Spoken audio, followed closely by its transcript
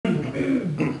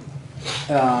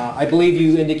I believe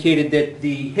you indicated that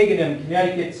the Higginham,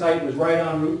 Connecticut site was right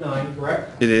on Route 9,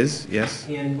 correct? It is, yes.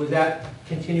 And was that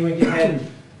continuing to head,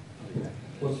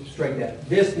 let's strike that.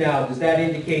 This now, does that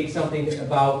indicate something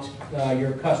about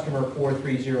your customer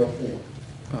 4304?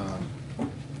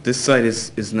 This site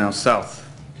is now south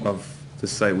of the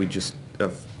site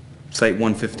of site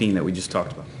 115 that we just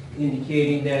talked about.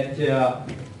 Indicating that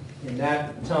in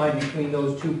that time between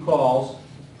those two calls,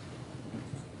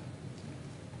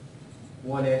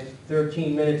 one at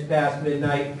 13 minutes past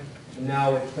midnight, and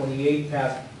now at 28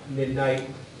 past midnight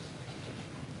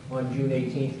on June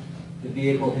 18th, the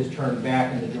vehicle has turned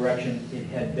back in the direction it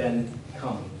had been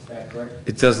coming. Is that correct?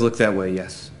 It does look that way,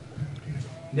 yes.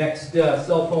 Next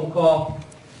cell phone call,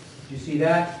 do you see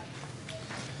that?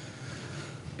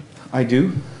 I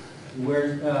do.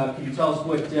 Where, can you tell us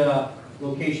what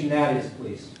location that is,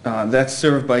 please? That's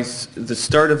served by, the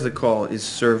start of the call is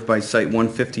served by site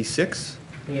 156.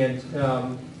 And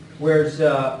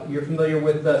you're familiar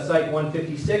with site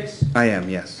 156? I am,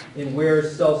 yes. And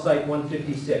where's cell site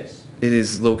 156? It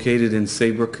is located in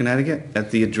Saybrook, Connecticut,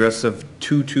 at the address of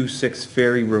 226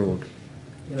 Ferry Road.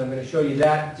 And I'm going to show you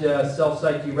that cell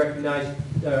site. Do you recognize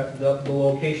the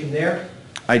location there?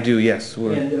 I do, yes.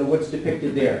 And what's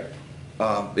depicted there?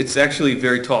 It's actually a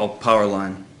very tall power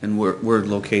line, and we're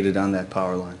located on that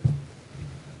power line.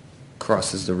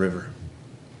 Crosses the river.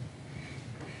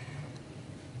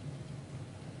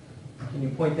 Can you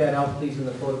point that out, please, in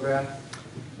the photograph?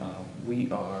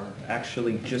 We are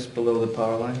actually just below the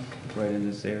power line, right in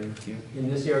this area here.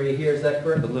 In this area here, is that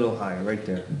correct? A little higher, right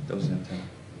there, those antennas.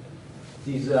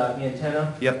 These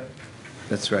antenna? Yep,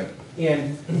 that's right.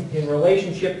 And in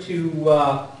relationship to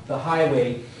the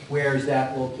highway, where is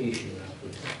that location?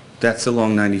 That's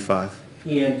along 95.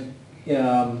 And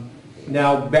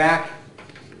now back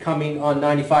coming on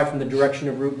 95 from the direction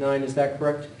of Route 9, is that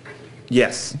correct?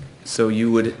 Yes, so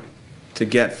you would, to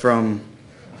get from,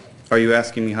 are you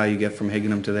asking me how you get from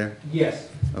Higginham to there? Yes.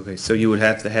 Okay, so you would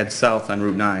have to head south on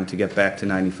Route 9 to get back to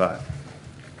 95.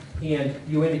 And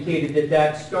you indicated that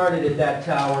that started at that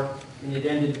tower and it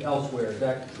ended elsewhere, is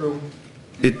that true?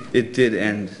 It did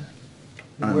end.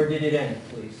 And where did it end,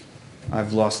 please?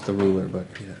 I've lost the ruler, but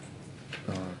yeah.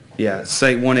 Yeah,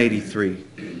 site 183,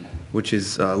 which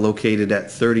is located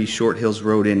at 30 Short Hills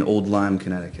Road in Old Lyme,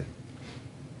 Connecticut.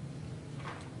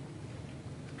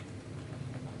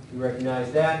 You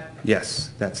recognize that? Yes,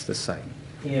 that's the site.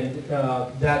 And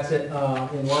that's in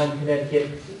Lyme,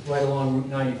 Connecticut, right along Route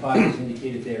 95 is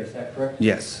indicated there, is that correct?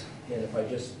 Yes. And if I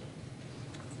just,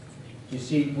 do you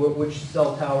see which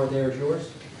cell tower there is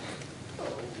yours?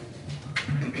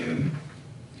 You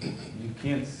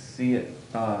can't see it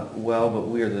well, but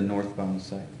we are the northbound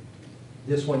site.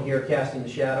 This one here casting the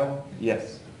shadow?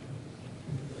 Yes.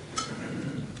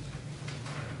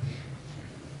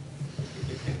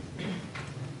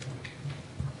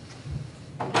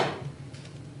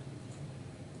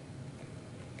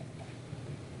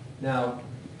 Now,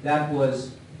 that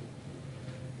was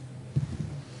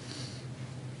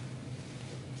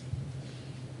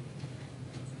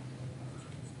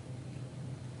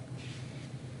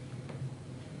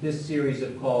this series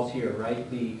of calls here, right?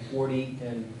 The 40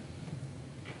 and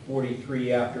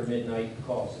 43 after midnight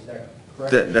calls, is that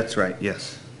correct? That's right,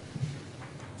 yes.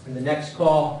 And the next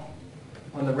call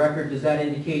on the record, does that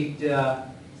indicate, is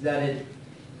that an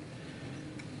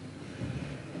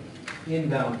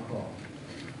inbound call?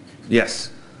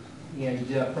 Yes. And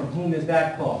from whom is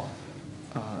that call?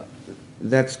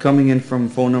 That's coming in from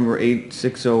phone number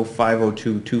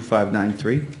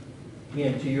 860-502-2593.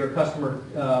 And to your customer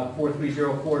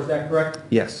 4304, is that correct?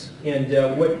 Yes. And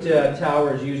what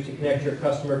tower is used to connect your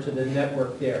customer to the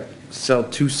network there? Cell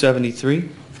 273.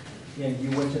 And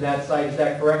you went to that site, is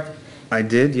that correct? I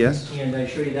did, yes. And I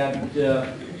show you that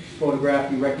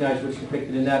photograph. You recognize what's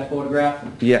depicted in that photograph?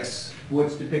 Yes.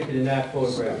 What's depicted in that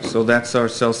photograph? So that's our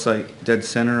cell site, dead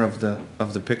center of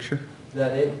the picture? Is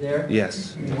that it there?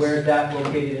 Yes. And where is that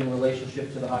located in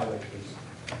relationship to the highway, please?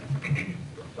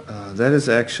 That is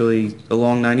actually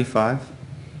along 95.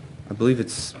 I believe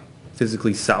it's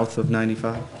physically south of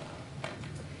 95.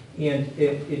 And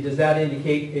does that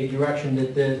indicate a direction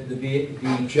that the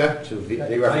Object to,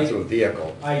 they reference to a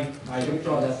vehicle. I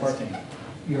withdraw that part.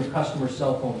 Your customer's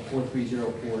cell phone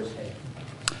 4304 is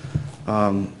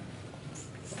heading?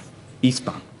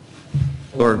 Eastbound.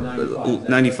 Or 95,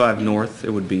 95 north, it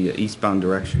would be eastbound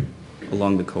direction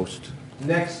along the coast.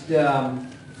 Next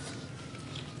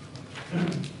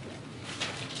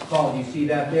call, do you see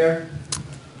that there?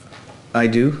 I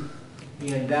do.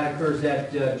 And that occurs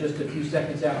at just a few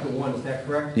seconds after 1, is that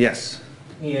correct? Yes.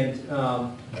 And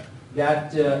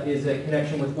that is a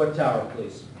connection with what tower,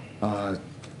 please?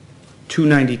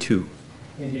 292.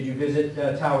 And did you visit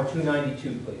Tower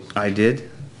 292, please? I did?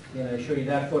 And I show you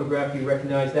that photograph. Do you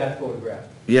recognize that photograph?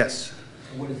 Yes.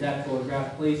 And what is that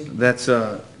photograph, please? That's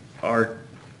our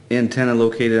antenna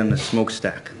located on the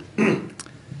smokestack. And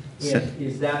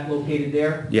is that located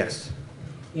there? Yes.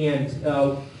 And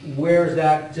where is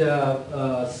that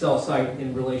cell site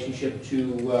in relationship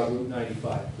to Route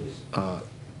 95, please?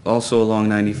 Also along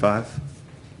 95.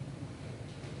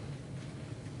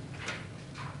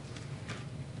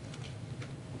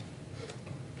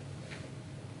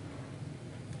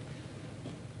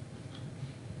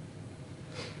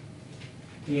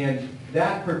 And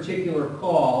that particular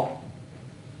call,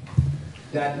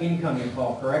 that incoming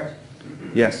call, correct?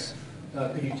 Yes.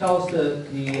 Could you tell us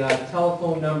the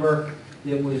telephone number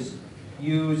that was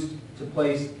used to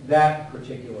place that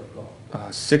particular call?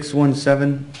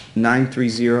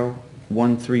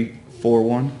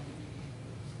 617-930-1341.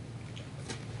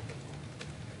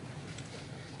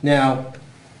 Now,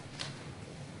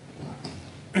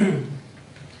 the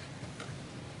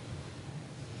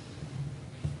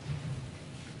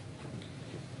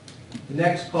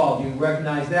next call, do you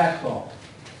recognize that call?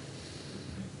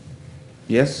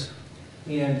 Yes.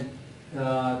 And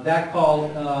that call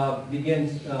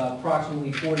begins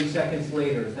approximately 40 seconds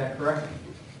later, is that correct?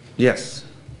 Yes.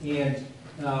 And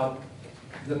the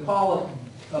call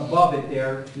above it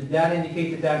there, did that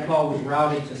indicate that that call was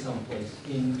routed to someplace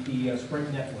in the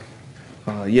Sprint network?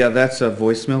 Yeah, that's a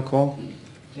voicemail call.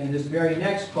 And this very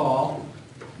next call,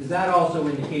 does that also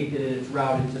indicate that it's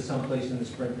routed to someplace in the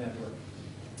Sprint network?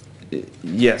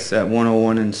 Yes, at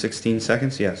 101 and 16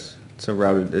 seconds, yes. It's a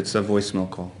voicemail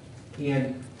call.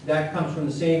 And that comes from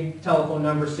the same telephone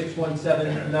number,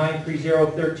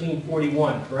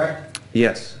 617-930-1341, correct?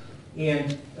 Yes.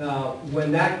 And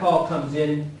when that call comes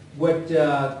in, what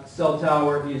cell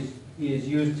tower is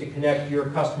used to connect your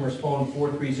customer's phone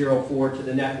 4304 to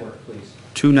the network, please?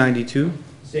 292?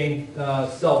 Same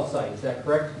cell site, is that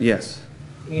correct? Yes.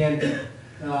 And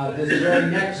this very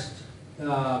next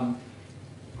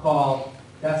call,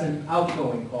 that's an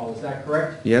outgoing call, is that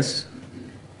correct? Yes.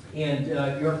 And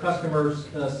your customer's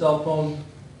cell phone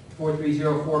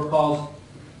 4304 calls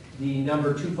the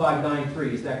number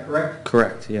 2593, is that correct?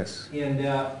 Correct, yes. And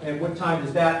at what time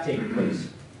does that take place?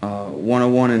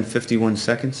 101 and 51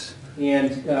 seconds.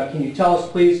 And can you tell us,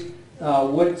 please,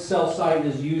 what cell site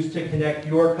is used to connect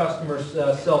your customer's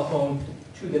cell phone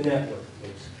to the network,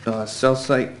 please? Cell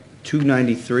site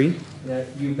 293.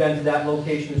 You've been to that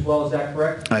location as well, is that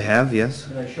correct? I have, yes.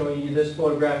 And I'm showing you this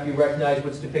photograph. You recognize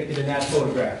what's depicted in that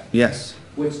photograph? Yes.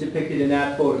 What's depicted in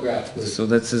that photograph, please? So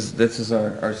this is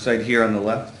our site here on the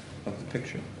left of the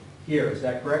picture. Here, is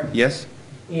that correct? Yes.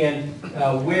 And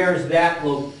where's that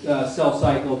cell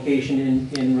site location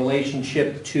in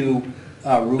relationship to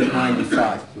Route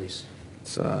 95, please?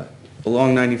 It's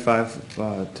along 95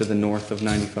 to the north of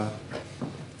 95.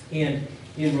 And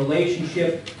in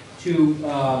relationship to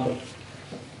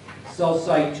cell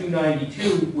site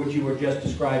 292, which you were just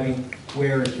describing,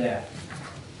 where is that?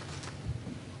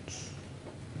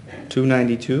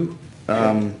 292?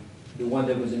 The one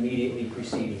that was immediately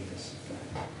preceding this.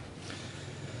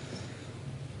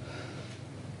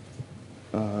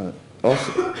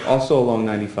 Also along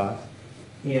 95.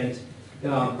 And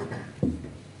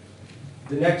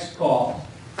the next call,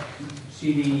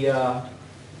 see the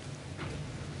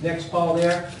next call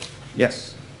there?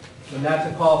 Yes. And that's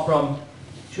a call from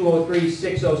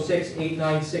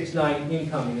 203-606-8969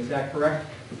 incoming, is that correct?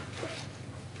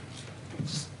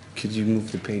 Could you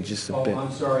move the page just a bit? Oh,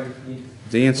 I'm sorry.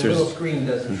 The answer The little is screen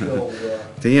doesn't show.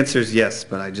 the answer is yes,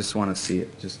 but I just want to see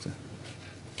it. Just to, Is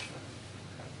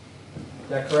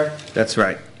that correct? that's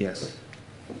right. Yes.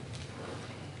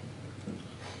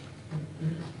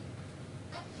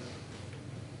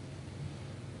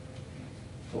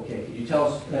 Okay, could you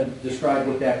tell us, describe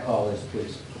what that call is,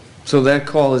 please? So that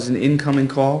call is an incoming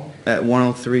call at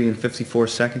 103 and 54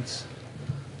 seconds.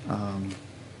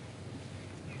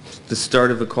 The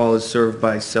start of the call is served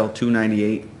by cell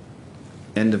 298.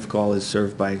 End of call is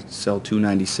served by cell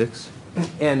 296.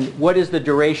 And what is the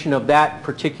duration of that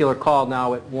particular call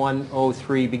now at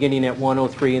 1:03, beginning at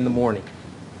 1:03 in the morning?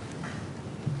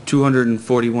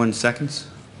 241 seconds.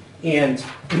 And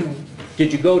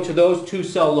did you go to those two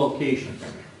cell locations?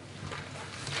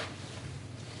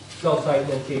 Cell site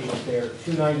locations there,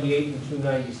 298 and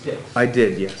 296. I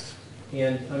did, yes.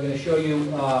 And I'm going to show you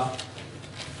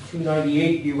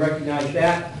 298. Do you recognize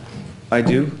that? I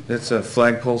do. That's a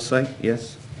flagpole site,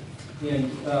 yes. And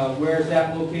where is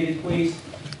that located, please?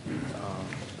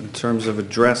 In terms of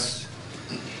address,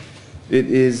 it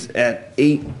is at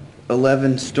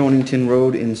 811 Stonington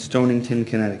Road in Stonington,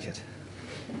 Connecticut.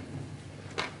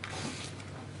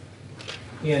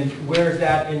 And where is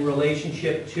that in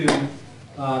relationship to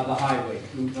the highway,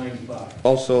 Route 95?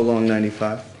 Also along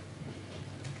 95.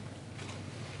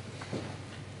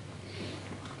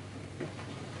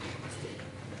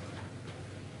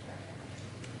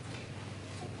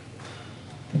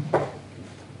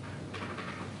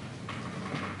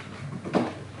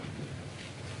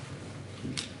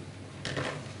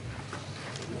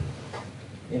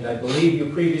 And I believe you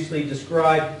previously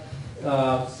described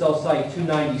cell site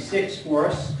 296 for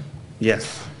us.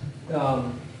 Yes.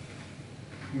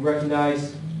 You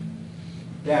recognize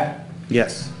that?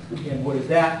 Yes. And what is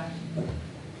that?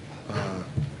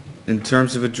 In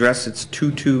terms of address, it's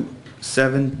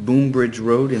 227 Boombridge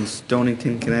Road in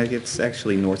Stonington, Connecticut. It's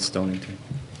actually North Stonington.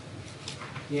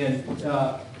 And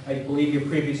I believe you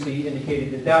previously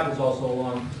indicated that that was also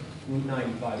along Route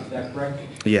 95, is that correct?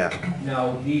 Yeah.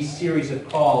 Now, these series of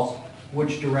calls,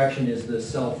 which direction is the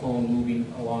cell phone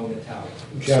moving along the tower?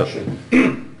 Objection.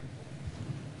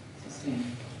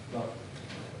 Well,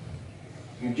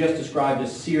 you just described a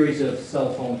series of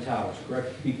cell phone towers,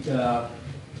 correct?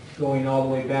 Going all the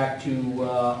way back to,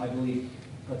 I believe,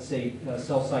 let's say,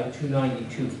 cell site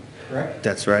 292, correct?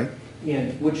 That's right.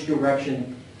 And which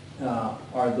direction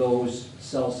are those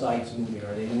cell sites moving?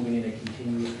 Are they moving in a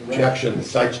continuous direction? Objection. The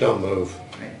sites don't move.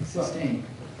 Sustained.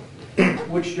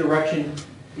 Which direction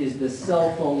is the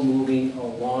cell phone moving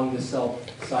along the cell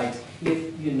sites,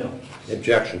 if you know?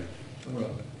 Objection.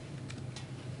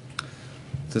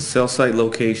 The cell site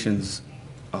locations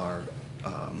are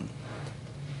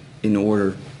in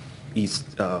order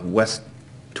west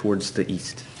towards the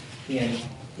east. And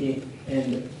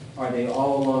are they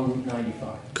all along Route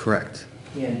 95? Correct.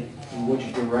 And in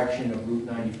which direction of Route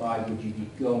 95 would you be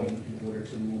going in order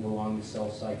to move along the cell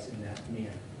sites in that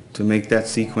manner? To make that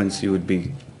sequence, you would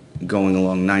be going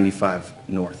along 95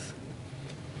 north.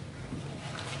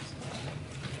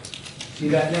 See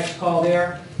that next call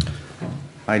there?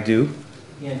 I do.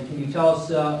 And can you tell us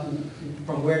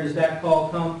from where does that call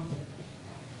come?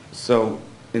 So,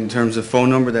 in terms of phone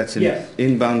number, that's an Yes.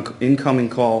 incoming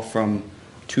call from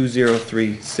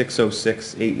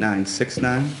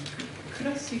 203-606-8969. Could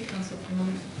I see counsel for a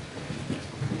moment?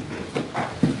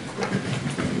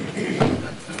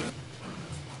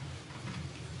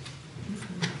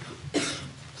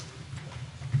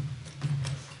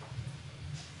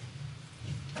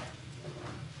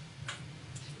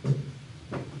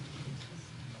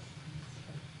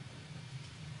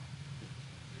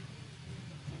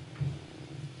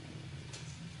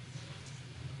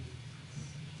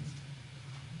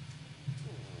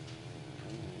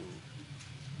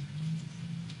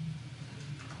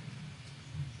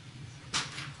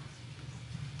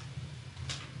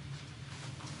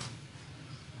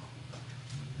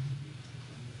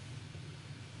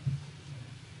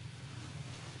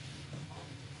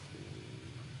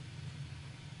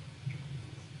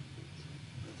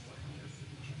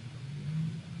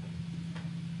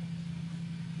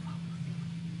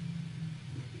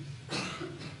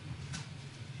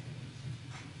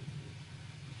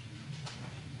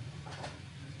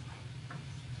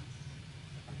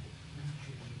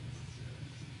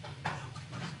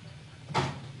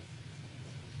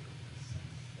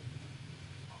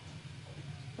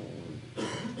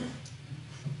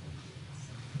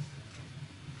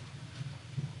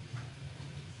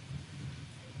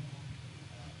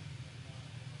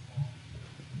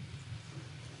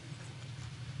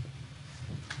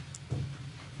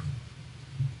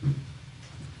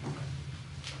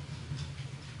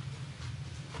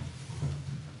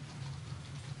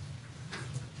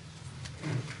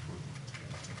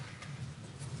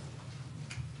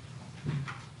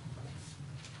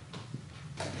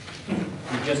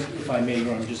 Just, if I may,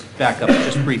 Your Honor, just back up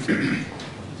just briefly.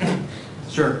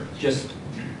 Sir, just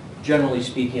generally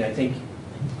speaking, I think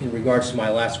in regards to my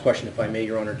last question, if I may,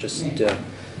 Your Honor, just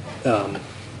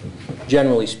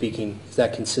generally speaking, is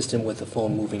that consistent with the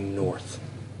phone moving north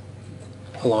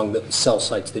along the cell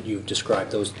sites that you've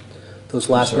described? Those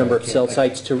last number of cell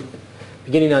sites to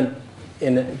beginning on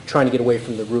and trying to get away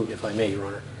from the route, if I may, Your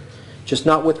Honor. Just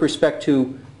not with respect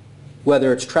to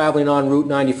whether it's traveling on Route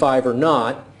 95 or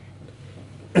not,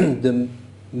 the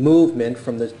movement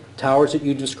from the towers that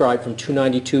you described from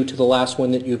 292 to the last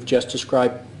one that you've just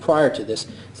described prior to this,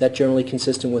 is that generally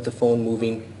consistent with the phone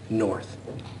moving north?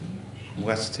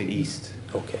 West to east.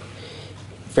 Okay,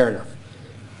 fair enough.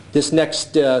 This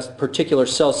next particular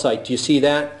cell site, do you see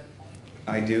that?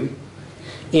 I do.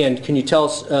 And can you tell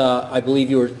us, I believe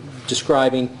you were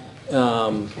describing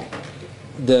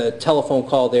the telephone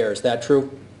call there, is that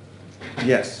true?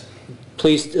 Yes.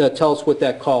 Please tell us what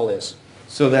that call is.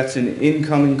 So that's an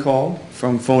incoming call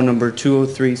from phone number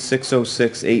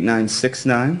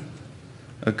 203-606-8969,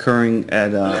 occurring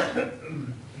at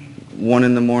 1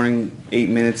 in the morning, 8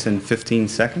 minutes and 15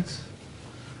 seconds,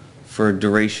 for a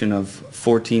duration of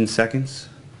 14 seconds,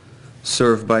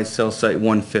 served by cell site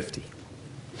 150.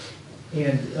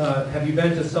 And have you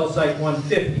been to cell site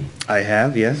 150? I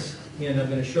have, yes? And I'm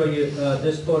going to show you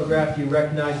this photograph. Do you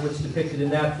recognize what's depicted in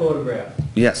that photograph?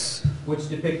 Yes. What's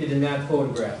depicted in that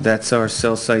photograph? That's our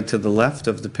cell site to the left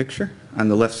of the picture, on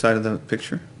the left side of the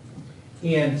picture.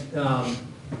 And is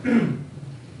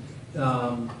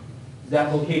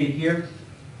that located here?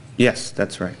 Yes,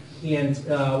 that's right. And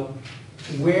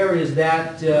where is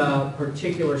that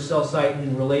particular cell site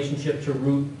in relationship to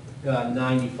Route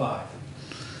 95?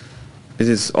 It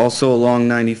is also along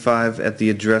 95 at the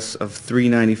address of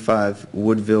 395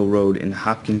 Woodville Road in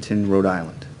Hopkinton, Rhode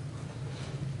Island.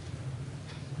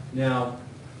 Now,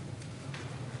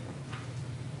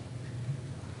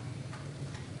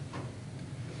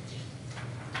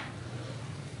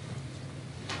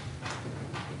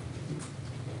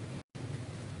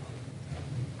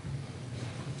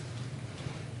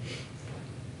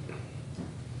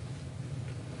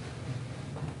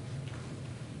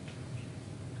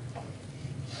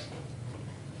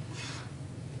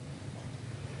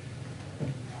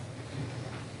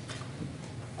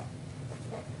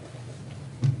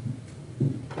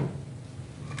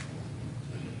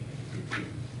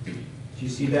 do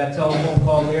you see that telephone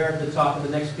call there at the top of the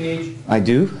next page? I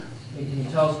do. And can you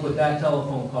tell us what that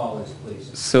telephone call is, please?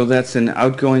 So that's an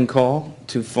outgoing call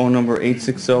to phone number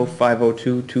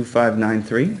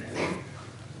 860-502-2593,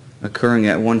 occurring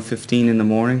at 1:15 in the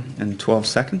morning and 12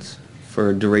 seconds, for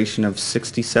a duration of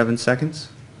 67 seconds.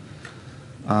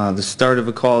 The start of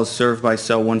a call is served by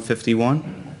cell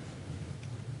 151.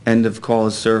 End of call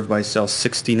is served by cell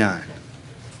 69.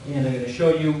 And I'm going to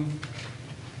show you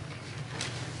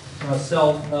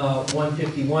cell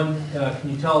 151. Can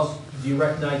you tell us, do you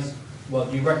recognize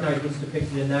what's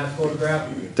depicted in that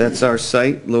photograph? That's our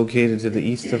site located to the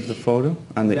east of the photo,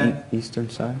 on the eastern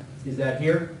side. Is that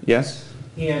here? Yes?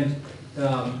 And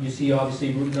you see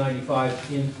obviously Route 95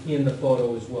 in the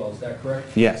photo as well, is that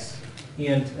correct? Yes.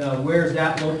 And where is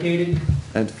that located?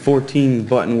 At 14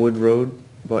 Buttonwoods,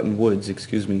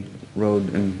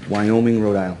 Road in Wyoming,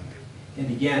 Rhode Island.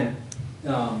 And again,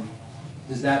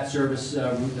 does that service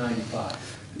Route 95?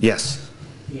 Yes.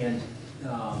 And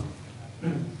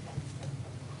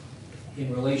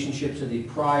in relationship to the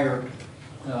prior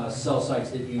cell sites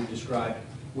that you described,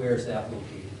 where is that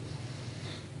located?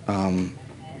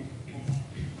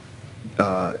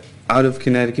 Out of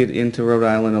Connecticut into Rhode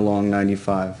Island along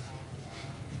 95.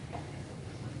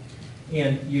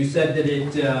 And you said that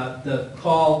the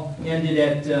call ended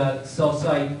at cell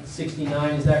site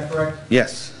 69, is that correct?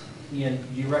 Yes, And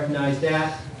do you recognize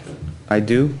that? I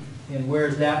do. And where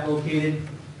is that located?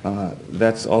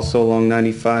 That's also along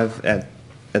 95 at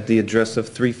the address of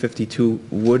 352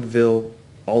 Woodville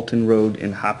Alton Road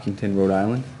in Hopkinton, Rhode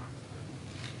Island.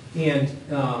 And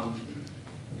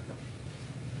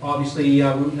obviously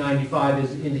Route 95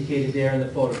 is indicated there in the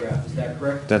photograph, is that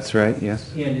correct? That's right, yes.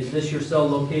 And is this your cell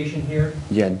location here?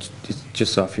 Yeah,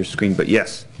 just off your screen, but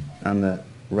yes, on the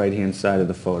right-hand side of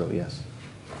the photo, yes.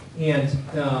 And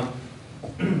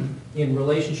in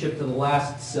relationship to the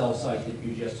last cell site that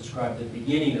you just described at the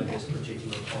beginning of this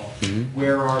particular call,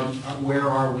 where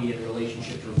are we in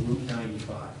relationship to Route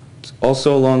 95? It's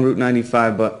also along Route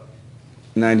 95, but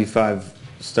 95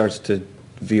 starts to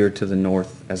veer to the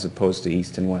north as opposed to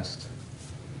east and west.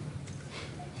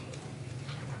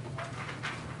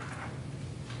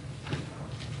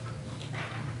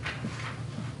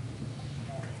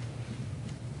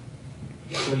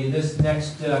 So this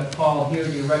next call here,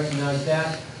 do you recognize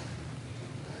that?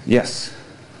 Yes.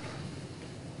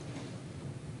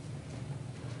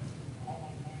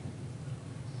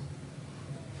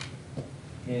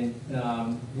 And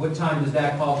what time does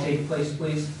that call take place,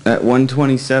 please? At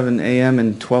 1:27 a.m.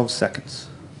 and 12 seconds.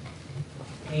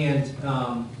 And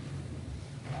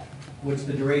what's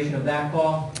the duration of that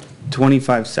call?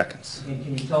 25 seconds. And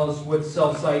can you tell us what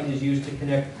cell site is used to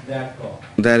connect that call?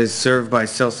 That is served by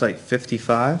cell site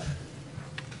 55.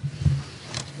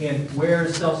 And where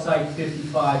is cell site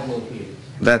 55 located?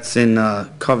 That's in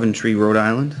Coventry, Rhode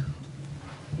Island.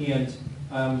 And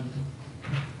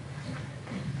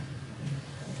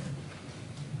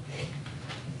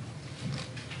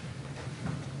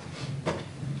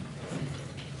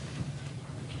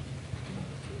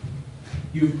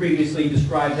you've previously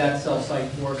described that cell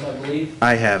site for us, I believe.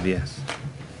 I have, yes.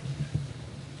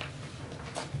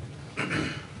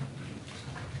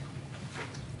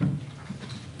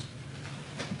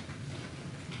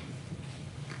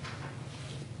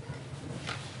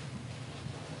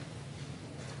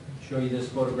 show you this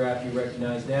photograph, you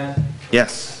recognize that?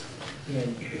 Yes,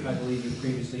 And I believe you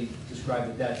previously described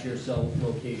that that's your cell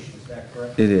location, is that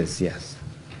correct? it is, yes.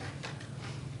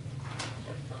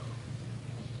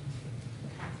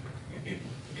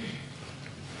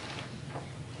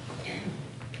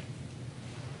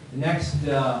 The next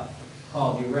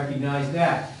call, do you recognize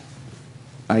that?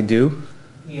 I do.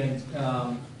 And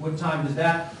what time does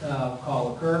that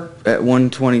call occur? At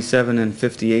 1:27 and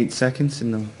 58 seconds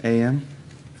in the AM.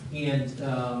 And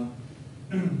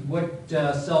what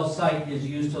cell site is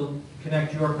used to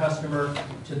connect your customer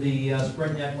to the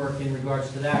Sprint network in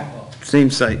regards to that call? Same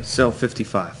site, cell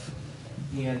 55.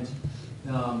 And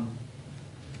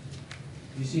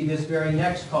you see this very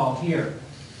next call here.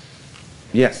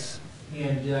 Yes.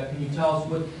 And can you tell us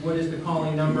what is the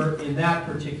calling number in that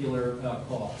particular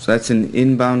call? So that's an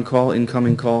inbound call,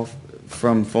 incoming call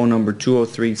from phone number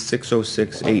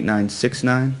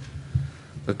 203-606-8969,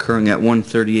 occurring at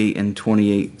 1:38 and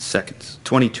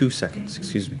 22 seconds,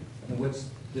 excuse me. And what's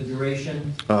the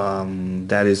duration?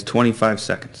 That is 25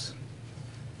 seconds.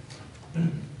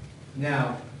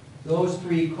 Now, those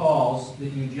three calls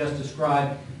that you just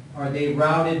described, are they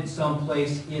routed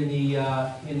someplace in the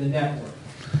network?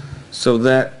 So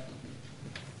that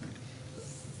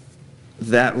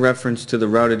reference to the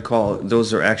routed call,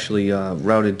 those are actually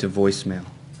routed to voicemail.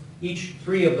 Each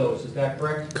three of those, is that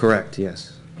correct? Correct,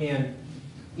 yes. And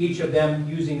each of them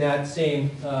using that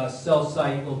same cell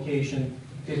site location,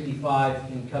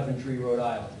 55 in Coventry, Rhode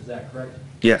Island, is that correct?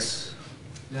 Yes.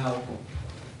 Now,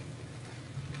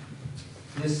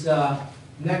 this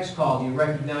next call, do you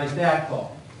recognize that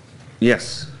call?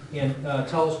 Yes. And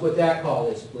tell us what that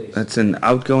call is, please. That's an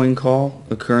outgoing call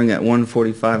occurring at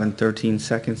 1:45 and 13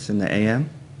 seconds in the AM.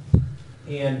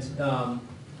 And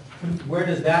where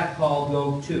does that call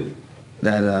go to?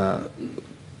 That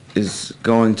is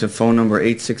going to phone number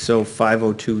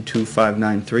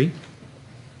 860-502-2593.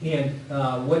 And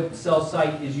what cell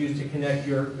site is used to connect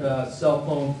your cell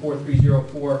phone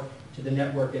 4304 to the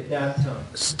network at that time?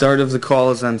 Start of the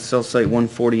call is on cell site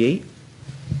 148.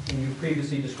 And you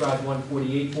previously described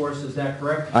 148 for us, is that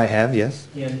correct? I have, yes.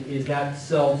 And is that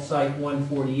cell site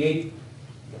 148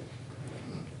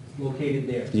 located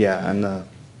there? Yeah, on the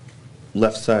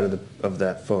left side of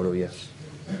that photo, yes.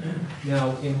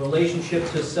 Now, in relationship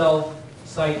to cell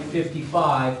site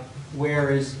 55, where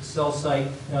is cell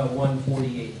site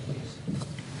 148, please?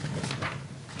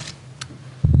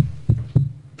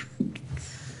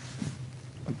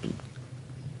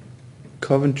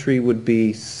 Coventry would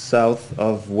be south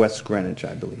of West Greenwich,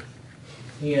 I believe.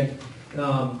 And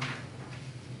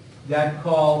that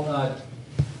call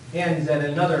ends at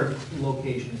another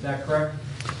location, is that correct?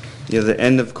 Yeah, the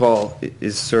end of call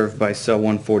is served by cell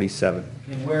 147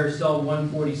 And where is cell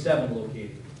 147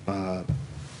 located?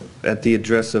 at the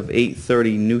address of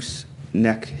 830 Noose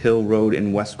Neck Hill Road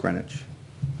in West Greenwich.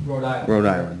 Rhode Island. Rhode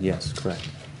Island, yes, correct.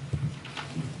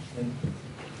 And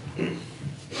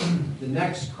the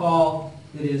next call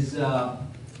that is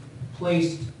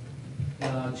placed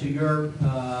to your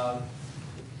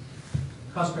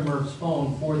customer's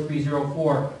phone,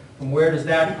 4304, from where does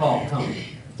that call come?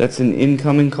 That's an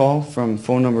incoming call from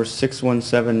phone number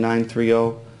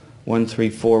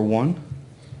 617-930-1341.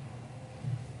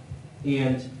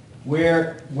 And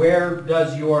where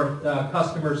does your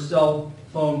customer's cell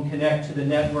phone connect to the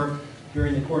network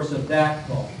during the course of that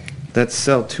call? That's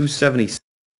cell 276.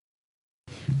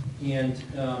 And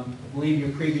I believe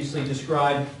you previously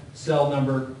described cell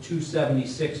number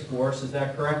 276 for us, is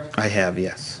that correct? I have,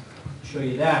 yes. Show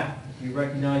you that. You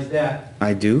recognize that.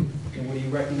 I do. And what do you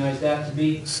recognize that to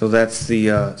be? So that's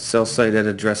the cell site at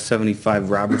address 75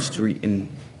 Robert Street in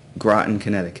Groton,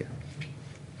 Connecticut.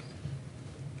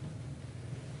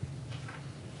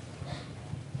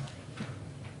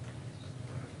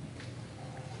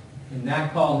 And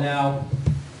that call now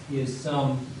is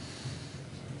some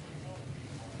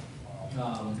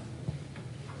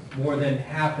more than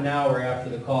half an hour after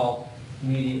the call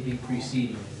immediately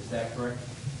preceding it. Is that correct?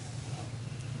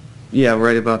 Yeah,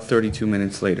 right about 32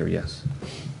 minutes later, yes.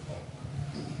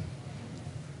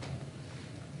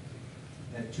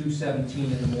 At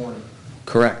 2:17 in the morning.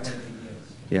 Correct. When it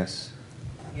begins. Yes.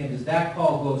 And does that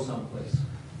call go someplace?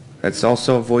 That's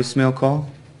also a voicemail call?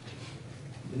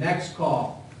 The next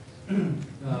call,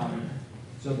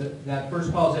 so that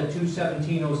first call is at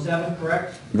 2:17:07,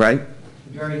 correct? Right?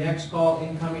 The very next call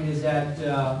incoming is at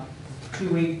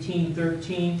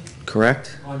 2:18:13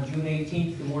 Correct? on June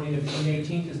 18th, the morning of June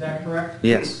 18th, is that correct?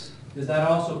 Yes. Does that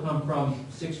also come from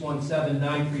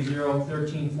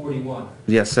 617-930-1341?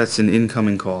 Yes, that's an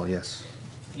incoming call, yes.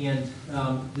 And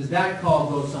does that call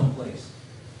go someplace?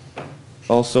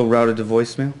 Also routed to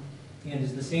voicemail? And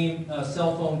is the same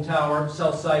cell phone tower,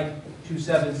 cell site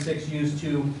 276 used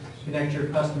to connect your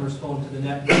customer's phone to the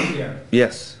network there?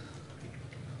 Yes.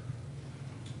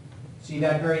 See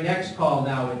that very next call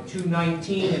now at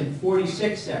 2:19 and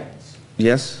 46 seconds.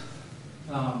 Yes.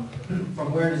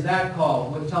 From where does that call,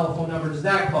 what telephone number does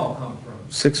that call come from?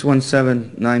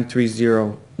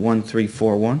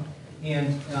 617-930-1341.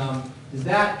 And does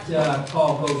that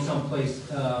call go someplace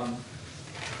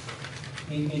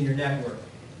in your network?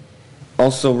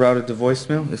 Also routed to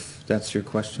voicemail, if that's your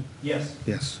question. Yes.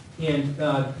 Yes. And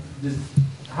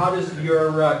how does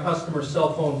your customer's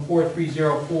cell phone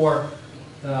 4304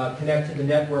 connect to the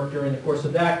network during the course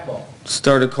of that call?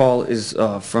 Start of call is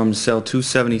from cell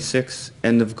 276.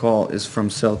 End of call is from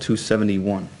cell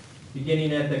 271.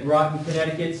 Beginning at the Groton,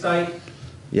 Connecticut site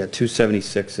Yeah,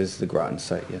 276 is the Groton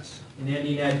site, yes. and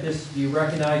ending at this, do you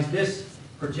recognize this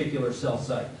particular cell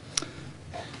site?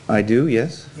 I do,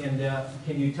 yes. And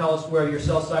can you tell us where your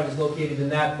cell site is located in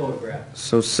that photograph?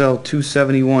 So cell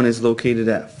 271 is located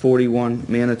at 41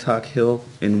 Manitowoc Hill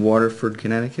in Waterford,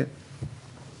 Connecticut.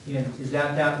 And is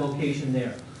that location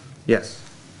there? Yes.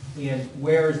 And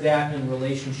where is that in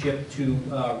relationship to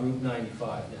Route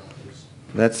 95 now, please?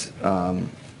 That's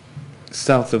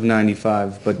south of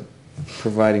 95, but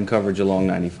providing coverage along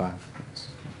 95.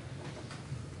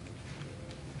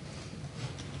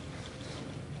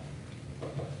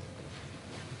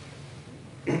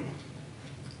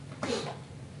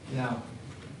 Now,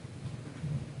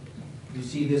 you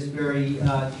see this very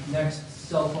next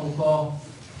cell phone call?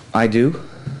 I do.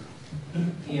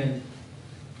 And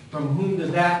from whom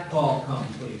does that call come,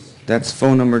 please? That's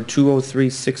phone number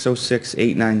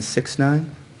 203-606-8969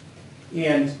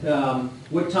 And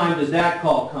what time does that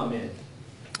call come in?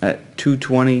 at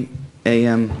 2:20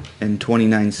 a.m. and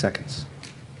 29 seconds.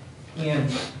 And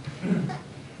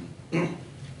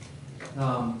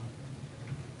can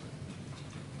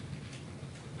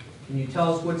you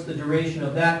tell us what's the duration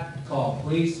of that call,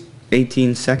 please?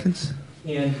 18 seconds.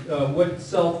 And what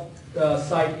cell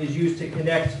site is used to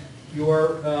connect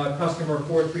your customer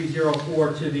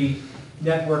 4304 to the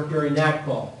network during that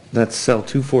call? That's cell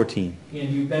 214. And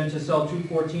you've been to cell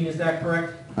 214, is that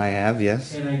correct? I have,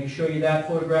 yes. And I can show you that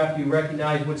photograph. Do you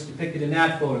recognize what's depicted in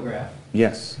that photograph?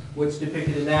 Yes. What's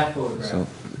depicted in that photograph? So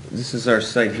this is our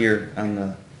site here on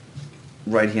the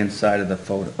right-hand side of the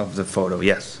photo,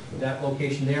 yes. That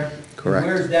location there? Correct.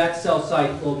 And where's that cell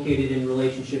site located in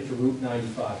relationship to Route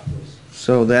 95, please?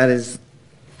 So that is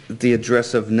the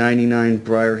address of 99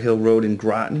 Briar Hill Road in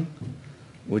Groton,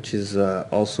 which is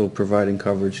also providing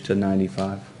coverage to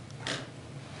 95.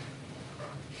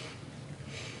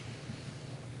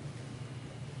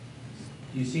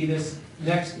 Do you see this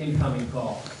next incoming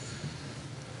call?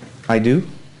 I do.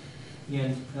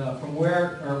 And from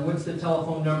where, or what's the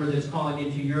telephone number that's calling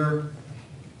into your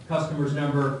customer's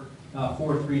number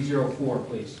 4304,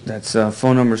 please? That's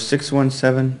phone number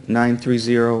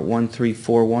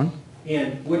 617-930-1341.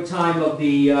 And what time of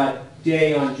the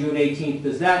day on June 18th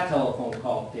does that telephone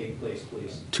call take place,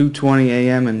 please? 2:20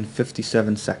 a.m. and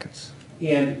 57 seconds.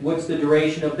 And what's the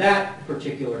duration of that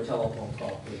particular telephone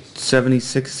call, please?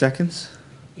 76 seconds.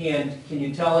 And can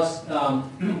you tell us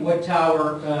what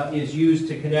tower is used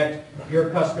to connect your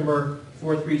customer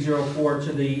 4304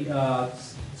 to the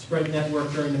Sprint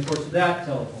network during the course of that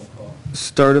telephone call?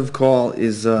 Start of call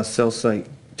is cell site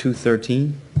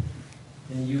 213.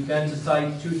 And you've been to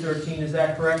site 213, is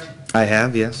that correct? I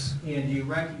have, yes. And do you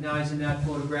recognize in that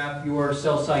photograph your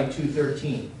cell site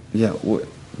 213? Yeah,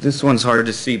 this one's hard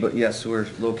to see, but yes, we're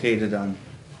located on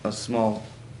a small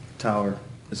tower,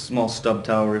 a small stub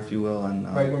tower, if you will. On,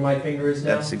 Right where my finger is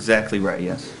now? That's exactly right,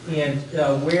 yes. And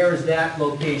where is that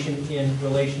location in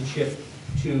relationship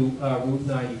to Route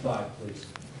 95, please?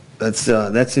 That's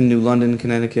in New London,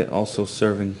 Connecticut, also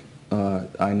serving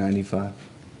I-95.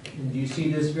 And do you see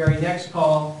this very next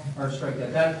call, or strike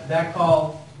that, that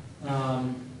call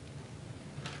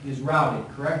is routed,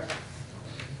 correct?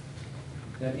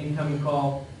 That incoming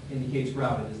call indicates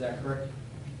routed, is that correct?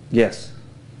 Yes.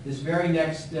 This very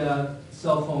next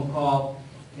cell phone call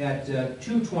at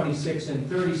 2:26 and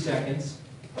 30 seconds,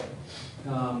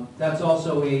 that's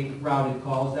also a routed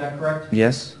call, is that correct?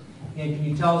 Yes. And can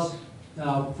you tell us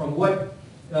from what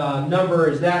number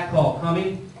is that call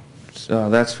coming?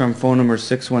 That's from phone number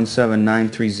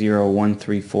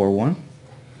 617-930-1341.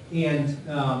 And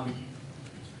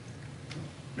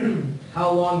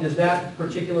how long does that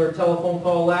particular telephone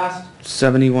call last?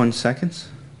 71 seconds.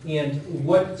 And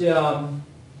what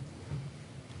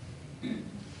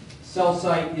cell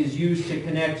site is used to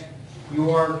connect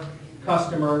your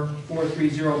customer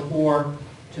 4304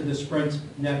 to the Sprint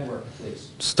network, please?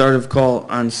 Start of call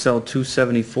on cell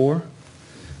 274.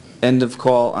 End of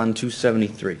call on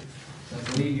 273.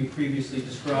 I believe you previously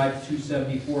described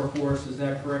 274 for us, is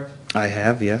that correct? I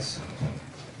have, yes.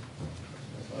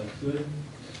 Good.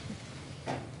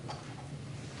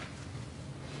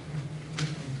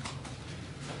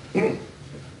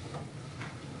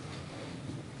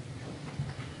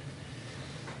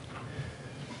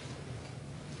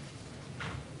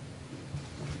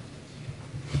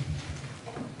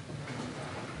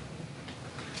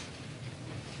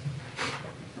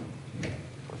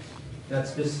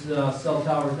 That's this cell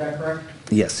tower, is that correct?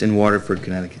 Yes, in Waterford,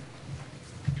 Connecticut.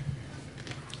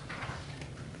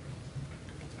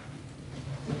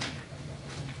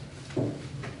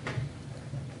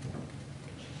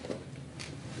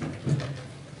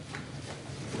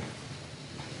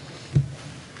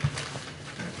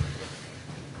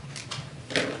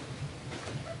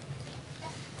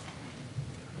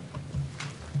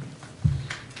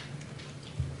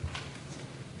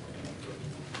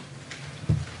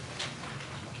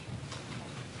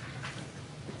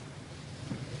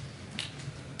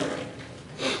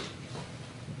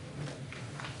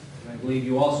 I believe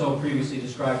you also previously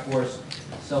described for us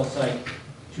cell site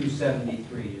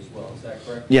 273 as well, is that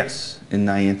correct? Yes, in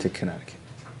Niantic, Connecticut.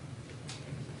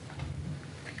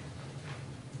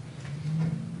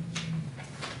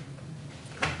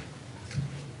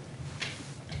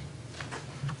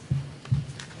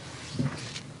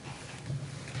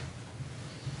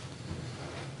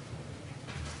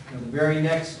 Now, the very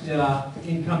next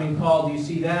incoming call, do you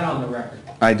see that on the record?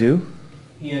 I do.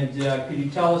 And could you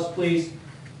tell us, please,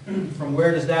 from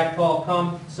where does that call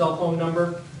come, cell phone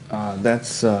number?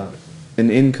 That's an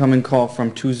incoming call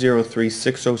from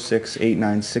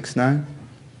 203-606-8969.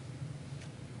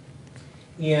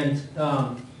 And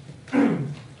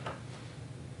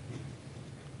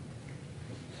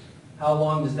how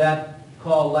long does that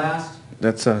call last?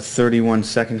 That's a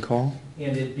 31-second call.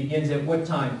 And it begins at what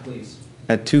time, please?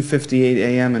 At 2:58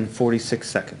 a.m. and 46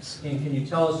 seconds. And can you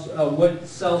tell us what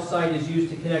cell site is used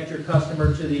to connect your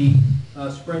customer to the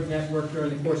Sprint network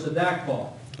during the course of that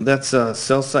call? That's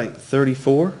cell site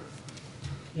 34.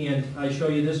 And I show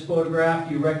you this photograph.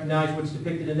 Do you recognize what's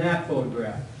depicted in that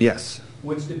photograph? Yes.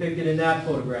 What's depicted in that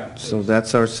photograph, please? So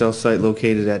that's our cell site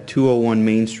located at 201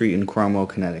 Main Street in Cromwell,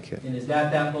 Connecticut. And is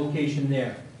that location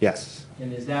there? Yes.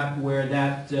 And is that where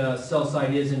that cell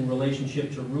site is in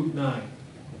relationship to Route 9?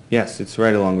 Yes, it's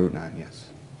right along Route 9, yes.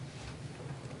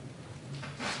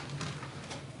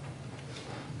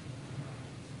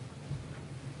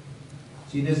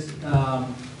 See this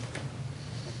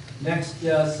next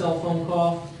cell phone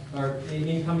call, or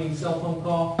incoming cell phone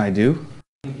call? I do.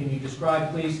 And can you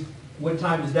describe, please, what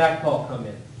time does that call come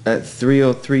in? At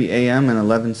 3:03 a.m. and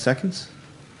 11 seconds.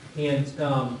 And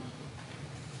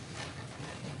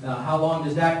how long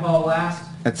does that call last?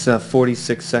 That's a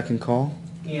 46-second call.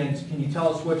 And can you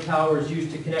tell us what tower is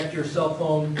used to connect your cell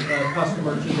phone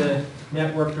customer to the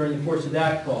network during the course of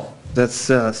that call? That's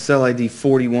cell ID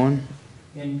 41.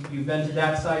 And you've been to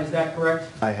that site, is that correct?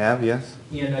 I have, yes.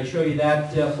 And I show you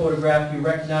that photograph. Do you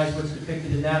recognize what's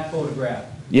depicted in that photograph?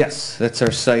 Yes, that's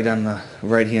our site on the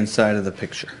right-hand side of the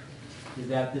picture. Is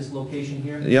that this location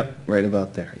here? Yep, right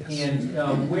about there, yes.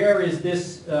 And where is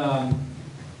this,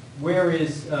 where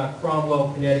is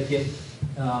Cromwell, Connecticut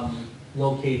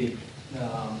located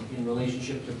in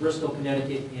relationship to Bristol,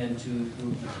 Connecticut, and to Route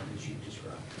 9 that you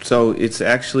described? So it's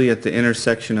actually at the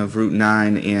intersection of Route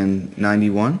 9 and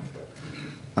 91.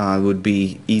 It would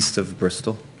be east of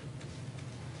Bristol.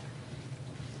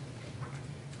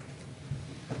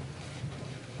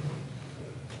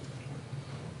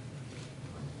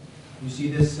 You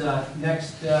see this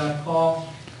next call?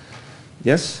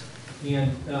 Yes?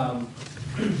 And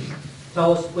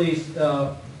tell us, please,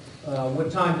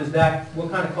 what time does that, what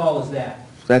kind of call is that?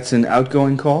 That's an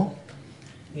outgoing call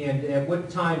And at what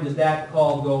time does that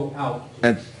call go out?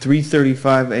 at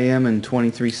 3:35 a.m. and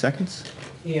 23 seconds.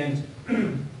 And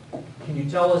can you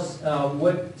tell us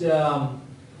what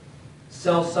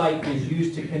cell site is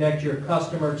used to connect your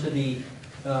customer to the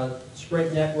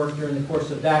Sprint network during the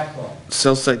course of that call?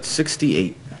 Cell site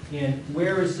 68 And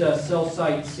where is cell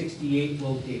site 68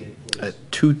 located, please? at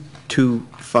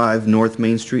 225 North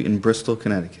Main Street in Bristol,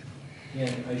 Connecticut.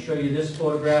 And I show you this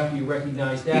photograph. Do you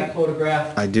recognize that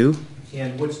photograph? I do.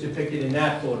 And what's depicted in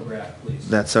that photograph, please?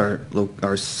 That's our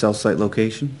cell site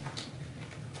location.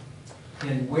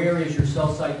 And where is your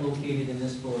cell site located in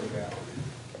this photograph?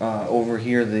 Over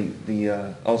here,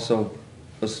 the also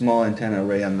a small antenna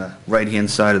array on the right-hand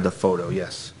side of the photo,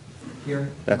 yes. Here?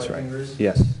 That's my right. fingers?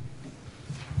 Yes.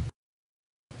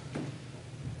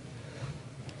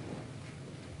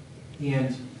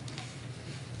 And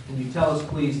can you tell us,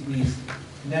 please, these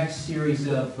next series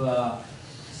of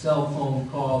cell phone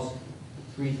calls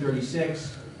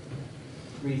 336,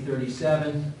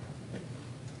 337,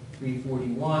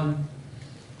 341,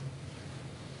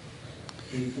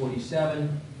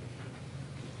 347,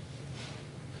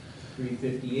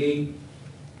 358.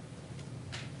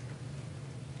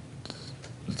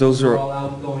 Those are, all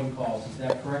outgoing calls, is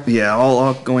that correct? yeah, all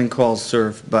outgoing calls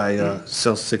served by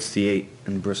cell 68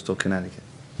 in Bristol, Connecticut.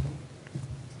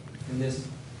 And this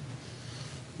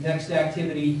next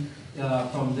activity,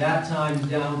 from that time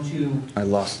down to, I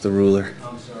lost the ruler.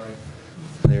 I'm sorry,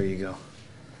 There you go.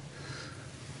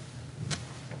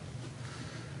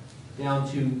 down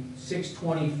to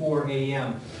 6:24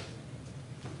 a.m.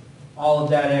 All of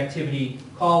that activity,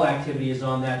 call activity is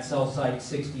on that cell site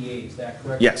 68, is that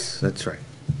correct? Yes, that's right.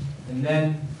 And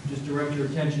then, just direct your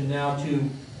attention now to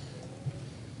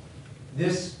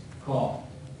this call.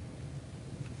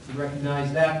 You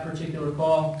recognize that particular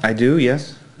call? I do,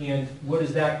 yes. And what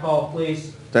is that call,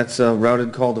 please? That's a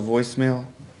routed call to voicemail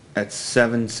at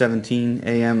 7:17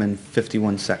 a.m. and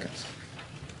 51 seconds.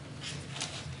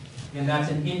 And that's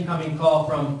an incoming call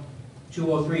from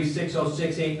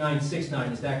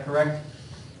 203-606-8969, is that correct?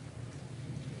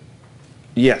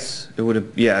 Yes, it would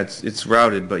have, yeah, it's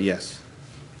routed, but yes.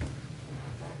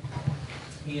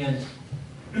 And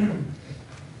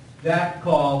that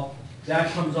call,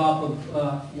 that comes off of,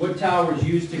 what tower is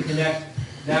used to connect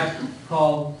that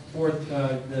call,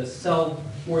 the cell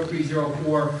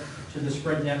 4304 to the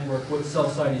Sprint network? What cell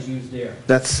site is used there?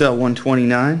 That's cell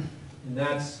 129? And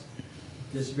that's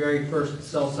this very first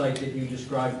cell site that you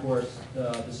described for us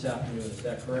this afternoon, is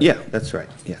that correct? Yeah, that's right,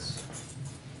 yes.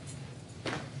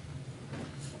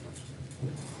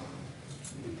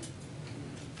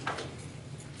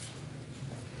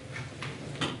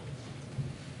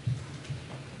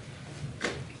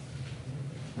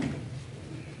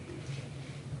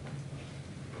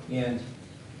 And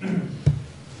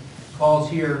calls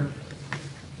here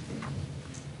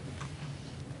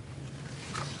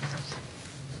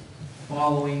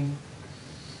following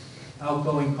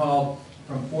outgoing call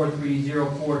from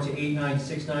 4304 to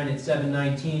 8969 at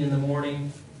 7:19 in the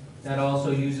morning. That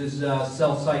also uses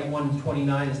cell site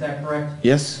 129, is that correct?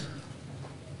 Yes?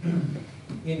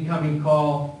 Incoming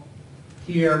call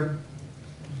here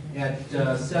at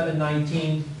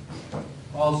 7:19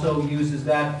 also uses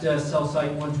that cell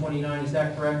site 129, is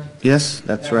that correct? Yes,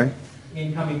 that's right.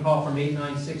 Incoming call from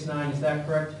 8969, is that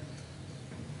correct?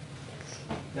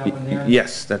 That one there?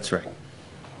 Yes, that's right.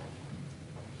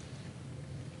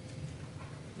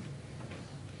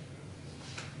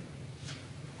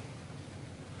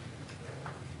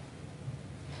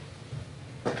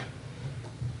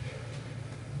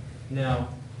 Now,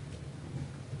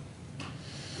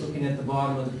 looking at the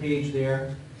bottom of the page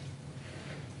there,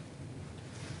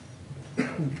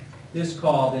 this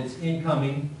call that's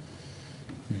incoming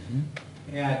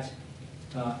at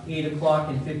 8 o'clock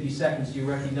and 50 seconds, do you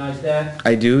recognize that?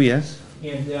 I do, yes.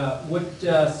 And what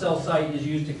cell site is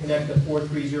used to connect the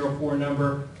 4304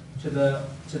 number to the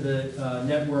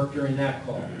network during that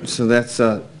call? So that's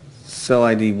cell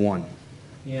ID 1.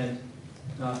 And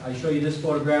I show you this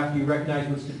photograph. Do you recognize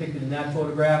what's depicted in that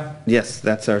photograph? Yes,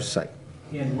 that's our site.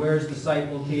 And where is the site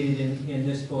located in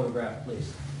this photograph,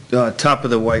 please? Top of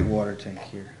the white water tank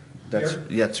here. Here?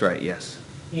 That's right, yes.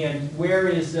 And where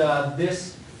is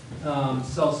this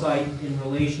cell site in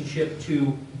relationship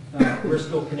to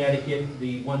Bristol, Connecticut,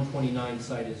 the 129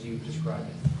 site as you described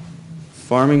it?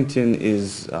 Farmington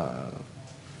is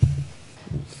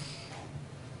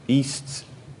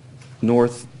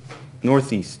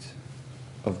northeast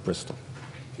of Bristol.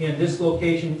 And this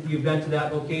location, you've been to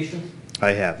that location?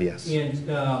 I have, yes. And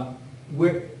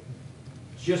where,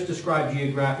 just describe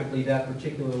geographically that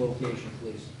particular location,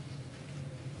 please.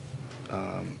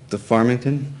 The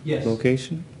Farmington Yes.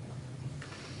 location?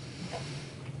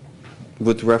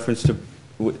 With reference to,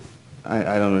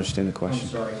 I don't understand the I'm question.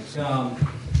 sorry.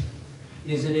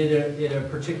 Is it at a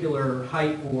particular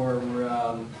height or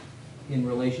in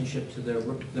relationship to the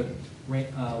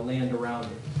land around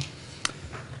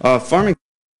it?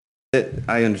 Farmington,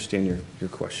 I understand your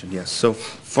question, yes. So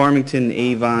Farmington,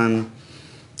 Avon,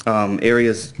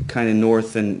 areas kind of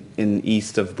north and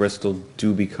east of Bristol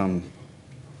do become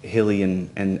hilly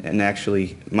and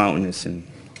actually mountainous, and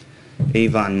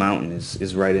Avon Mountain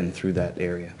is right in through that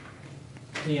area.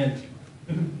 And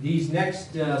these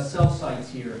next cell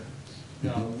sites here,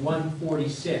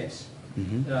 146,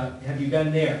 have you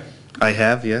been there? I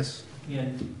have, yes.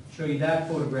 And show you that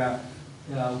photograph.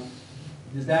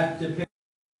 Does that depict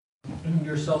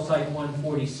your cell site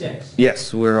 146?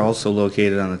 Yes, we're also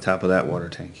located on the top of that water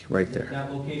tank, right there.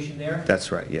 That location there?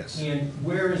 That's right, yes. And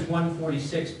where is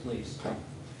 146, please?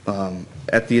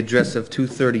 at the address of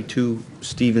 232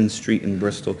 Stevens Street in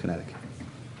Bristol, Connecticut.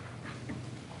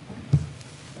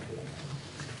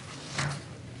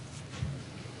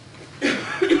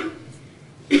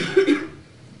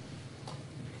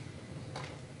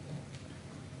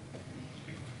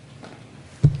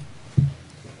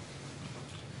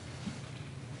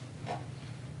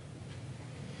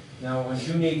 Now, on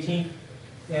June 18th,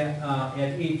 at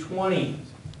 8:20,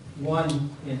 1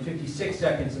 and 56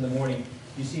 seconds in the morning,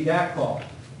 you see that call?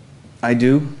 I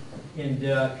do. And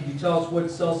could you tell us what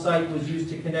cell site was used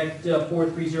to connect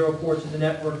 4304 to the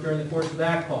network during the course of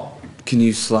that call? Can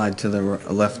you slide to the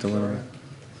left a little bit?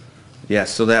 Yeah,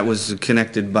 so that was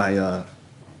connected by,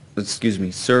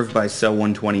 served by cell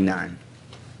 129.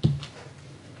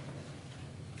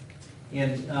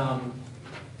 And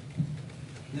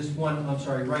this one, I'm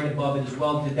sorry, right above it as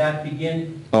well, did that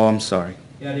begin Oh, I'm sorry.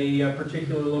 at a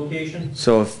particular location?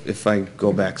 So if I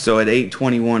go back, so at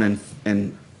 8:21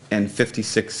 and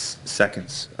 56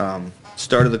 seconds,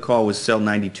 start of the call was cell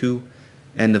 92,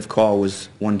 end of call was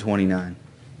 129.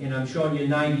 And I'm showing you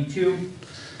 92. You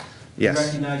Yes,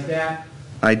 recognize that?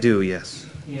 I do, yes.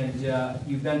 And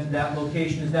you've been to that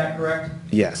location, is that correct?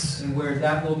 Yes. And where is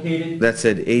that located? That's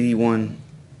at 81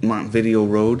 Montevideo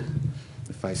Road,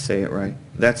 if I say it right.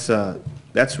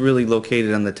 That's really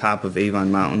located on the top of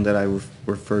Avon Mountain that I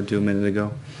referred to a minute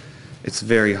ago. It's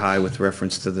very high with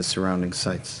reference to the surrounding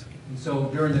sites. And so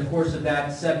during the course of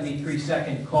that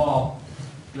 73-second call,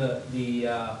 the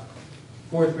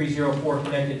 4304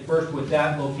 connected first with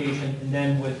that location and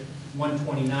then with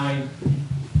 129,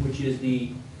 which is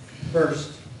the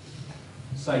first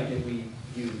site that we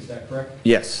used, is that correct?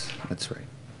 Yes, that's right.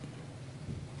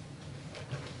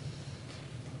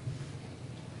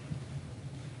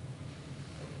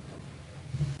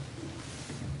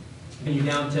 And you're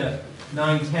down to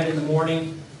 9:10 in the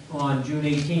morning on June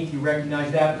 18th. You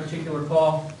recognize that particular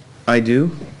call? I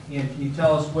do. And can you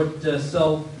tell us what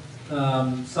cell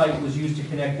site was used to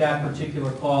connect that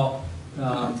particular call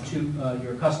to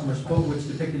your customer's phone, which is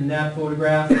depicted in that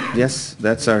photograph? Yes,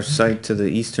 that's our site to the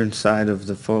eastern side of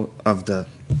the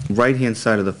right-hand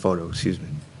side of the photo, excuse me.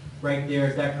 Right there,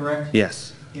 is that correct?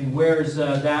 Yes. And where is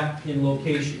that in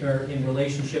location, or in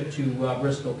relationship to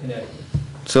Bristol, Connecticut?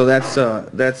 So that's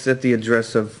at the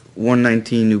address of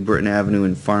 119 New Britain Avenue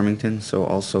in Farmington, so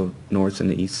also north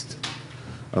and east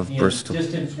of Bristol. And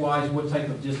distance-wise, what type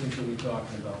of distance are we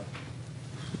talking about?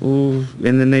 Ooh,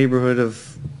 in the neighborhood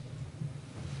of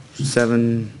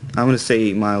 7, I'm going to say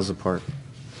 8 miles apart.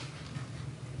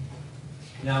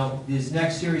 Now, this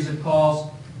next series of calls,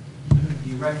 do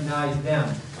you recognize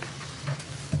them?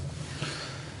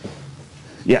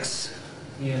 Yes.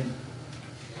 And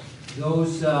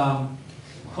those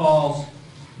calls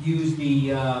use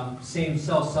the same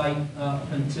cell site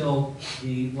until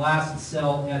the last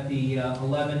cell at the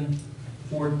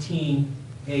 11:14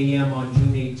 a.m. on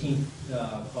June 18th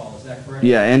call, is that correct?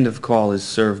 Yeah, end of call is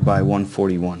served by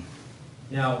 141.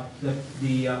 Now,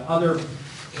 the other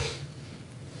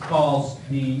calls,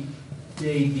 they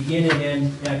begin and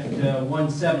end at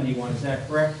 171, is that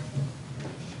correct?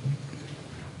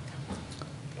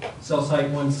 Cell site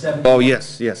 171? Oh,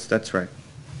 yes, that's right.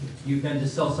 You've been to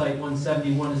cell site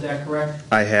 171, is that correct?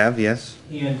 I have, yes.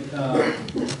 And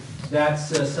that's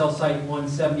cell site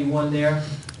 171 there?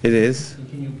 It is. And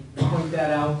can you point that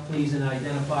out, please, and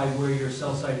identify where your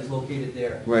cell site is located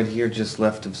there? Right here, just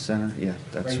left of center. Yeah,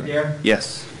 that's right. Right there?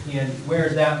 Yes. And where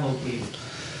is that located?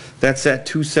 That's at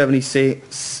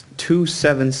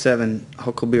 277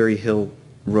 Huckleberry Hill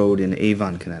Road in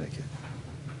Avon, Connecticut.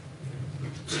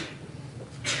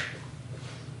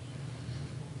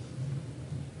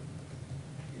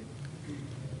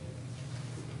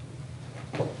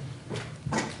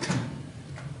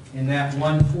 And that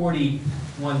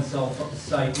 141 cell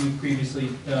site, you've previously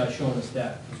shown us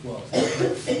that as well. Is that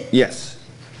correct? Yes.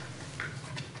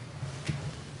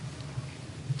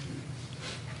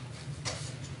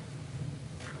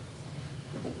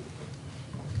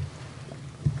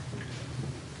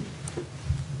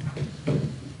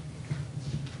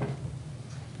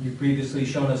 You've previously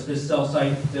shown us this cell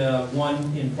site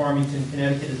 1 in Farmington,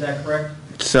 Connecticut, is that correct?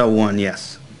 Cell 1,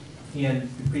 yes. And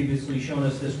you've previously shown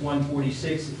us this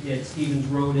 146 at Stevens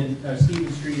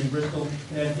Street in Bristol,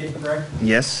 Connecticut, correct?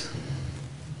 Yes,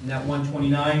 And that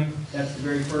 129, that's the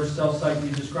very first cell site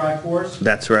you described for us.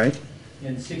 that's right.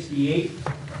 And 68,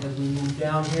 as we move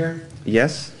down here,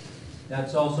 Yes.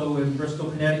 that's also in Bristol,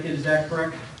 Connecticut, is that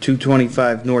correct?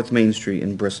 225 North Main Street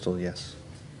in Bristol, yes.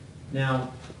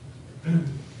 Now,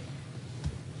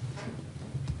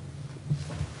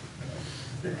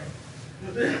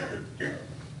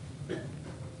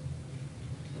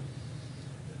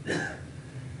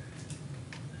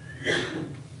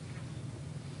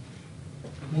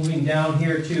 moving down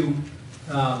here to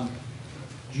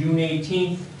June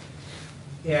 18th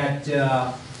at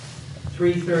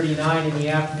 3:39 in the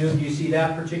afternoon. Do you see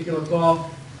that particular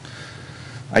call?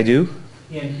 I do.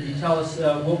 And can you tell us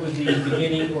what was the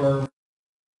beginning or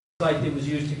site that was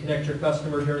used to connect your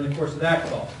customer during the course of that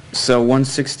call? Cell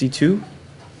 162?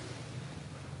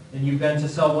 And you've been to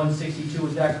cell 162,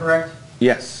 is that correct?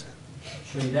 Yes.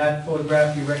 Show you that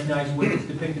photograph. Do you recognize what is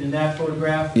depicted in that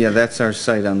photograph? Yeah, that's our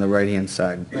site on the right-hand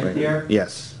side. Right there?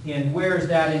 Yes. And where is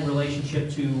that in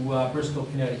relationship to Bristol,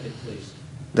 Connecticut, please?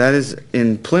 That is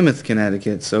in Plymouth,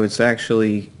 Connecticut, so it's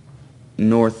actually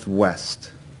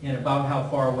northwest. And about how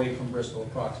far away from Bristol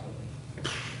approximately?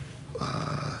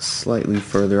 Slightly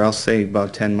further. I'll say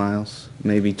about 10 miles,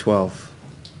 maybe 12.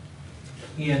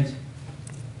 And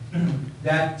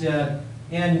that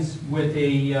ends with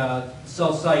a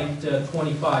cell site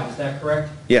 25, is that correct?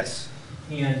 Yes.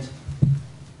 And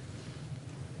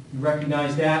you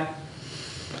recognize that?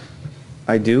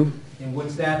 I do. And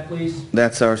what's that, please?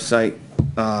 That's our site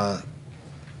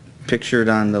pictured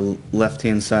on the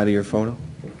left-hand side of your photo?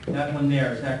 That one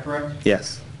there, is that correct?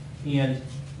 Yes. And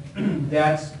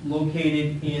that's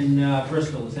located in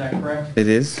Bristol, is that correct? It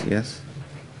is, yes.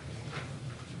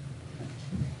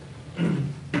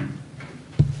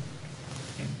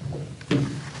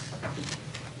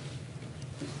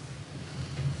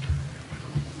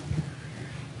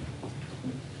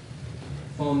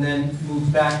 Phone then moves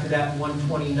back to that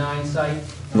 129 site.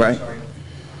 Oh, Right. Sorry.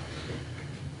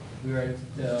 We were at,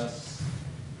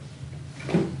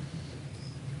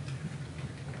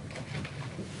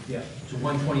 yeah, to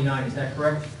 129, is that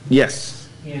correct? Yes.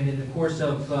 And in the course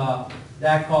of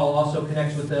that call also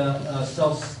connects with a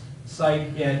cell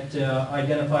site at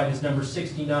identified as number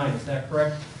 69, is that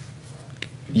correct?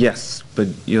 Yes, but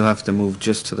you'll have to move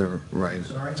just to the right,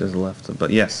 Sorry? to the left.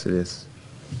 But yes, it is.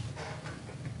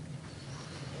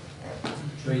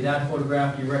 Show you that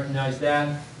photograph, do you recognize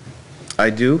that? I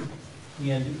do.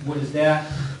 And what is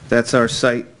that? That's our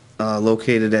site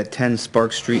located at 10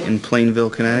 Spark Street in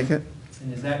Plainville, Connecticut.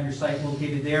 And is that your site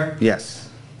located there? Yes.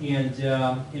 And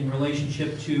in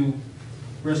relationship to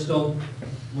Bristol,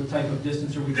 what type of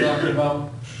distance are we talking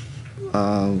about?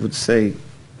 Would say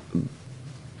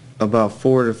about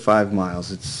 4 to 5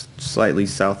 miles. It's slightly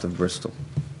south of Bristol.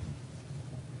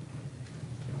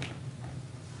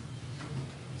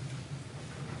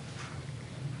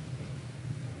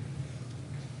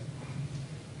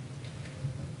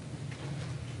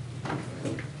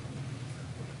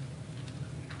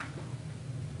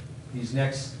 These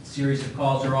next series of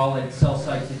calls are all at cell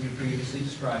sites that you previously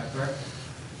described, correct?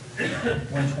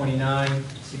 129,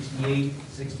 68,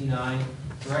 69,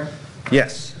 correct?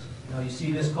 Yes. Now you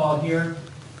see this call here?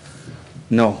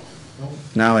 No. Nope.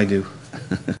 Now I do.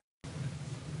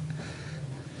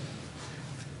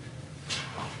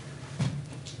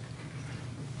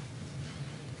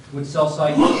 What cell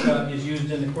site is used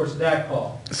in the course of that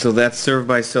call? So that's served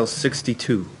by cell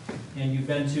 62. And you've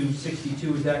been to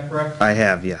 62, is that correct? I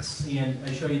have, yes. And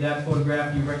I show you that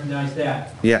photograph, you recognize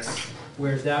that? Yes.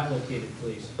 Where's that located,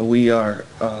 please? We are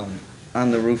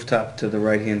on the rooftop to the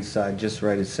right-hand side, just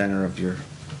right at center of your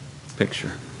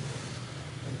picture.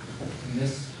 In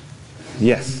this?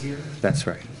 Yes, Here? that's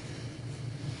right.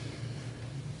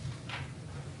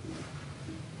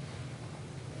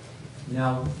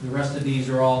 Now, the rest of these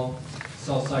are all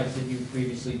cell sites that you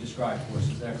previously described for us,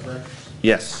 is that correct?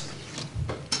 Yes.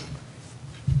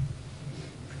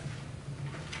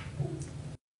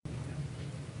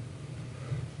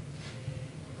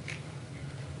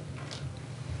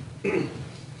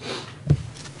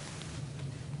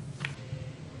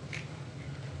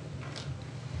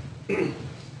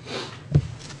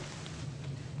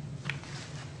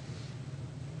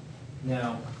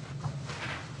 Now,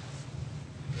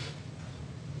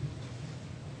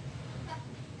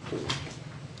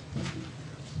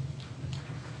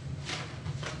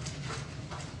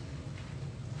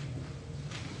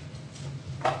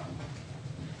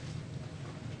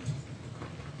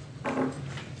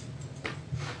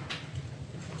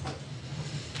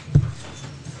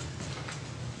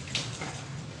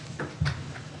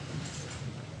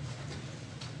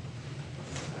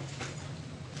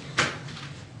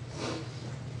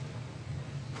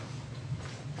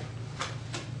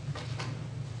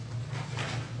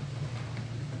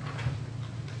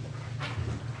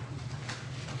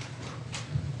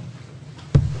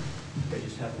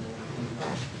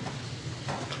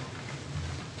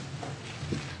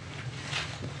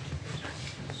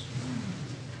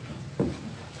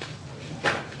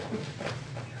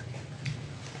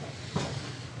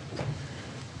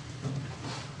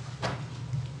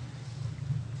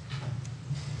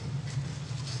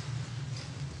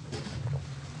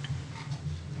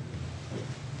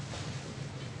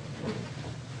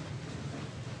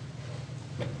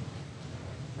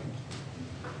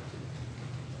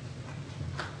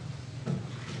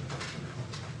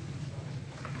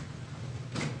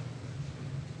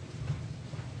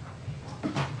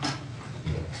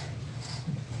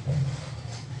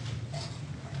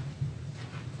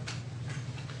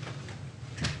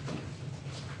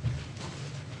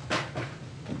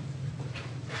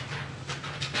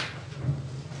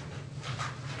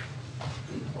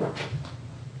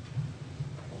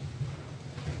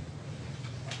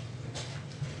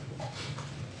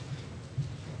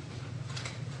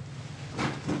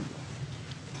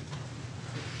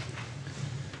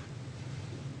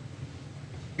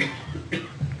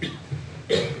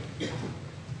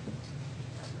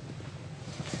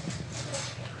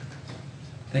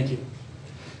 Thank you.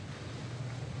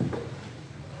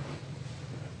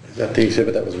 Is that the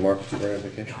exhibit that was marked for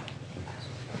ratification?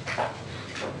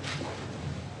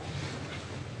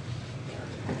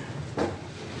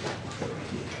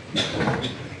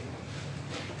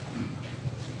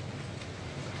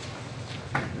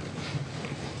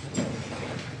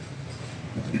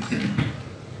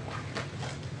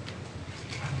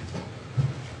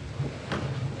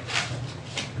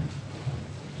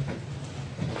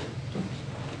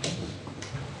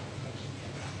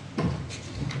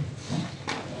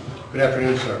 Good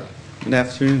afternoon, sir. Good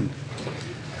afternoon.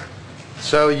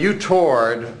 So you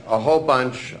toured a whole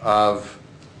bunch of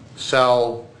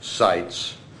cell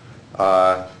sites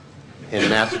in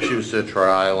Massachusetts, Rhode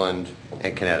Island,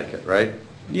 and Connecticut, right?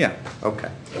 Yeah.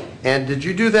 Okay. And did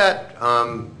you do that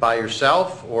by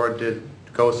yourself, or did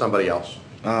go with somebody else?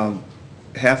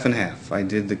 Half and half. I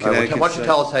did the All right, Connecticut why don't you site.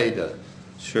 tell us how you did it?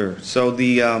 Sure. So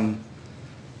the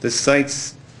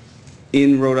sites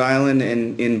in Rhode Island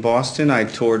and in Boston, I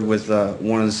toured with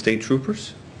one of the state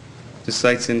troopers. The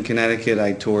sites in Connecticut,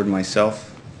 I toured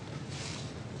myself.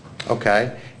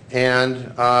 Okay. And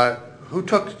who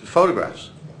took photographs?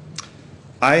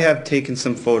 I have taken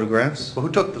some photographs. Well,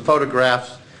 who took the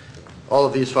photographs, all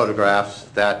of these photographs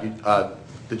that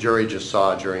the jury just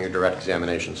saw during your direct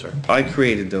examination, sir? I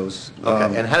created those.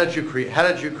 Okay. And how did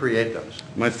you create those?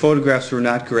 My photographs were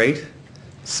not great,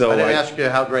 so I didn't ask you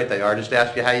how great they are, just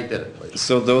ask you how you did it, please.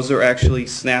 so those are actually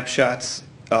snapshots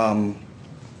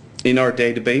in our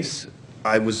database.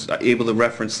 I was able to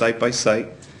reference site by site,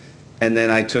 and then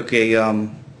I took a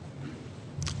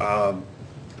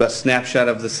snapshot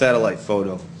of the satellite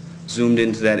photo, zoomed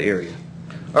into that area.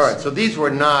 All right, so these were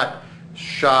not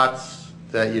shots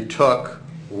that you took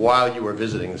while you were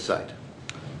visiting the site.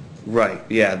 Right,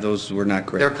 yeah, those were not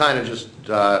great. They're kind of just,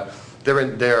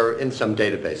 they're in some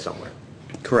database somewhere.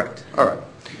 Correct. All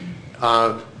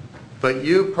right. But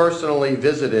you personally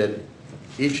visited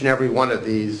each and every one of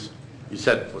these, you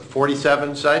said, what,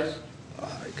 47 sites? I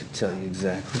could tell you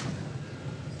exactly.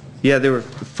 Yeah, there were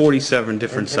 47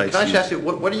 different And sites. can I just ask you,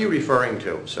 what are you referring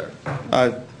to, sir?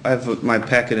 I have my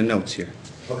packet of notes here.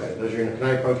 Okay, those are your, can I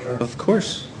approach her? Of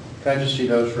course, Can I just see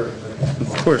those for?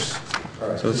 of course. All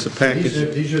right. So it's a package.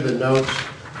 These are the notes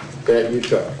that you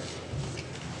took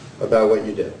about what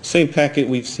you did. Same packet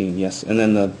we've seen, yes. And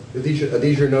then Are these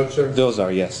your notes, sir? those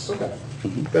are, yes. Okay.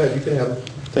 Go ahead, you can have them.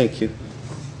 Thank you.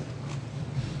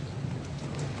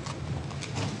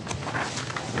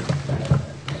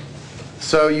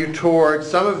 So you toured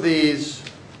some of these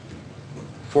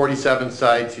 47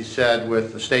 sites, you said,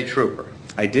 with the state trooper.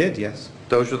 I did, yes.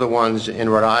 Those are the ones in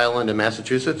Rhode Island and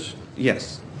Massachusetts?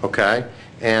 Yes. Okay.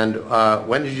 And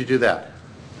when did you do that?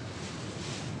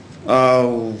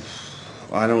 Oh,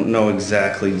 I don't know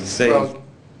exactly. Say Well,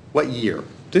 what year?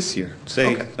 this year.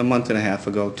 Say Okay. a month and a half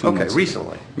ago, 2 Okay, months.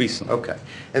 recently. Recently. Okay.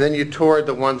 And then you toured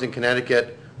the ones in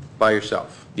Connecticut by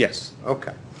yourself? Yes.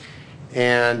 Okay.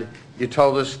 And you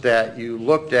told us that you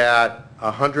looked at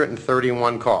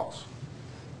 131 calls?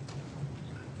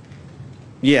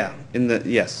 Yeah,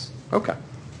 yes. Okay.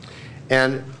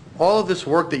 And all of this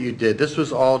work that you did, this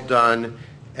was all done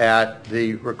at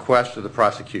the request of the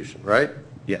prosecution, right?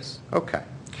 Yes. Okay.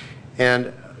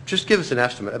 And just give us an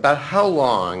estimate, about how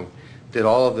long did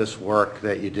all of this work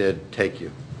that you did take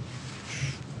you?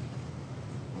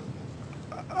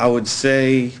 I would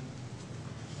say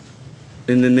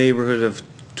in the neighborhood of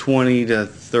 20 to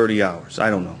 30 hours. I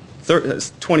don't know.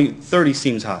 30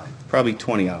 seems high. Probably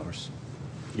 20 hours.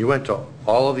 You went to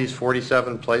all of these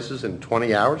 47 places in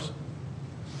 20 hours?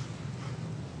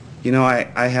 You know,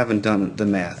 I haven't done the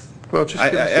math. Well, just I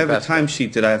give us the have a best guess.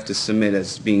 timesheet that I have to submit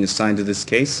as being assigned to this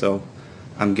case, so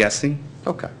I'm guessing.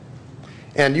 Okay.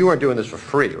 And you weren't doing this for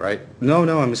free, right? No,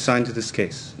 I'm assigned to this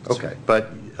case. Okay.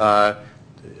 But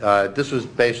this was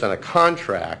based on a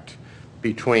contract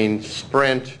between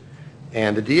Sprint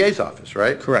and the DA's office,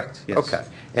 right? Correct, yes. Okay.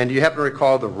 And do you happen to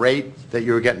recall the rate that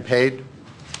you were getting paid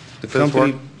The for this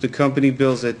work? company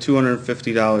bills at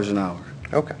 $250 an hour.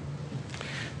 Okay.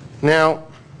 Now,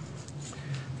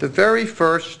 the very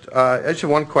first, I just have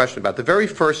one question about the very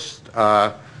first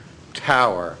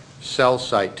tower, cell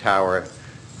site tower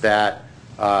that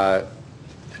the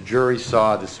jury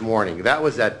saw this morning. That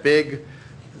was that big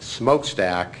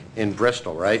smokestack in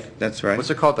Bristol, right? That's right. What's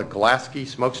it called, the Glasky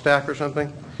smokestack or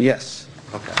something? Yes.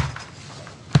 Okay.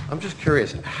 I'm just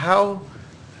curious, how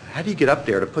do you get up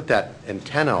there to put that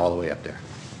antenna all the way up there?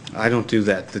 I don't do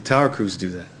that. The tower crews do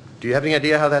that. Do you have any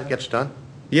idea how that gets done?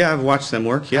 Yeah, I've watched them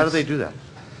work, yes. How do they do that?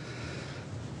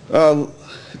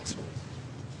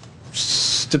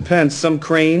 Depends. Some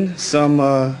crane, some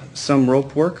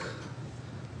rope work.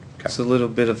 It's a little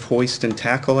bit of hoist and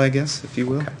tackle, I guess, if you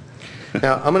will.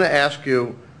 Now, I'm going to ask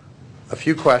you a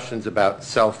few questions about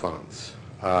cell phones.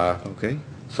 Okay.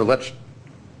 So let's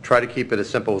try to keep it as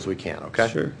simple as we can, okay?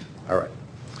 Sure. All right.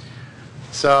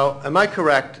 So am I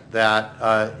correct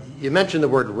that you mentioned the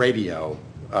word radio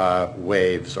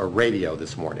waves or radio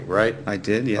this morning, right? I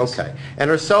did, yes. Okay. And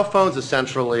are cell phones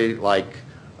essentially like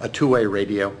a two-way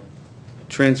radio?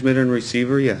 Transmitter and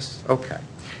receiver, yes. Okay.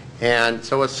 And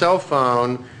so a cell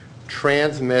phone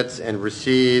transmits and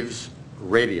receives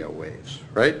radio waves,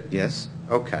 right? Yes.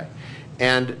 Okay.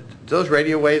 And those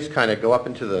radio waves kind of go up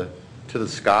into the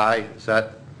sky? Is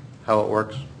that how it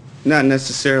works? Not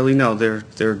necessarily, no.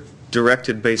 They're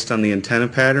directed based on the antenna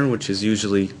pattern, which is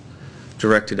usually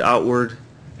directed outward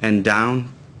and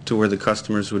down to where the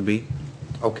customers would be.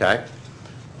 Okay.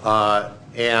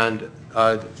 And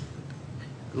it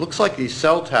looks like these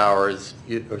cell towers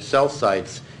or cell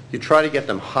sites, you try to get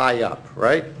them high up,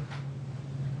 right?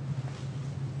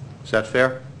 Is that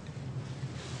fair?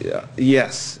 Yeah.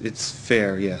 Yes, it's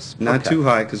fair, yes. Not Okay. too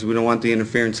high, because we don't want the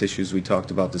interference issues we talked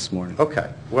about this morning. Okay.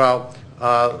 Well,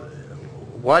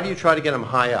 why do you try to get them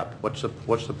high up? What's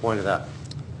the point of that?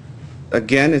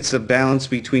 Again, it's a balance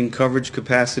between coverage,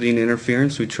 capacity, and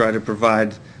interference. We try to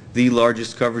provide the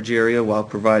largest coverage area while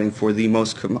providing for the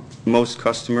most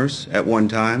customers at one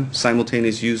time,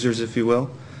 simultaneous users, if you will,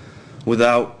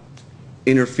 without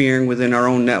interfering within our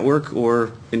own network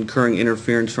or incurring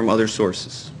interference from other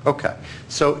sources. Okay.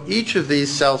 So each of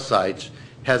these cell sites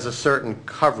has a certain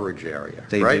coverage area,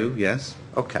 They right? do, yes.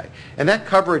 Okay. And that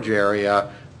coverage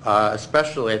area,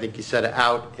 especially I think you said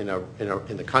out in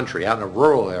the country, out in a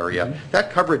rural area,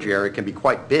 that coverage area can be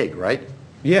quite big, right?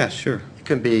 Yeah, sure. It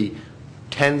can be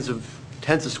tens of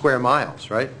square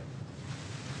miles, right?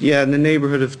 Yeah, in the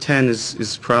neighborhood of 10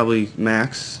 is probably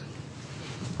max.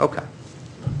 Okay.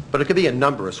 But it could be a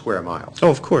number of square miles. Oh,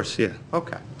 of course, yeah.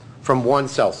 Okay. From one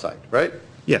cell site, right?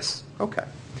 Yes. Okay.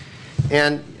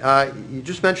 And you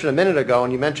just mentioned a minute ago,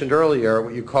 and you mentioned earlier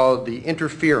what you called the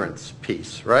interference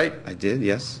piece, right? I did,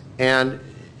 yes. And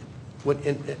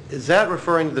is that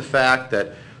referring to the fact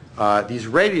that these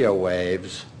radio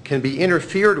waves can be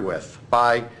interfered with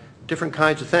by different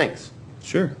kinds of things?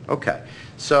 Sure. Okay.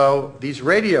 So these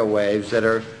radio waves that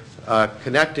are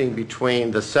connecting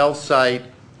between the cell site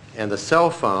and the cell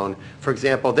phone, for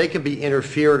example, they can be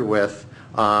interfered with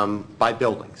by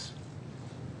buildings,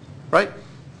 right?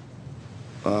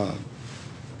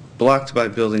 Blocked by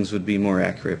buildings would be more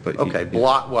accurate, but... Okay.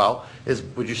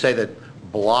 Would you say that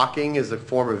blocking is a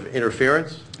form of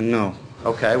interference? No.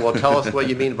 Okay. Well, tell us what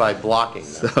you mean by blocking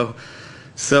then.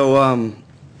 So,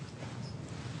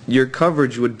 your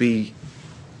coverage would be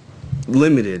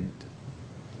limited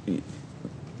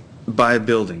by a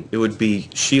building. It would be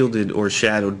shielded or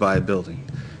shadowed by a building.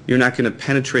 You're not going to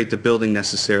penetrate the building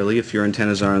necessarily if your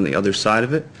antennas are on the other side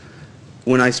of it.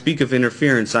 When I speak of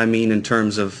interference, I mean in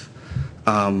terms of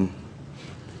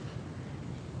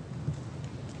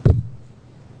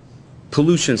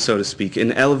pollution, so to speak,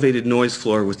 an elevated noise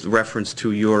floor with reference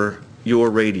to your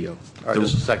radio. All right,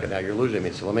 just a second now. You're losing me,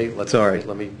 so let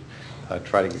me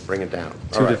try to bring it down.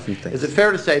 Two different things. Is it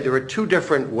fair to say there are two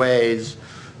different ways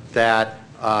that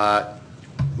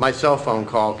my cell phone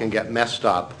call can get messed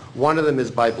up? One of them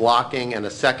is by blocking, and a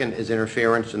second is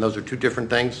interference, and those are two different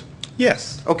things?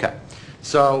 Yes. Okay.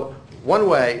 So one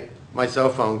way my cell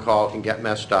phone call can get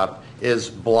messed up is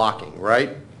blocking,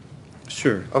 right?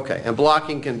 Sure. Okay. And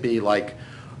blocking can be like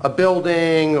a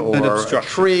building An or a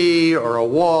obstruction. tree or a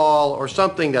wall or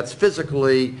something that's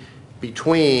physically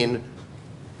between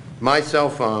my cell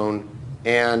phone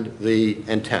and the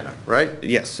antenna, right?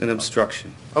 Yes, an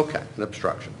obstruction. Okay, an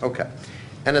obstruction. Okay.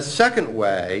 And a second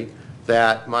way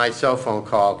that my cell phone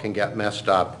call can get messed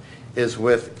up is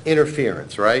with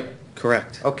interference, right?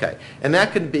 Correct. Okay. And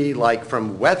that can be like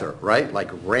from weather, right? Like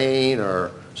rain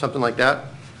or something like that?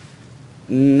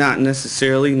 Not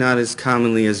necessarily, not as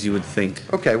commonly as you would think.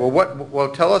 Okay.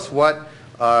 Well, tell us what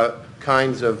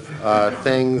kinds of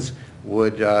things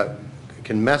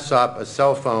can mess up a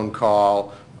cell phone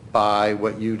call by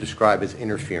what you describe as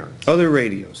interference. Other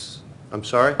radios. I'm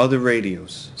sorry? Other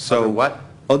radios. Other what?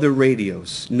 Other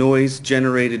radios. Noise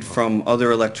generated from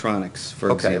other electronics,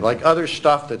 for Okay, example. like other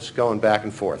stuff that's going back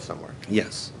and forth somewhere.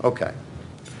 Yes. Okay.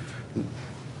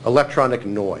 Electronic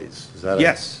noise. Is that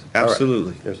Yes, All right.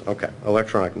 absolutely. Okay,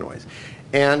 electronic noise.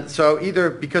 And so either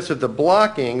because of the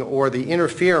blocking or the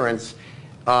interference,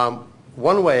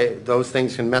 one way those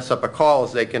things can mess up a call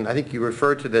is they can, I think you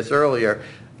referred to this earlier,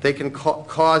 they can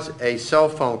cause a cell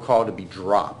phone call to be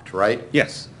dropped, right?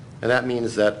 Yes. And that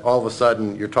means that all of a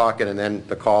sudden you're talking and then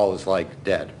the call is like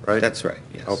dead, right? That's right,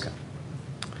 yes. Okay.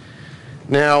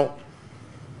 Now,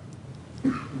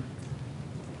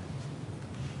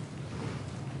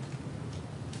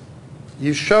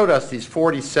 you showed us these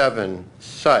 47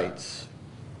 sites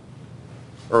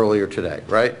earlier today,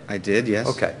 right? I did, yes.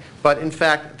 Okay, but in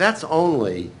fact, that's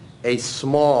only a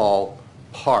small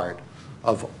part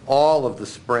of all of the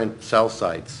Sprint cell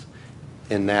sites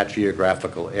in that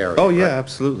geographical area. Oh, yeah, right?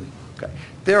 absolutely. Okay.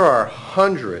 There are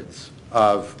hundreds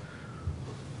of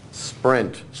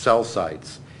Sprint cell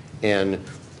sites in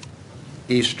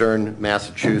eastern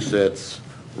Massachusetts,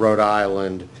 Rhode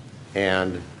Island,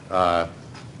 and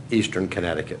eastern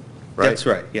Connecticut, right? That's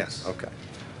right, yes. Okay.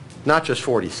 Not just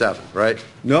 47, right?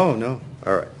 No, no.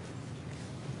 All right.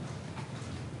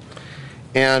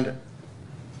 And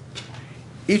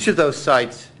each of those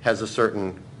sites has a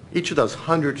certain, each of those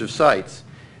hundreds of sites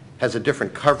has a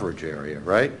different coverage area,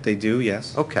 right? They do,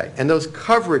 yes. Okay. And those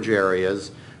coverage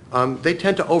areas, they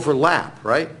tend to overlap,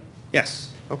 right?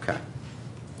 Yes. Okay.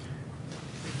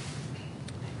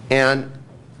 And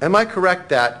am I correct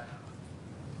that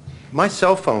my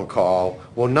cell phone call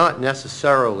will not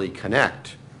necessarily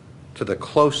connect to the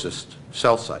closest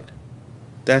cell site?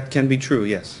 That can be true,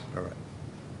 yes. All right.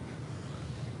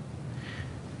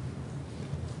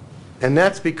 And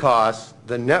that's because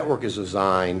the network is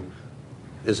designed,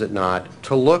 is it not,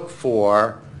 to look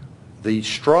for the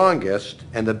strongest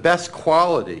and the best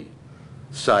quality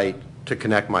site to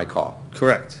connect my call.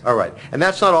 Correct. All right. And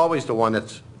that's not always the one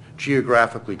that's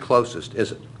geographically closest,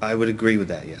 is it? I would agree with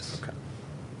that, yes. Okay.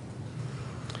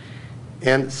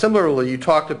 And similarly, you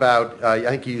talked about, I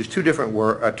think you used two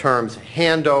different terms,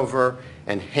 handover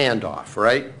and handoff,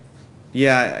 right?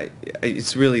 Yeah,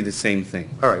 it's really the same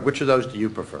thing. All right. Which of those do you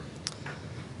prefer?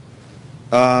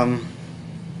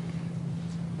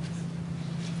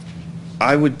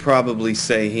 I would probably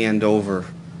say hand over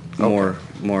more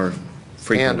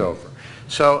frequently. Handover.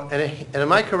 So, and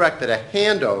am I correct that a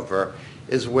handover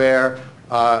is where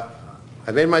I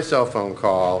made my cell phone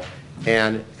call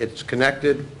and it's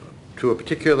connected to a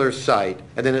particular site,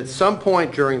 and then at some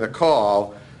point during the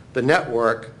call, the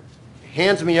network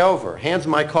hands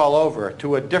my call over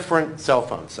to a different cell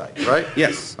phone site, right?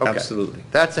 Yes, Okay. absolutely.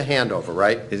 That's a handover,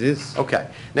 right? It is. Okay.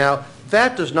 Now,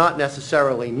 that does not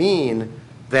necessarily mean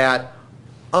that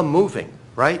I'm moving,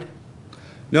 right?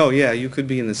 No, yeah, you could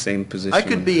be in the same position. I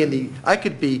could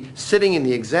be sitting in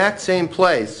the exact same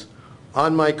place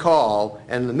on my call,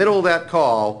 and in the middle of that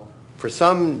call, for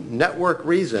some network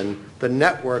reason, the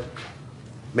network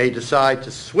may decide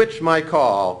to switch my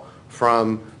call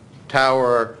from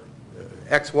tower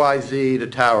XYZ to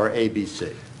tower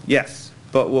ABC. Yes,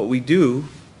 but what we do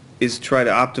is try to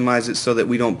optimize it so that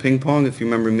we don't ping pong, if you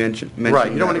remember mentioning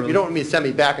Right, you don't that want me to send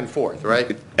me back and forth, right?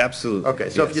 earlier. Absolutely. Okay,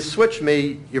 so if you yes. switch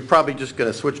me, you're probably just going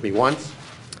to switch me once?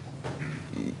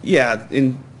 Yeah,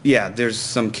 there's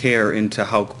some care into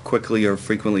how quickly or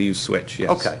frequently you switch, yes.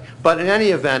 Okay, but in any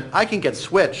event, I can get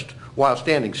switched while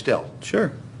standing still.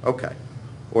 Sure. Okay.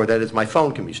 Or that is, my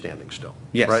phone can be standing still.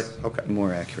 Yes. Right? Okay.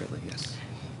 More accurately, yes.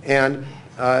 And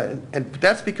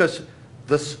that's because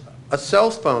a cell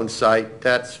phone site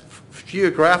that's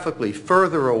geographically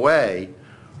further away,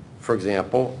 for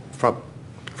example,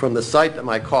 from the site that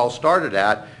my call started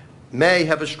at, may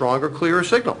have a stronger, clearer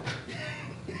signal.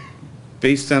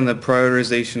 Based on the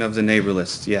prioritization of the neighbor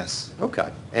list, yes.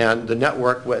 Okay. And the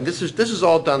network, and this is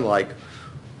all done like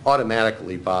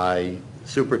automatically by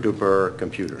super duper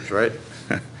computers, right?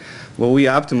 Well, we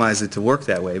optimize it to work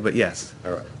that way, but yes.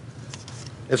 All right.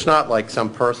 It's not like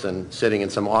some person sitting in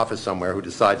some office somewhere who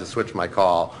decides to switch my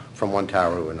call from one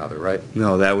tower to another, right?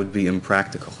 No, that would be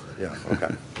impractical. Yeah,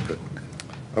 okay, good.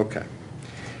 Okay.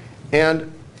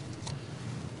 And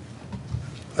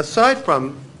aside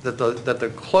from that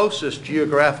the closest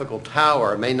geographical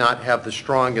tower may not have the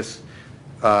strongest,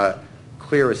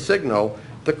 clearest signal,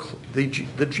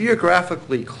 the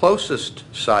geographically closest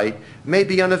site may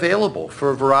be unavailable for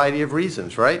a variety of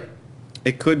reasons, right?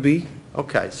 It could be.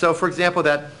 Okay, so for example,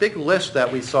 that big list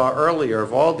that we saw earlier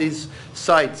of all these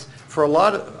sites, for a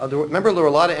lot of, remember there were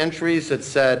a lot of entries that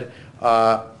said,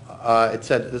 I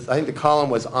think the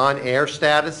column was on air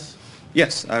status,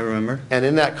 Yes, I remember. and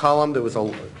in that column there was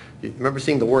you remember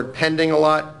seeing the word pending a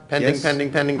lot? Pending, Yes.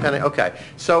 pending, pending, pending, okay.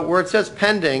 So where it says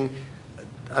pending,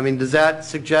 I mean, does that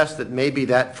suggest that maybe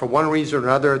that, for one reason or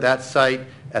another, that site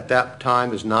at that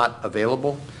time is not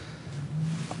available?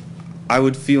 I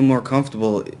would feel more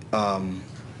comfortable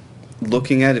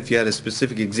looking at if you had a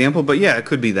specific example, but yeah, it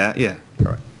could be that, yeah.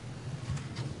 All right.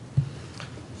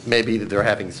 Maybe that they're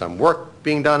having some work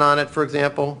being done on it, for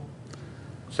example?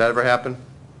 Does that ever happen?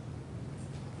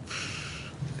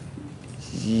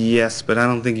 Yes, but I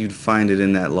don't think you'd find it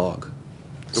in that log.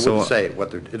 It wouldn't say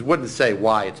it wouldn't say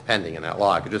why it's pending in that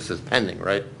log. It just says pending,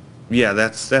 right? Yeah,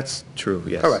 that's true,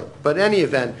 yes. All right. But in any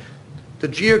event, the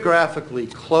geographically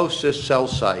closest cell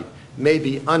site may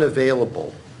be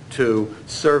unavailable to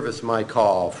service my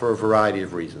call for a variety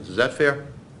of reasons. Is that fair?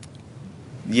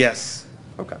 Yes.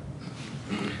 Okay.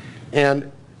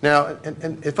 And now,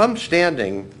 and if I'm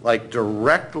standing like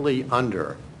directly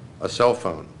under a cell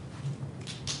phone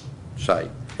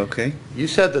site, Okay. you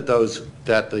said that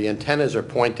the antennas are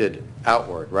pointed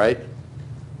outward, right?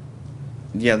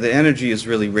 Yeah, the energy is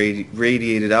really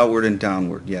radiated outward and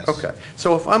downward, yes. Okay.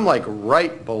 So if I'm like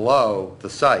right below the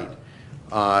site,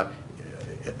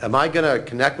 am I going to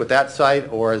connect with that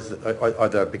site, or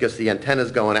because the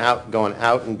antenna's going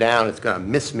out and down, it's going to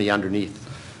miss me underneath?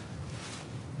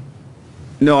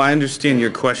 No, I understand your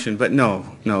question, but no,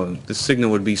 the signal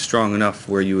would be strong enough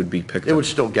where you would be picked It up. would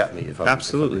still get me if I was...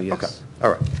 Absolutely, yes. Okay,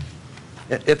 all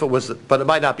right. If it was, but it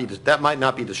might not be, that might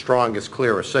not be the strongest,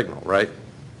 clearest signal, right?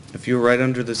 If you're right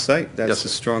under the site, that's Yes, the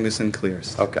sir. strongest and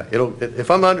clearest. Okay.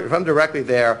 If I'm directly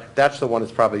there, that's the one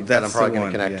that I'm That's probably the going to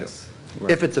one, connect yes. to.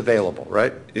 Right. If it's available,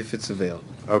 right? If it's available.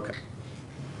 Okay.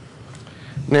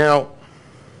 Now,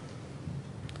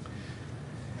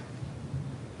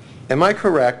 am I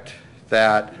correct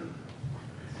that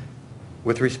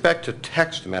with respect to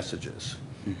text messages,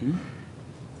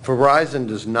 Verizon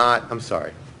does not, I'm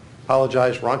sorry,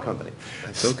 apologize, wrong company.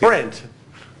 That's okay. Sprint,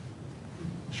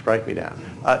 strike me down.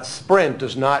 Sprint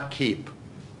does not keep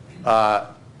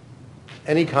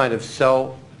any kind of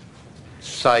cell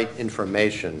site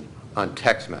information on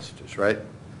text messages, right?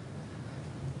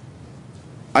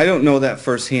 I don't know that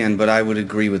firsthand, but I would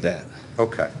agree with that.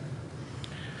 Okay.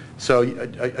 So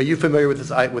are you familiar with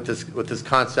this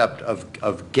concept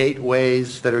of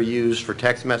gateways that are used for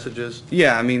text messages?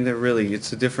 Yeah, I mean,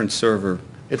 it's a different server.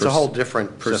 It's a whole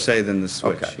different per system. se than the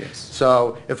switch, Okay. yes.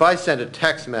 So if I send a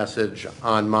text message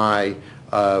on my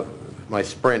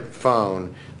Sprint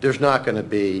phone, there's not going to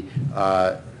be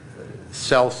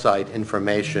cell site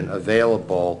information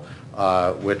available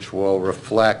which will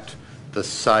reflect the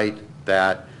site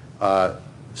that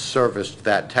serviced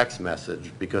that text message,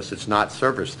 because it's not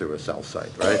serviced through a cell site,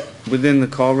 right? Within the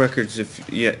call records, if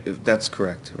that's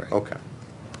correct, right. Okay.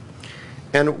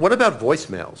 And what about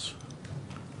voicemails?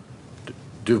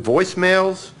 Do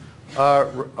voicemails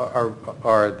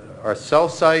are cell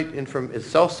site is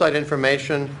cell site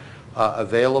information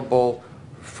available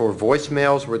for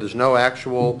voicemails where there's no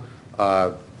actual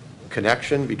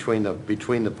connection between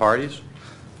the parties?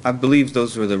 I believe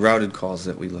those were the routed calls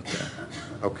that we looked at.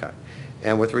 Okay.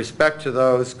 And with respect to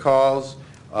those calls,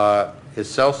 is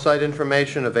cell site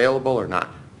information available or not?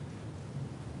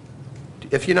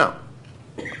 If you know.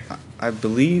 I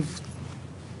believe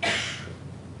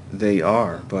they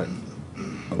are, but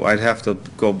I'd have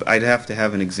to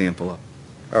have an example up.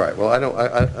 All right.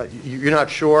 Well, you're not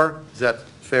sure? Is that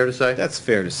fair to say? That's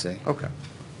fair to say. Okay.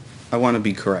 I want to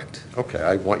be correct. Okay.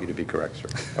 I want you to be correct,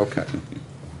 sir. Okay.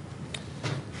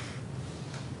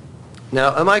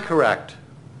 Now, am I correct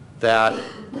that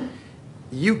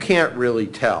you can't really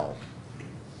tell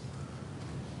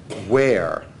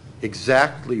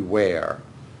exactly where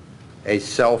a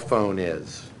cell phone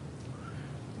is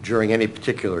during any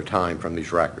particular time from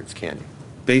these records, can you?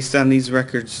 Based on these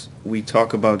records, we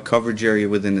talk about coverage area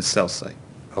within a cell site.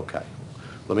 Okay.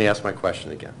 Let me ask my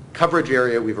question again. Coverage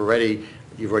area, you've already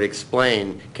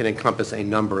explained, can encompass a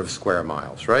number of square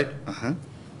miles, right? Uh-huh.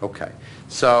 Okay.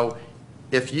 So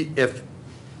if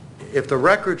the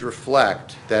records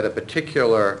reflect that a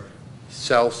particular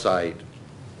cell site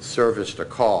serviced a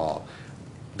call,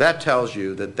 that tells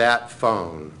you that that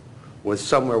phone was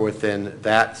somewhere within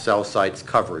that cell site's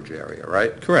coverage area,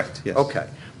 right? Correct, yes. Okay.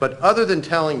 But other than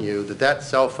telling you that that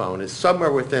cell phone is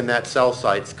somewhere within that cell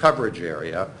site's coverage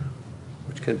area,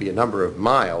 which can be a number of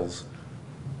miles,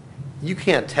 you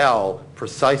can't tell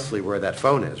precisely where that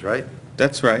phone is, right?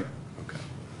 That's right. Okay.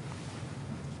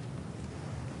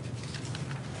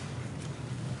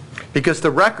 Because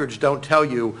the records don't tell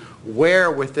you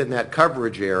where within that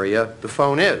coverage area the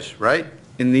phone is, right?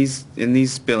 In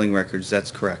these billing records,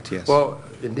 that's correct, yes. Well,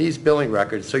 in these billing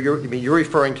records, so you're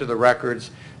referring to the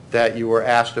records that you were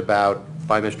asked about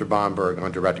by Mr. Bomberg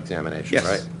on direct examination, Yes.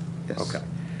 right? Yes. Okay.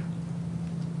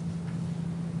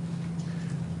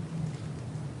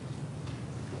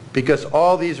 Because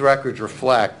all these records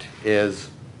reflect is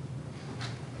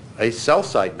a cell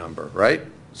site number, right?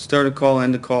 Start a call,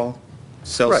 end a call,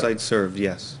 cell Right. site served,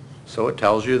 yes. So it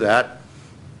tells you that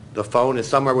the phone is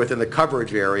somewhere within the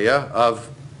coverage area of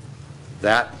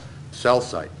that cell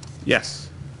site. Yes.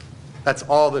 That's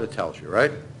all that it tells you,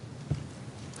 right?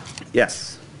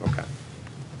 Yes. Okay.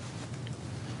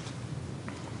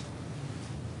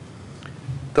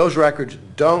 Those records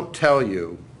don't tell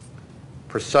you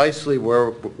precisely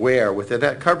where within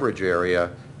that coverage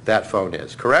area that phone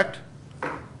is, correct?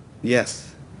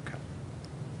 Yes.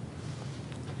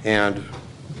 And,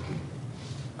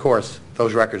 of course,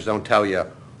 those records don't tell you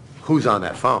who's on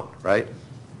that phone, right?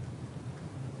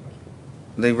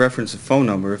 They reference a phone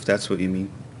number, if that's what you mean.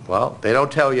 Well, they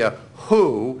don't tell you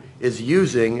who is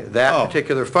using that Oh.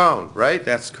 particular phone, right?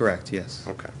 That's correct, yes.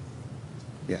 Okay.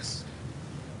 Yes.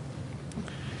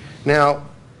 Now,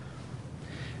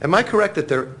 am I correct that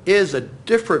there is a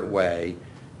different way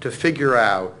to figure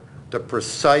out the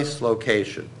precise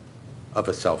location of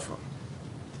a cell phone?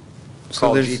 It's So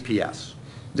called there's- GPS.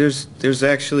 There's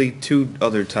actually two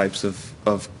other types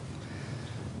of,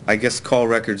 I guess, call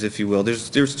records, if you will.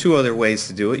 There's two other ways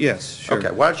to do it, yes, sure.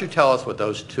 Okay, why don't you tell us what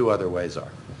those two other ways are?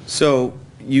 So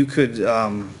you could,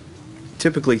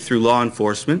 typically through law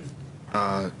enforcement,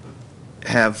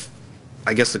 have,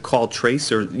 I guess, a call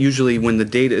trace, or usually when the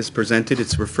data is presented,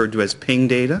 it's referred to as ping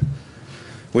data,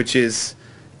 which is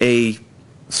a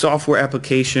software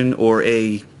application or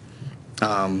a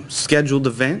scheduled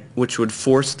event which would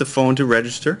force the phone to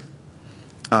register.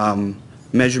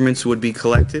 Measurements would be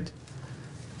collected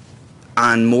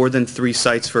on more than 3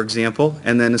 sites, for example,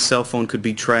 and then a cell phone could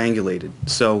be triangulated.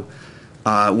 So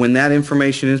when that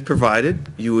information is provided,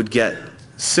 you would get a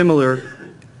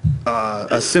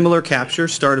similar capture,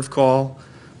 start of call,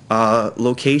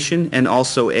 location, and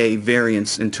also a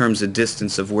variance in terms of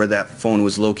distance of where that phone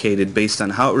was located based on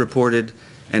how it reported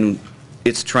and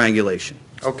its triangulation.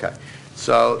 Okay,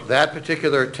 so that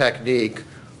particular technique,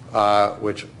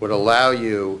 which would allow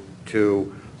you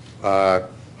to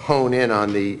hone in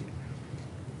on the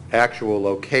actual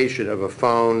location of a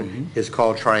phone is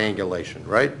called triangulation,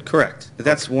 right? Correct.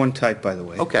 That's one type, by the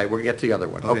way. Okay, we're going to get to the other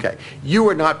one. Okay. Okay. You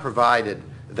were not provided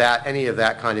any of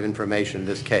that kind of information in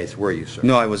this case, were you, sir?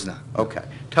 No, I was not. Okay.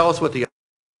 Tell us what the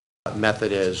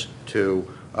method is to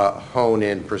hone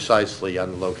in precisely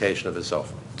on the location of a cell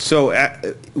phone. So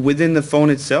within the phone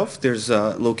itself, there's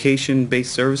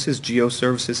location-based services, geo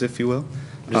services, if you will.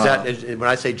 When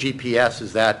I say GPS,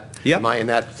 is that, Yep. am I in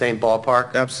that same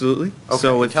ballpark? Absolutely. Okay,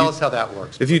 So tell us how that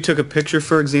works. If you took a picture,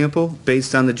 for example,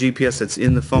 based on the GPS that's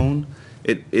in the phone,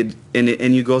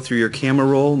 and you go through your camera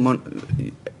roll,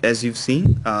 as you've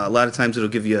seen, a lot of times it'll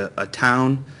give you a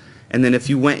town, and then if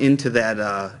you went into that,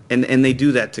 and they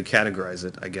do that to categorize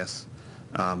it, I guess,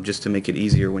 just to make it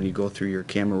easier when you go through your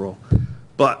camera roll.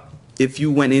 But if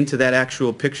you went into that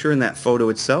actual picture and that photo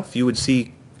itself, you would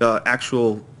see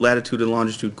actual latitude and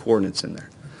longitude coordinates in there.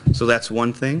 So that's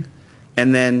one thing.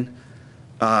 And then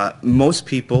most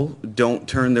people don't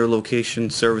turn their location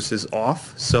services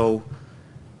off, so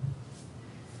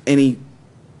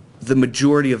the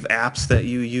majority of apps that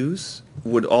you use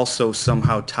would also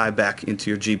somehow tie back into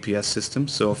your GPS system.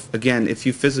 So if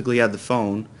you physically had the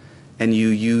phone and you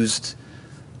used,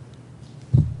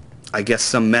 I guess,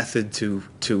 some method to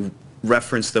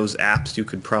reference those apps, you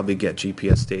could probably get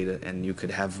GPS data and you could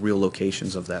have real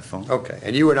locations of that phone. Okay,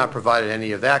 and you were not provided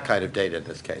any of that kind of data in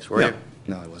this case, were you?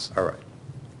 No, I wasn't. All right.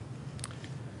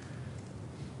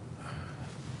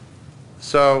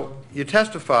 So you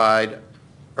testified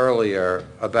earlier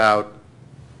about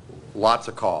lots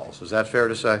of calls. Is that fair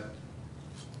to say?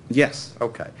 Yes.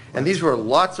 Okay. And these were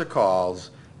lots of calls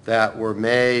that were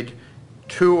made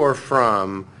to or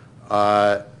from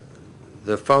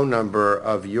the phone number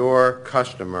of your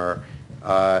customer,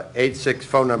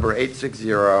 phone number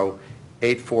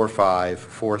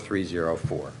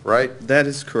 860-845-4304, right? That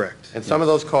is correct. And some of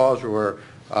those calls were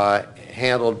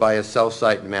handled by a cell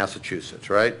site in Massachusetts,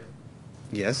 right?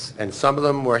 Yes. And some of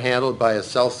them were handled by a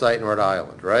cell site in Rhode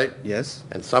Island, right? Yes.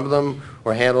 And some of them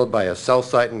were handled by a cell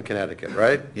site in Connecticut,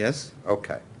 right? Yes.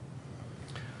 Okay.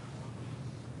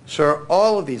 Sir,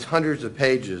 all of these hundreds of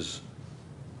pages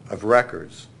of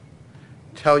records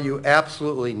tell you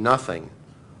absolutely nothing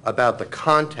about the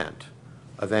content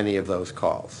of any of those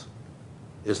calls.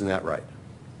 Isn't that right?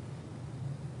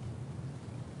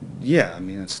 Yeah, I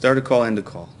mean, it's start a call, end a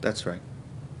call. That's right.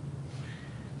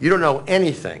 You don't know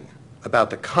anything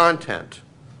about the content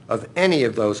of any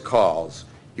of those calls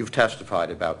you've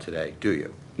testified about today, do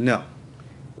you? No,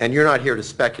 And you're not here to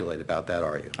speculate about that,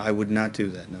 are you? I would not do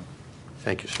that, no.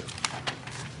 Thank you, sir.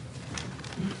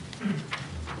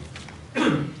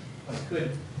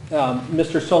 Good.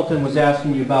 Mr. Sultan was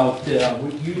asking you about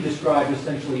what you described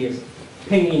essentially as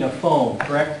pinging a phone,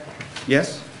 correct?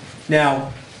 Yes?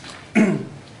 Now,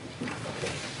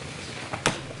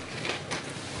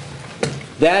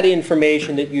 that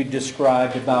information that you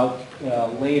described about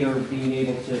later being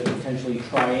able to potentially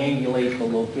triangulate the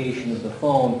location of the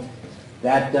phone,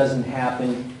 that doesn't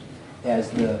happen as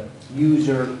the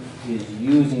user is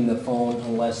using the phone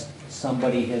unless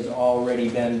somebody has already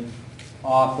been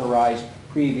authorized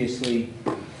previously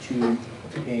to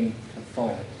ping the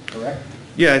phone, correct?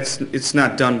 Yeah, it's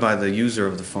not done by the user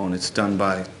of the phone, it's done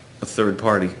by a third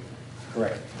party.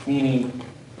 Correct. Meaning,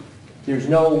 there's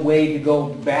no way to go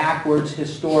backwards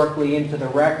historically into the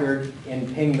record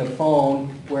and ping the phone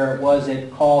where it was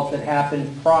at calls that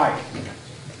happened prior,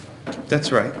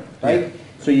 That's right. right?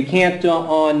 So you can't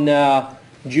on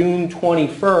June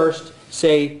 21st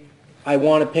say, I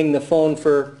want to ping the phone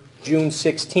for June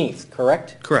 16th,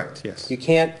 correct? Correct, yes. You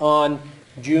can't on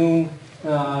June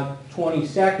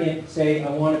 22nd say, I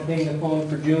want to ping the phone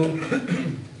for June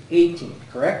 18th,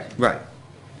 correct? Right.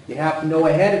 You have to know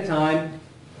ahead of time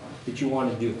that you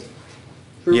want to do it.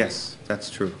 True? Yes,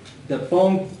 that's true. The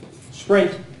phone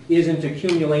Sprint isn't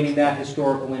accumulating that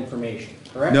historical information,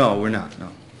 correct? No, we're not, no.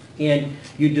 And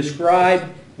you described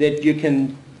that you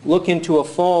can look into a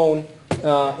phone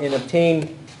and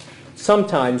obtain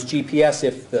sometimes GPS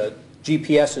if the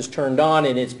GPS is turned on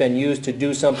and it's been used to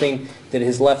do something that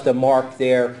has left a mark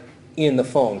there in the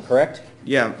phone, correct?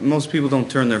 Yeah, most people don't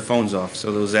turn their phones off,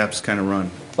 so those apps kind of run.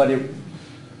 But it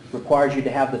requires you to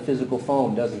have the physical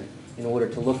phone, doesn't it? In order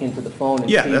to look into the phone and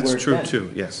Yeah, see where that's it's true been.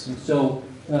 too, yes. And so,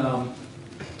 I'm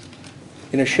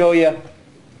going to show you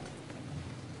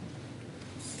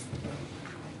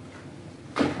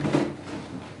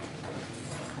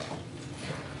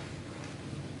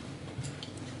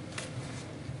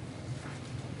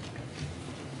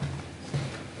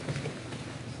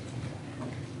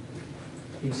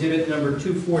exhibit number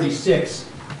 246,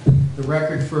 the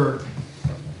record for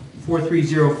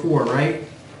 4304, right?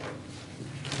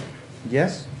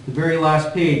 Yes? The very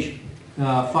last page,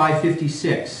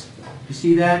 556. You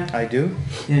see that? I do.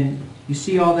 And you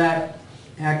see all that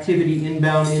activity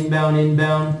inbound, inbound,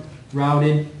 inbound,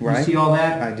 routed? Right. You see all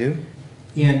that? I do.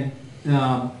 And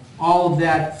all of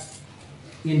that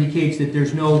indicates that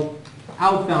there's no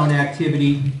outbound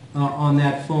activity on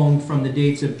that phone from the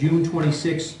dates of June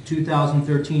 26,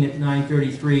 2013 at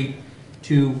 9:33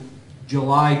 to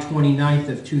July 29th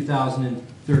of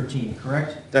 2013,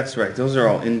 correct? That's right. Those are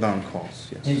all inbound calls,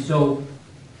 yes. And so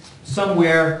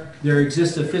somewhere there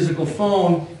exists a physical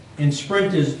phone and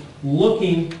Sprint is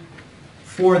looking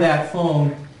for that phone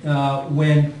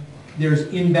when there's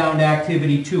inbound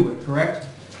activity to it, correct?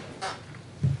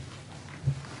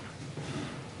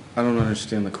 I don't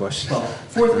understand the question. Well,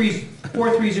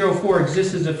 4304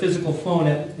 exists as a physical phone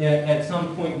at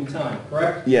some point in time,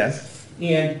 correct? Yes.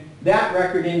 And that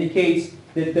record indicates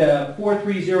that the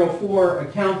 4304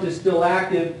 account is still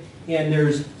active and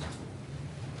there's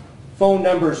phone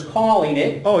numbers calling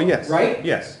it. Oh, yes. Right?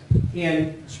 Yes.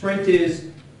 And Sprint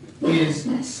is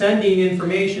sending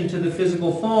information to the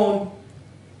physical phone,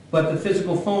 but the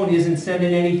physical phone isn't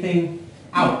sending anything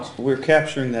out, We're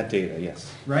capturing that data,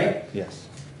 yes. right? Yes.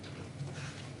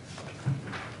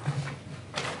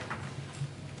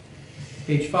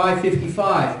 Page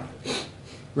 555,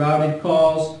 routed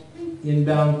calls,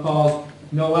 inbound calls,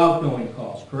 no outgoing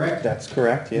calls, correct? That's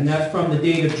correct, And yes. that's from the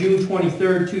date of June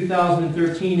 23rd,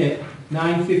 2013 at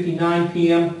 9:59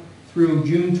 p.m. through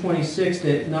June 26th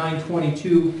at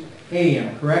 9:22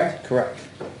 a.m., correct? Correct.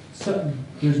 So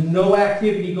there's no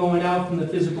activity going out from the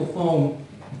physical phone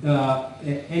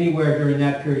anywhere during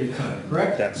that period of time,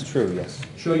 correct? That's true, yes.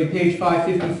 Show you page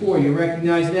 554, you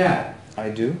recognize that? I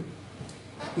do.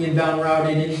 Inbound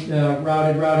routed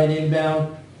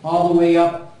inbound, all the way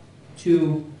up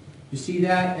to, you see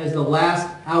that as the last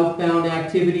outbound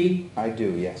activity? I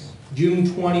do, yes. June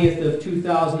 20th of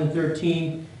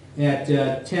 2013 at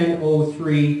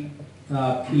 10:03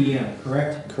 p.m.,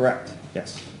 correct? Correct,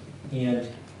 yes. And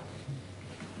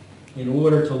in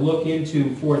order to look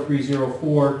into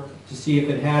 4304 to see if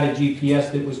it had a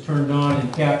GPS that was turned on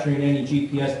and capturing any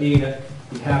GPS data,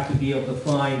 you have to be able to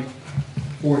find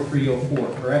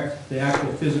 4304, correct? The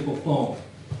actual physical phone.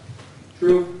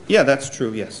 True? Yeah, that's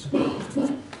true, yes.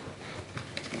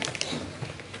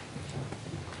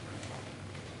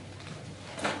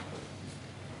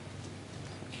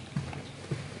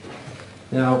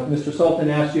 Now, Mr. Sultan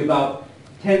asked you about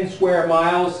 10 square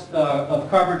miles of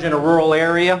coverage in a rural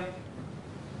area.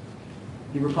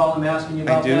 Do you recall him asking you I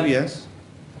about that? do, yes.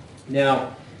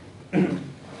 Now,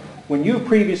 when you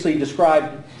previously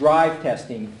described drive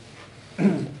testing,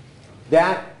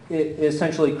 that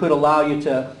essentially could allow you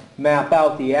to map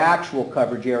out the actual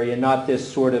coverage area, not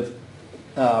this sort of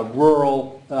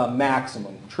rural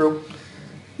maximum. True?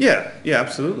 Yeah,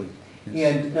 absolutely.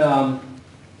 Yes. And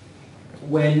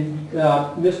when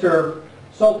Mr.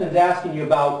 Sultan's asking you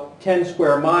about 10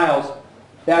 square miles,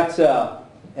 that's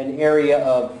an area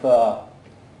of,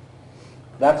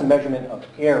 that's a measurement of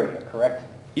area, correct?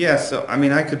 Yeah, so, I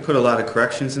mean, I could put a lot of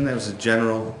corrections in there. It was a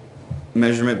general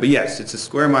measurement, but yes, it's a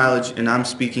square mileage, and I'm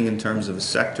speaking in terms of a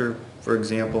sector, for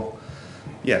example.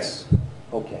 Yes.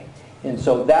 Okay. And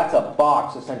so that's a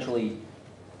box, essentially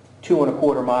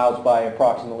 2¼ miles by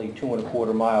approximately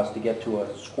 2¼ miles to get to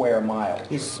a square mile.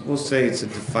 We'll say it's a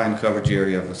defined coverage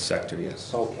area of a sector,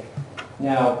 yes. Okay.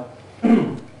 Now,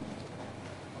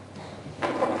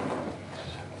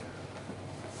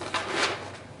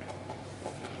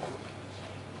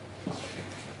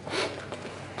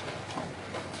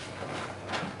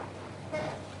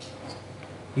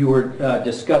 you were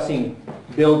discussing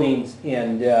buildings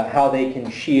and how they can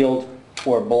shield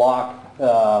or block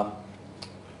or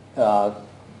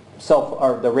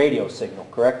the radio signal,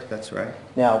 correct? That's right.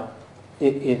 Now,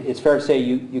 it's fair to say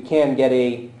you can get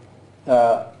a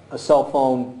cell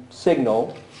phone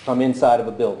signal from inside of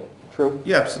a building, true?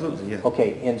 Yeah, absolutely, yeah.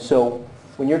 Okay, and so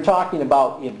when you're talking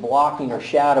about it blocking or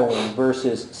shadowing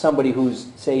versus somebody who's,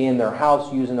 say, in their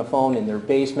house using a phone, in their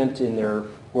basement, in their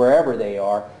wherever they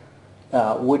are,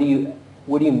 what do you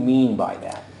mean by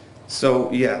that?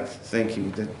 So, yeah, thank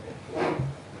you. That,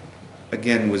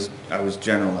 again, I was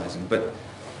generalizing, but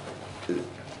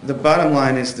the bottom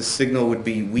line is the signal would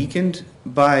be weakened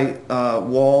by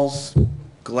walls,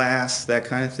 glass, that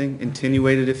kind of thing,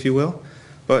 attenuated, if you will.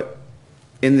 But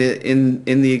in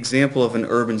the example of an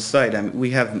urban site, I mean,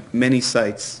 we have many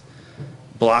sites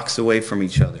blocks away from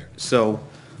each other. So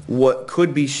what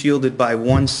could be shielded by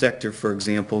one sector, for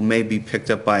example, may be picked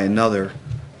up by another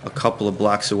a couple of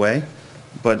blocks away.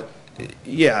 But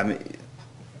yeah, I mean,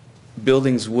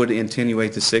 buildings would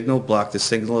attenuate the signal, block the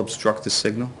signal, obstruct the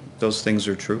signal. Those things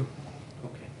are true.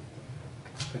 Okay.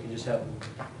 We can just have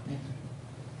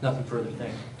nothing further,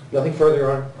 thank you. Nothing further,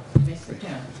 Your Honor. You may sit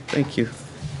down. Thank you.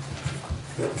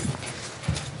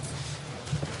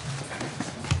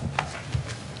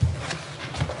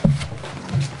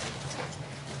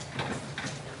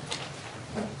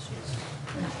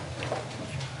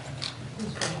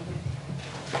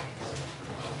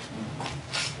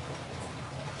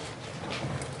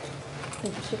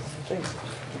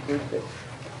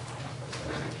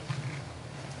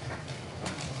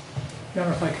 Your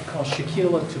Honor, if I could call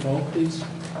Shaquille Tabo, please.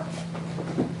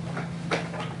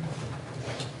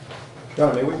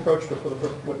 John, may we approach for the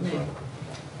witness?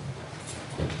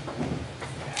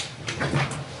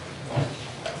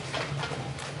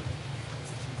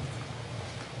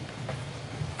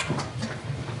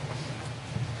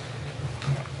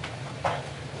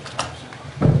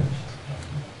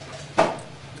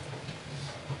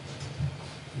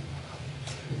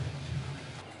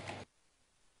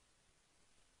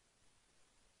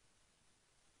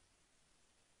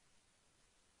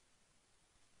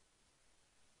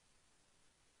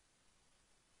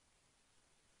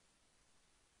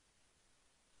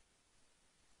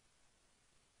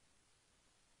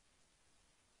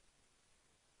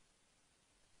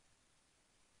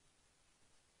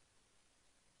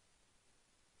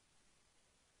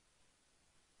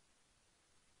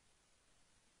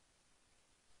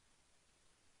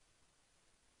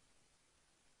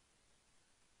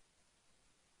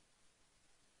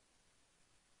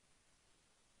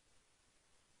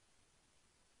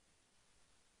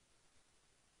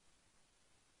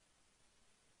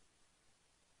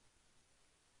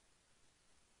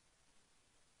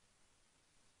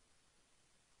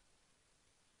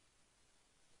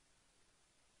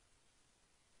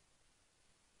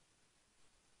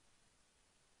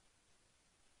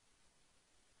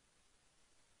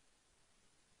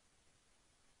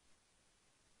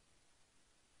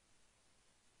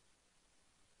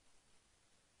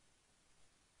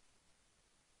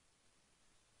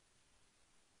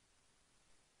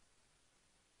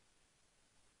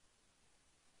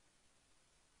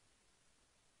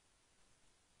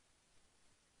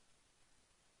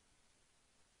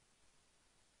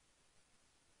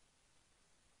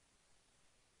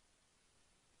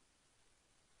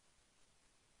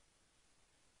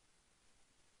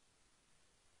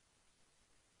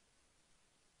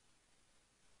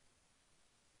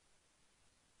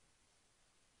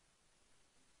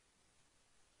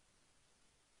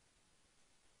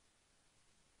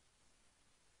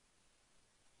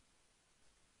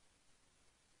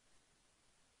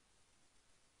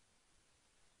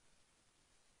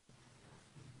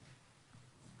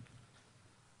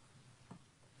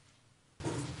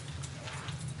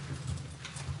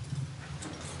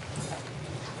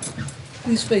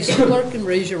 Please face the clerk and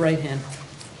raise your right hand.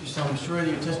 You solemnly swear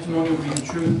that your testimony will be the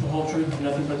truth, the whole truth, and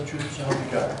nothing but the truth, so help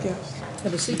you God. Yes.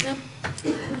 Have a seat now.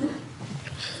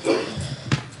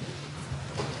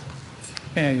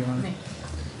 Yeah, Your Honor.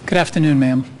 Good afternoon,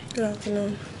 ma'am. Good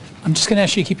afternoon. I'm just going to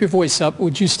ask you to keep your voice up.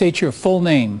 Would you state your full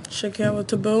name? Shaquille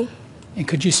Tabo. And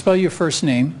could you spell your first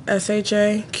name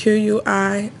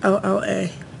SHAQUILLA.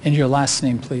 and your last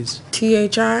name, please?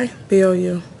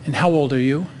 THIBOU. And how old are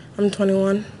you? I'm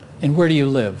 21. And where do you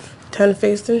live? 10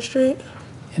 Faiston Street.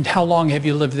 And how long have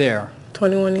you lived there?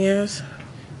 21 years.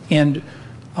 And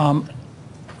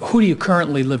who do you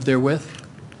currently live there with?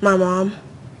 My mom.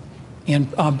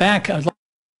 And back to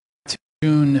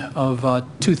June of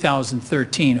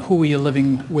 2013, who were you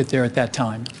living with there at that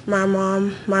time? My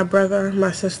mom, my brother,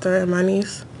 my sister, and my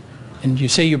niece. And you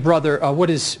say your brother, what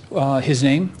is his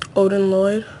name? Odin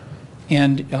Lloyd.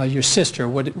 And your sister,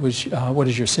 what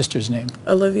is your sister's name?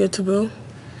 Olivia Taboo.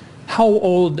 How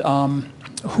old,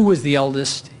 who was the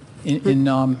eldest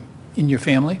in your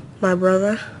family? My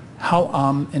brother.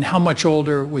 And how much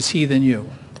older was he than you?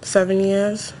 7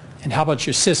 years. And how about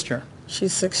your sister?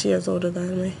 She's 6 years older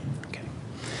than me. Okay.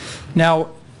 Now,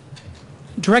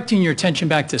 directing your attention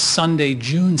back to Sunday,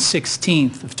 June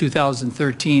 16th of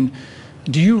 2013,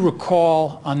 do you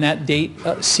recall on that date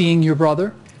seeing your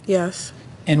brother? Yes.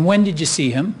 And when did you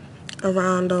see him?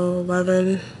 Around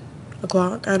 11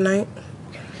 o'clock at night.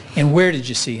 And where did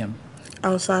you see him?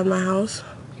 Outside my house.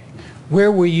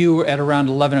 Where were you at around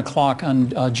 11 o'clock on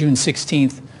June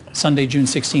 16th, Sunday, June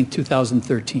 16th,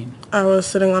 2013? I was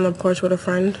sitting on the porch with a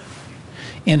friend.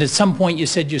 And at some point you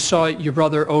said you saw your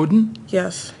brother Odin?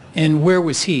 Yes. And where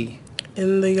was he?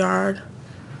 In the yard.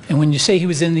 And when you say he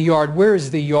was in the yard, where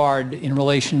is the yard in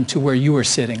relation to where you were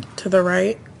sitting? To the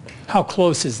right. How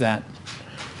close is that?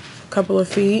 A couple of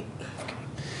feet.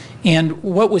 And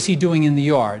what was he doing in the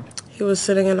yard? He was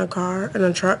sitting in a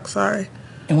truck, sorry.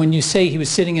 And when you say he was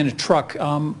sitting in a truck,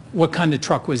 what kind of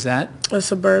truck was that? A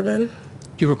Suburban.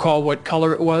 Do you recall what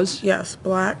color it was? Yes,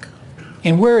 black.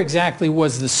 And where exactly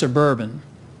was the Suburban?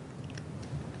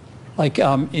 Like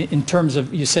in terms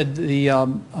of, you said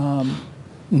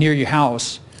near your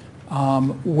house.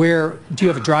 Where, do you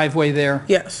have a driveway there?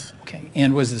 Yes. Okay.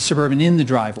 And was the Suburban in the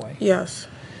driveway? Yes.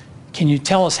 Can you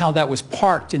tell us how that was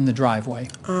parked in the driveway?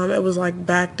 It was like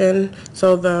backed in,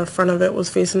 so the front of it was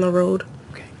facing the road.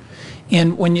 Okay.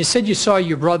 And when you said you saw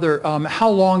your brother, how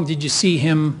long did you see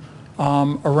him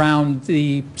around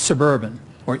the Suburban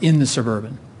or in the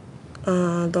Suburban?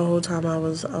 The whole time I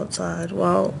was outside.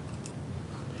 Well,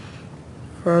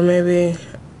 for maybe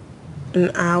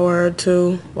an hour or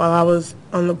two while I was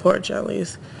on the porch at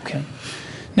least. Okay.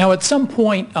 Now at some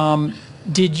point,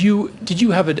 did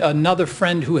you have another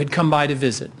friend who had come by to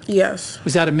visit? Yes.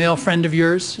 Was that a male friend of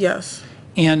yours? Yes.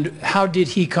 And how did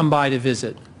he come by to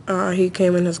visit? He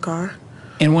came in his car.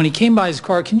 And when he came by his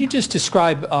car, can you just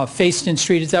describe Faiston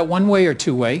Street? Is that one-way or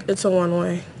two-way? It's a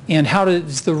one-way. And how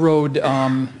does the road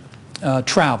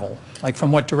travel? Like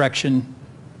from what direction?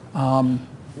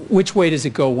 Which way does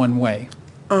it go one way?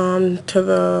 To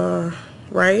the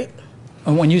right.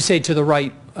 And when you say to the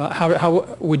right,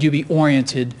 how would you be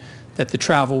oriented that the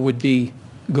travel would be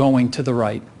going to the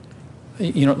right?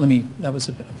 You know, that was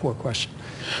a poor question.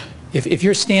 If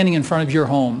you're standing in front of your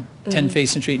home, 10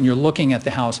 Faiston Street, and you're looking at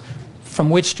the house, from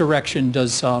which direction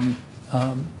does the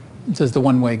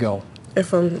one-way go?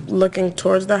 If I'm looking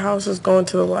towards the house, it's going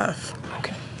to the left.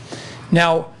 Okay.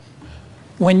 Now,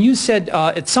 when you said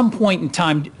at some point in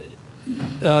time,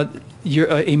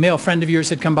 a male friend of yours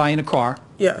had come by in a car,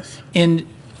 Yes. and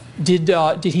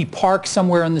did he park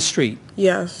somewhere on the street?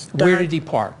 Yes. Where did he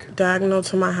park? Diagonal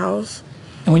to my house.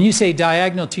 And when you say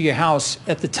diagonal to your house,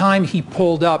 at the time he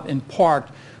pulled up and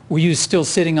parked, were you still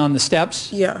sitting on the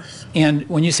steps? Yes. And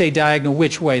when you say diagonal,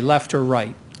 which way, left or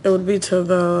right? It would be to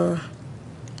the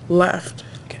left.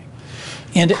 Okay.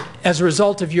 And as a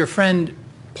result of your friend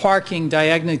parking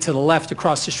diagonally to the left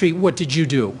across the street, what did you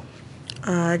do?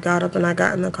 I got up and I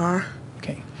got in the car.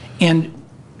 Okay. And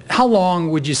how long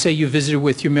would you say you visited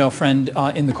with your male friend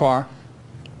in the car?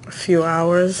 A few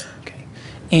hours. Okay.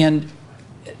 And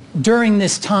during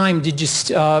this time, did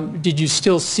you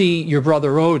still see your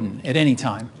brother Odin at any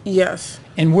time? Yes.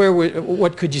 And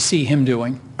what could you see him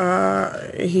doing?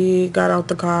 He got out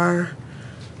the car,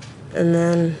 and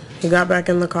then he got back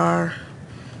in the car,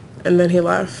 and then he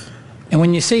left. And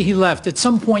when you say he left, at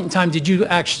some point in time, did you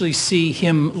actually see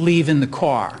him leave in the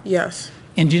car? Yes.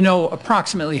 And do you know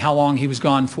approximately how long he was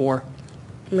gone for?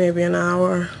 Maybe an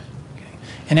hour.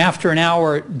 And after an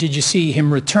hour, did you see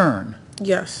him return?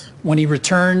 Yes. When he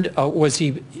returned,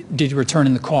 did he return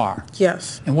in the car?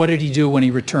 Yes. And what did he do when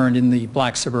he returned in the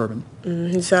black Suburban?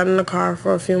 He sat in the car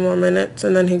for a few more minutes,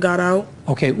 and then he got out.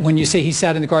 Okay, when you say he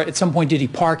sat in the car, at some point did he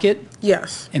park it?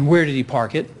 Yes. And where did he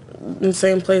park it? In the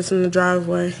same place in the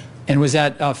driveway. And was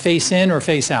that face in or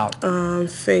face out?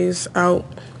 Face out.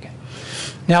 Okay.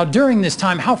 Now, during this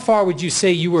time, how far would you say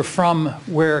you were from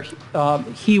where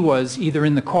he was, either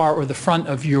in the car or the front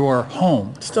of your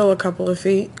home? Still a couple of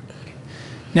feet.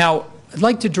 Now, I'd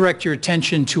like to direct your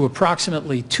attention to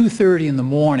approximately 2:30 in the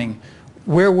morning.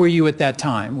 Where were you at that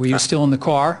time? Were you still in the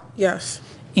car? Yes.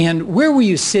 And where were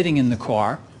you sitting in the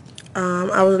car?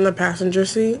 I was in the passenger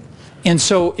seat. And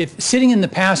so, if sitting in the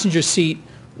passenger seat,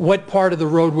 what part of the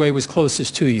roadway was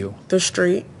closest to you? The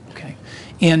street. Okay.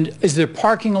 And is there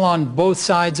parking along both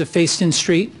sides of Facein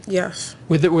Street? Yes.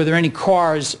 Were there any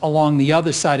cars along the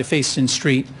other side of Facein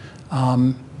Street,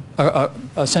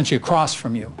 essentially across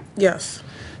from you? Yes.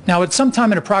 Now, at some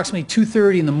time at approximately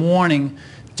 2:30 in the morning,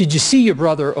 did you see your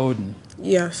brother Odin?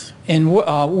 Yes. And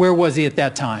where was he at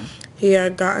that time? He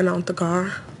had gotten out the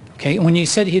car. Okay. And when you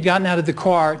said he had gotten out of the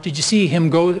car, did you see him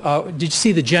go? Did you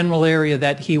see the general area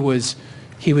that he was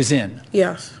in?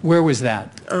 Yes. Where was that?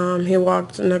 He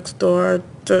walked next door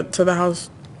to the house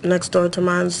next door to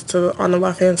mine's on the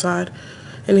left-hand side,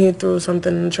 and he threw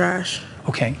something in the trash.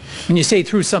 Okay. When you say he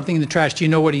threw something in the trash, do you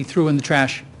know what he threw in the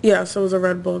trash? Yes, it was a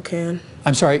Red Bull can.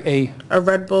 I'm sorry, A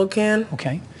Red Bull can?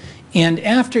 Okay. And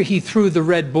after he threw the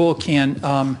Red Bull can,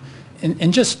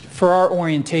 and just for our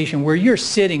orientation, where you're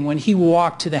sitting when he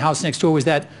walked to the house next door, was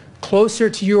that closer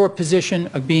to your position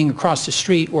of being across the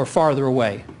street or farther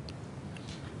away?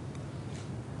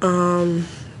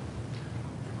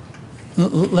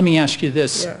 Let me ask you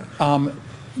this. Yeah.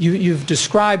 You've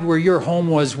described where your home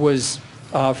was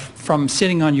from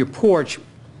sitting on your porch,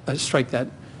 strike that,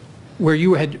 where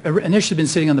you had initially been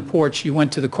sitting on the porch, you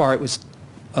went to the car, it was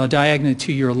diagonally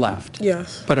to your left.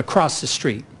 Yes. But across the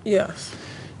street. Yes.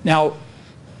 Now,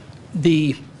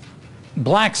 the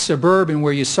black Suburban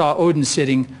where you saw Odin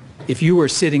sitting, if you were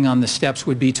sitting on the steps,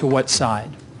 would be to what side?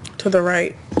 To the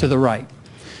right. To the right.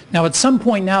 Now, at some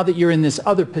point now that you're in this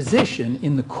other position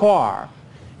in the car,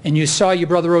 and you saw your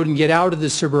brother Odin get out of the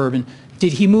Suburban,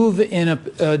 did he move in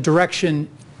a direction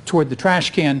toward the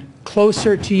trash can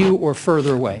closer to you or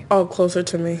further away? Oh, closer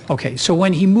to me. Okay, so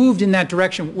when he moved in that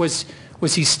direction, was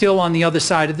he still on the other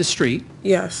side of the street?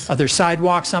 Yes. Are there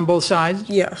sidewalks on both sides?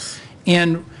 Yes.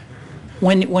 And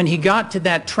when he got to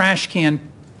that trash can,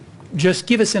 just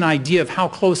give us an idea of how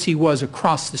close he was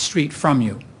across the street from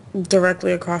you.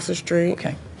 Directly across the street.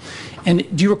 Okay.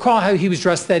 And do you recall how he was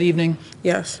dressed that evening?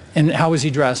 Yes. And how was he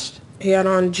dressed? He had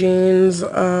on jeans,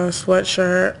 a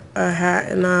sweatshirt, a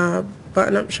hat, and a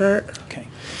button-up shirt. Okay.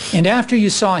 And after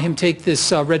you saw him take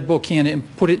this Red Bull can and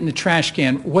put it in the trash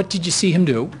can, what did you see him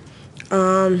do?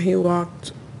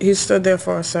 He stood there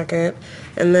for a second,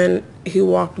 and then he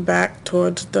walked back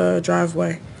towards the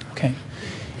driveway. Okay.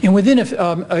 And within,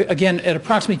 again, at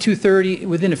approximately 2:30,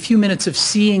 within a few minutes of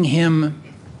seeing him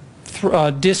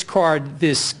discard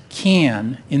this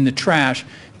can in the trash,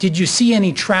 did you see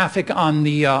any traffic on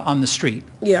the street?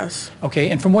 Yes. Okay.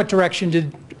 And from what direction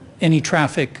did any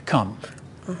traffic come?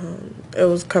 It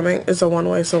was coming, it's a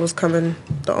one-way, so it was coming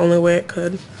the only way it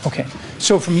could. Okay.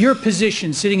 So from your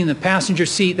position, sitting in the passenger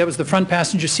seat, that was the front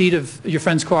passenger seat of your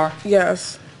friend's car,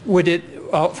 Yes. would it,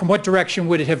 from what direction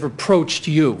would it have approached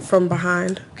you? From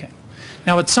behind. Okay.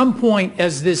 Now, at some point,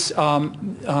 as this,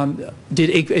 did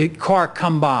a car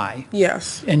come by?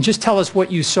 Yes. And just tell us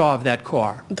what you saw of that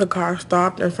car. The car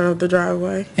stopped in front of the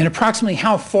driveway. And approximately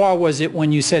how far was it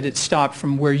when you said it stopped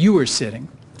from where you were sitting?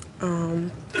 A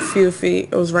few feet.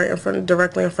 It was right in front,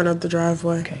 directly in front of the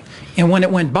driveway. Okay. And when it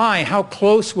went by, how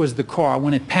close was the car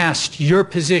when it passed your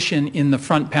position in the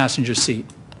front passenger seat?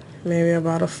 Maybe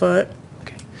about a foot.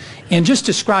 Okay. And just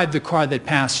describe the car that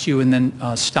passed you and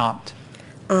then stopped.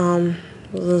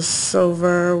 It was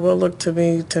silver, what looked to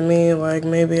me like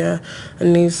maybe a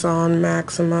Nissan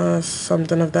Maxima,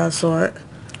 something of that sort.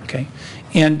 Okay.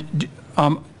 And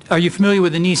are you familiar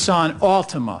with the Nissan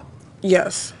Altima?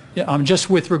 Yes. Just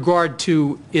with regard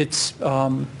to its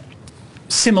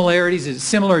similarities, is it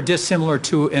similar or dissimilar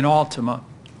to an Altima?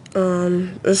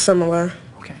 It's similar.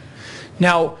 Okay.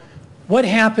 Now, what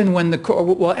happened when the car,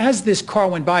 well, as this car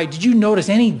went by, did you notice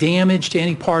any damage to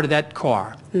any part of that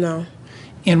car? No.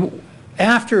 And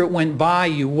after it went by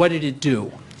you, what did it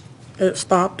do? It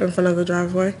stopped in front of the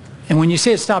driveway. And when you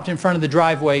say it stopped in front of the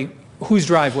driveway, whose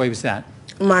driveway was that?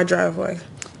 My driveway.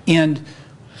 And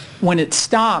when it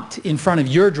stopped in front of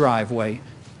your driveway,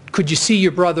 could you see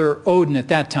your brother Odin at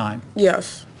that time?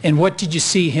 Yes. And what did you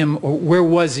see him, or where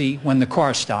was he when the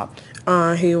car stopped?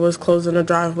 He was closing the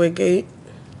driveway gate.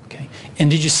 Okay. And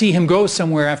did you see him go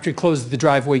somewhere after he closed the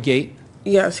driveway gate?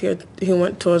 Yes, he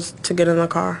went to get in the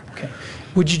car. Okay.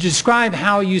 Would you describe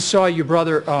how you saw your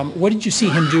brother, what did you see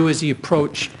him do as he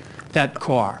approached that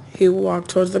car? He walked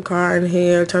towards the car and he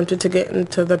attempted to get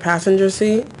into the passenger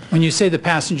seat, When you say the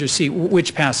passenger seat,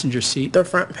 which passenger seat? the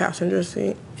front passenger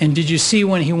seat. And did you see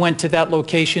when he went to that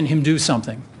location him do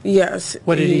something? Yes.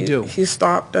 What did he do? He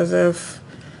stopped as if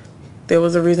there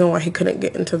was a reason why he couldn't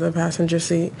get into the passenger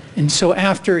seat. And so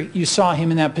after you saw him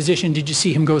in that position, did you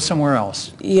see him go somewhere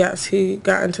else? Yes, he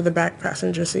got into the back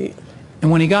passenger seat.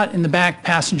 And when he got in the back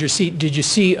passenger seat, did you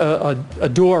see a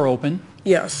door open?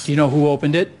 Yes, Do you know who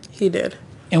opened it? he did.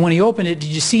 And when he opened it, did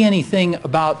you see anything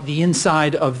about the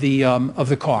inside of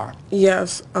the car?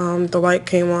 Yes, the light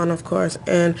came on, of course,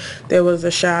 and there was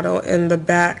a shadow in the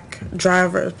back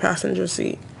driver's passenger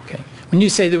seat. Okay. When you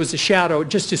say there was a shadow,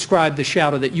 just describe the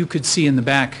shadow that you could see in the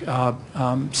back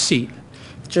seat.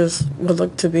 Just would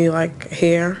look to be like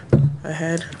hair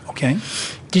ahead. Okay.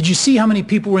 Did you see how many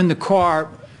people were in the car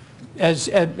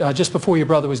just before your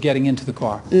brother was getting into the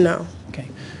car? No, Okay.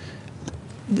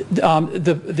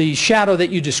 The shadow that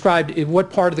you described,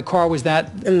 what part of the car was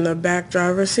that? in the back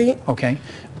driver's seat. Okay.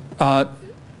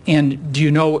 And do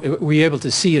you know, were you able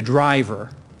to see a driver?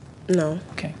 No,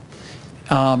 Okay.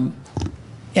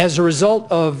 As a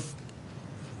result of,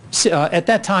 at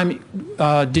that time,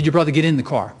 did your brother get in the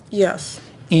car? yes,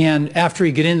 And after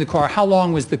he got in the car, how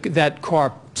long was that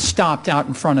car stopped out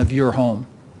in front of your home?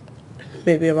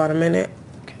 maybe about a minute.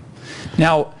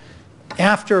 Now,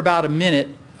 after about a minute,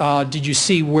 did you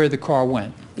see where the car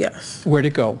went? Yes, Where'd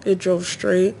it go? it drove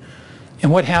straight.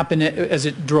 And what happened as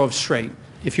it drove straight,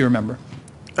 if you remember?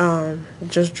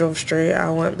 Just drove straight. I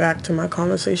went back to my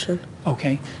conversation.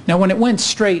 Okay. Now, when it went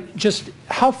straight, just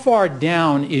how far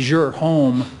down is your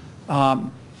home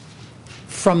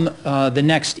from the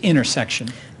next intersection?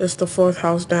 It's the fourth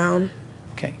house down.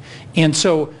 Okay. And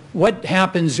so what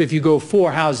happens if you go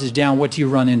 4 houses down? What do you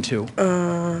run into?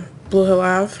 Blue Hill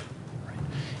Ave.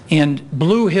 And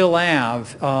Blue Hill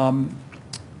Ave,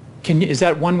 is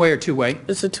that one way or two way?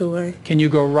 It's a two-way. Can you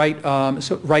go right,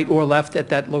 right or left at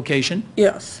that location?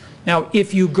 Yes, Now,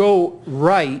 if you go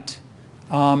right,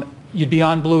 you'd be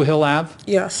on Blue Hill Ave.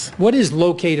 yes. What is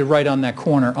located right on that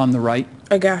corner on the right?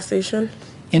 A gas station.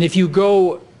 And if you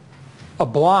go a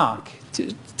block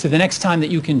to the next time that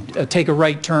you can take a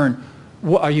right turn,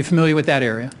 are you familiar with that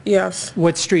area? Yes,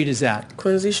 What street is that?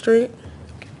 Quincy Street.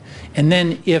 And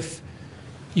then if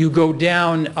you go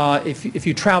down, if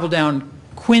you travel down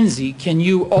Quincy, can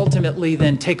you ultimately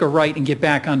then take a right and get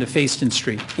back onto Fayston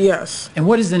Street? Yes, And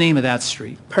what is the name of that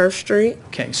street? Perth Street.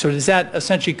 Okay, so does that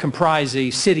essentially comprise a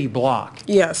city block?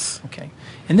 Yes, Okay.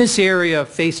 In this area,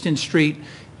 Fayston Street,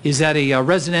 is that a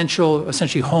residential,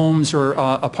 essentially homes or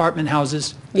apartment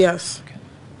houses? yes,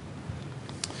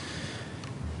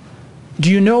 Do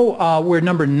you know where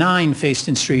number 9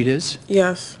 Fayston Street is?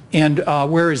 yes. And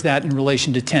where is that in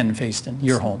relation to 10 Fayston,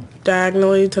 your home?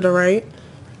 Diagonally to the right.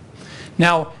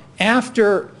 Now,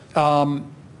 after, do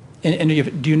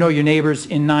you know your neighbors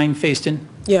in 9 Fayston?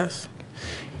 Yes,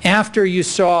 After you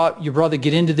saw your brother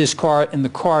get into this car and the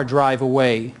car drive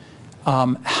away,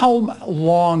 how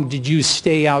long did you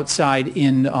stay outside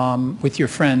with your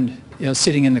friend,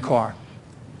 sitting in the car?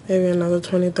 maybe another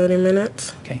 20, 30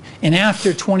 minutes. Okay. And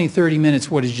after 20, 30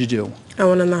 minutes, what did you do? I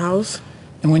went in the house.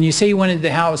 And when you say you went into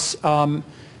the house,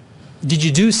 did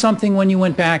you do something when you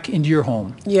went back into your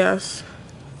home? Yes,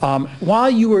 While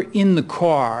you were in the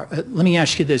car, let me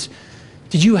ask you this.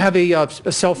 Did you have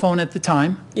a cell phone at the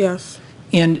time? yes,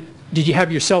 And did you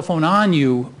have your cell phone on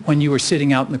you when you were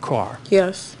sitting out in the car?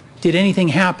 yes, Did anything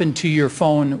happen to your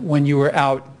phone when you were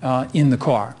out in the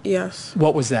car? yes.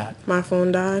 What was that? My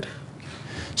phone died.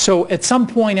 So at some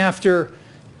point after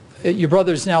your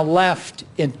brother's now left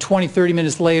and 20, 30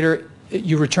 minutes later,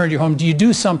 you returned to your home, do you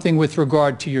do something with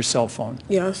regard to your cell phone?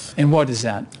 Yes, And what is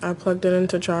that? I plugged it in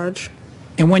to charge.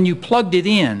 And when you plugged it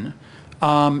in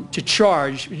to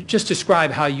charge, just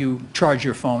describe how you charge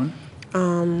your phone.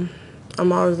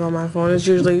 I'm always on my phone. It's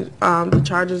usually, the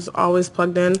charger's always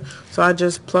plugged in, so I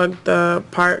just plug the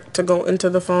part to go into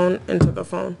the phone.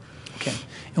 Okay.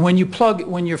 And when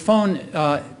your phone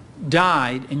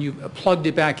died and you plugged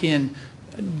it back in,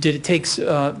 did it take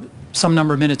some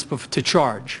number of minutes to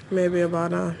charge? Maybe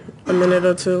about a minute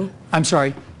or two. I'm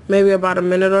sorry. Maybe about a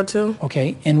minute or two.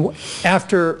 Okay. And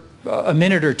after a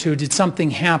minute or two, did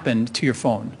something happen to your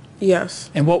phone? Yes,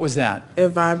 And what was that? it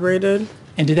vibrated.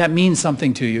 And did that mean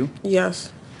something to you?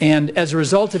 Yes, And as a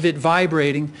result of it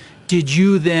vibrating, did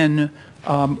you then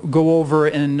go over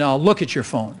and look at your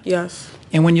phone? yes,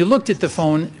 And when you looked at the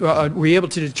phone, were you able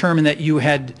to determine that you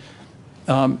had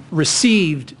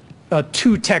received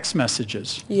 2 text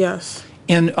messages? yes.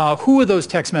 And who are those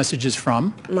text messages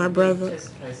from? My brother.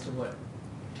 As to what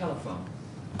telephone?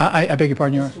 I beg your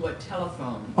pardon, Your As to what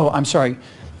telephone? Oh, I'm sorry.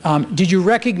 Did you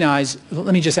recognize,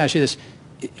 let me just ask you this,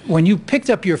 when you picked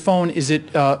up your phone, is it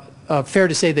fair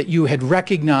to say that you had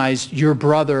recognized your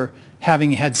brother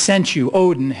having had sent you,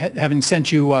 Odin, having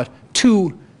sent you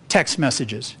 2 text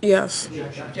messages? Yes.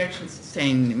 Objection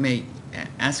sustained. May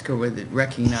ask her whether it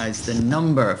recognized the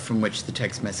number from which the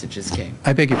text messages came.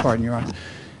 I beg your pardon, Your Honor.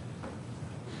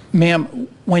 Ma'am,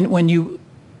 when you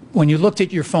looked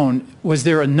at your phone, was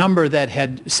there a number that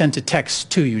had sent a text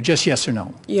to you, just yes or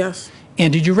no? Yes.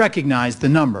 And did you recognize the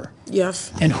number?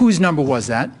 Yes. And whose number was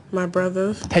that? My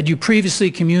brother's. Had you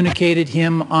previously communicated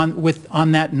him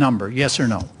on that number, yes or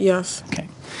no? Yes. Okay.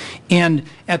 And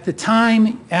at the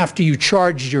time after you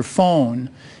charged your phone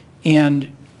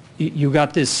and you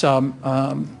got this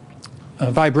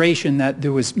vibration that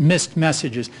there was missed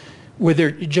messages, were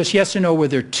there, just yes or no, were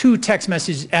there 2 text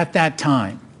messages at that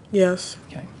time? Yes.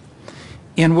 Okay.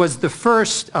 And was the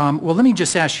first, well, let me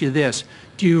just ask you this.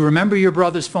 Do you remember your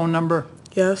brother's phone number?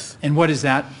 Yes. And what is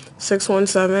that?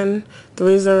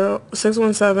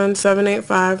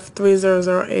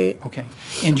 617-785-3008. Okay.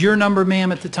 And your number,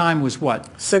 ma'am, at the time was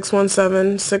what?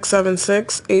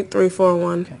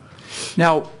 617-676-8341. Okay.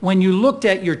 Now, when you looked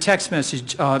at your text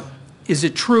message, is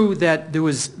it true that there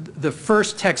was the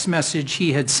first text message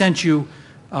he had sent you,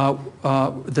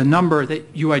 the number that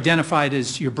you identified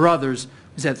as your brother's,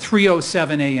 was at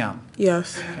 3:07 a.m.?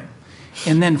 Yes.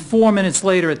 And then 4 minutes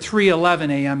later at 3:11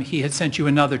 a.m., he had sent you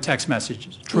another text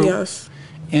message, true? Yes.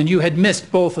 And you had missed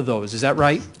both of those, is that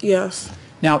right? Yes.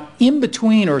 Now, in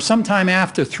between or sometime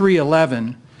after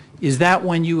 3:11, is that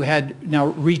when you had now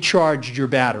recharged your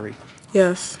battery?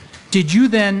 Yes. Did you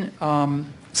then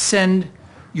send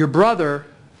your brother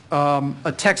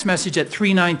a text message at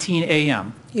 3:19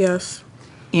 a.m.? Yes.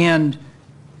 And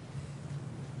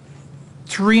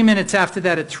 3 minutes after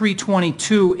that at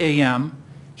 3:22 a.m.,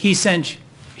 he sent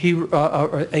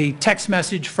a text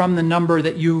message from the number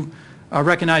that you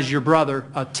recognized your brother.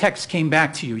 A text came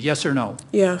back to you, yes or no?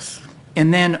 Yes.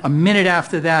 And then a minute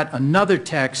after that, another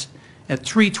text at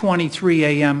 3:23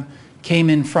 a.m. came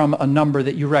in from a number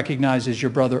that you recognize as your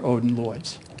brother Odin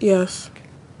Lloyd's. Yes.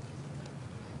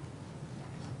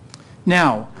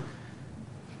 Now,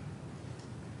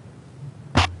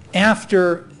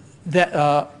 after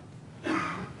that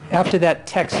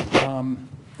text,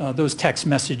 those text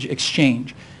message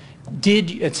exchange,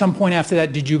 at some point after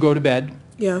that, did you go to bed?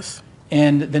 Yes.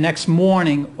 And the next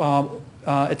morning,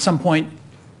 at some point,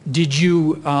 did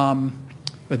you, or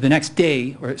the next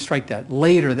day, or strike that,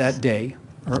 later that day,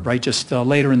 or right, just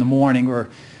later in the morning, or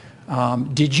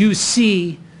did you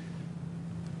see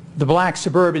the black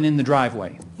Suburban in the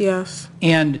driveway? Yes.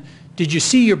 And did you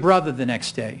see your brother the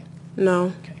next day?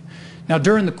 No. Okay. Now,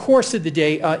 during the course of the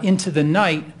day, into the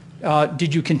night,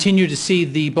 did you continue to see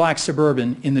the black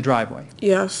Suburban in the driveway?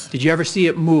 Yes. Did you ever see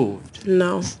it moved?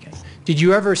 No. Okay. Did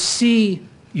you ever see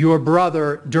your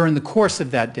brother during the course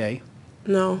of that day?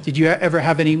 No. Did you ever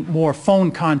have any more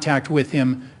phone contact with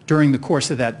him during the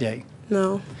course of that day?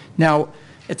 No. Now,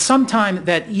 at some time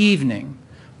that evening,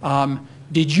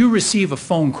 did you receive a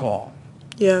phone call?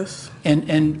 Yes.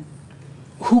 And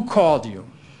who called you?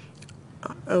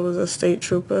 I was a state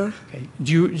trooper. Okay.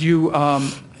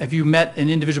 Have you met an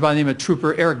individual by the name of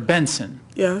Trooper Eric Benson?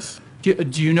 Yes.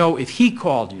 Do you know if he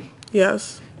called you?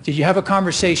 Yes. Did you have a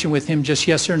conversation with him, just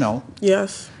yes or no?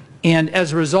 Yes. And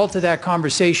as a result of that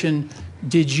conversation,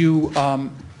 did you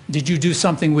do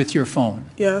something with your phone?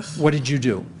 Yes. What did you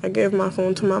do? I gave my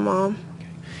phone to my mom.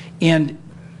 And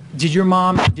did your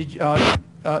mom,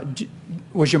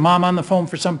 was your mom on the phone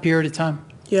for some period of time?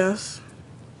 Yes.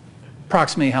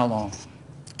 Approximately how long?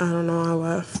 I don't know. I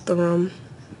left the room.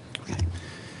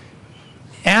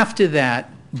 After that,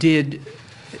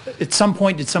 at some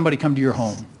point, did somebody come to your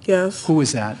home? Yes. Who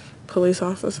was that? Police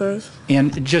officers.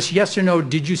 And just yes or no,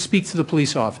 did you speak to the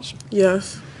police officer?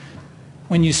 Yes.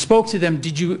 When you spoke to them,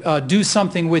 did you do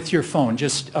something with your phone?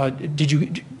 Just did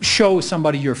you show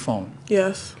somebody your phone?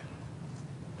 Yes.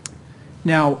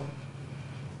 Now,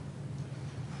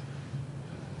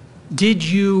 did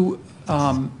you,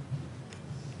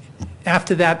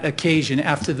 after that occasion,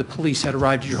 after the police had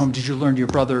arrived at your home, did you learn your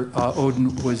brother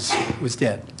Odin was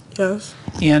dead? Yes.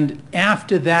 And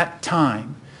after that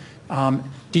time,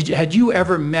 had you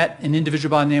ever met an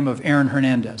individual by the name of Aaron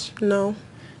Hernandez? No.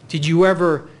 Did you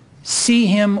ever see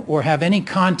him or have any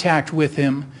contact with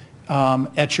him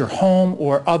at your home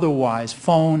or otherwise,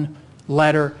 phone,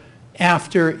 letter,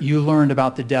 after you learned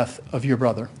about the death of your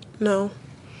brother? No.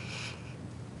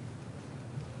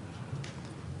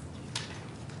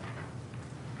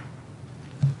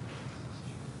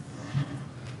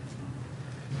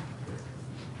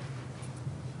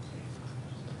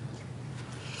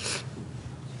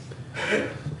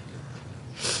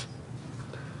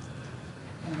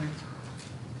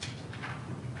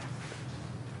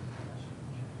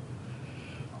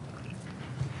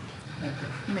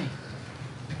 Me.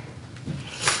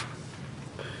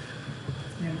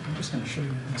 Yeah, I'm just going to show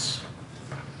you this.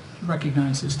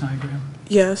 Recognize this diagram?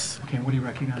 Yes. Okay, what do you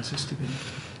recognize this to be?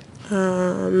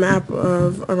 Map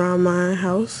of around my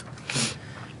house.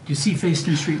 Do you see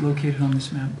Facein Street located on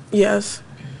this map? Yes.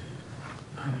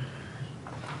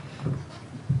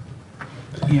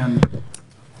 And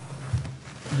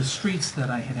the streets that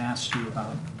I had asked you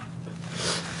about,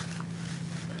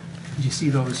 do you see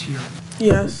those here?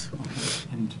 Yes. Okay.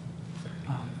 And,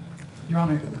 Your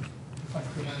Honor, if I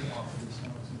could, I offer this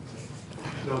now.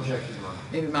 No objection, Your Honor.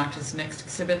 Maybe marked as next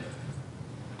exhibit?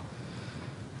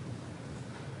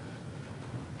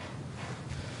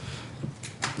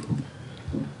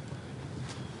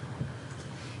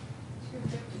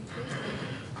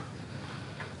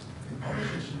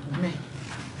 Me.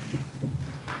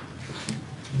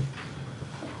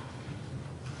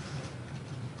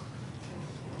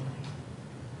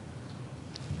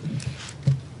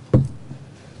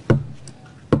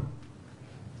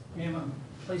 Ma'am, I'm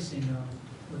placing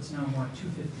what's now marked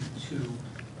 252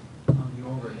 on the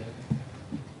overhead.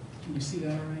 Can you see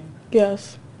that all right?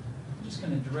 Yes. I'm just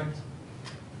going to direct.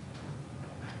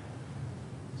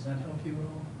 Does that help you at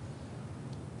all?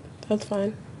 That's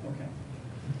fine. Okay.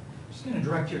 Just going to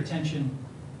direct your attention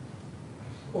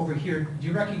over here. Do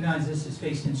you recognize this as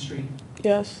Facein Street?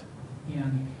 Yes.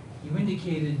 And you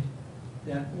indicated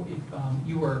that if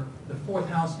you were the fourth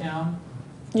house down.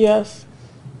 Yes.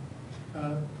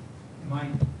 Am I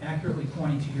accurately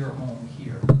pointing to your home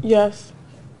here? Yes.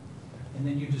 And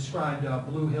then you described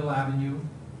Blue Hill Avenue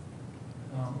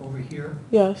over here,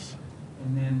 Yes.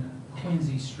 and then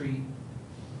Quincy Street,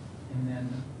 and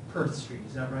then Perth Street.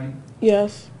 Is that right?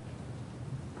 Yes.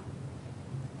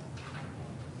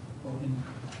 Well,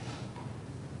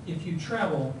 if you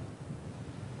travel,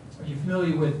 are you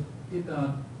familiar with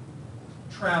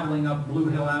traveling up Blue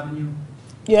Hill Avenue?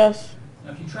 Yes.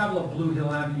 Now, if you travel up Blue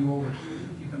Hill Avenue over here,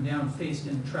 if you come down Facein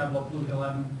and travel up Blue Hill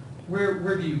Avenue,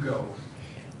 where do you go?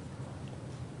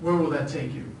 Where will that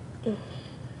take you?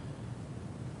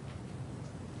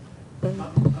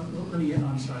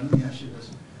 I'm sorry, let me ask you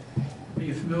this. Are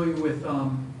you familiar with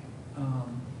the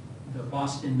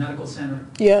Boston Medical Center?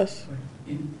 Yes.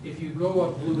 If you go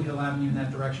up Blue Hill Avenue in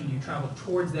that direction, do you travel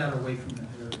towards that or away from that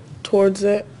area? Towards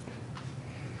it.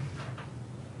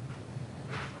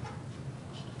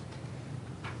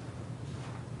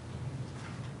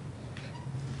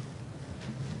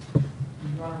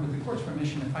 Your Honor, with the court's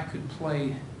permission, if I could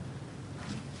play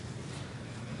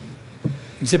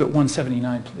Exhibit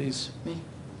 179, please. Me.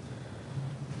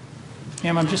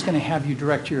 Ma'am, I'm just going to have you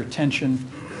direct your attention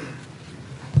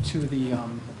to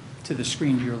the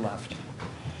screen to your left.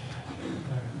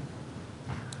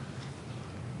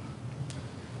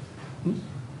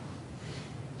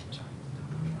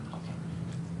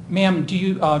 Ma'am, do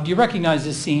you recognize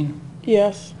this scene?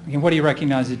 Yes. And what do you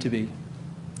recognize it to be?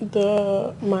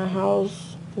 My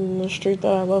house in the street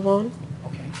that I live on.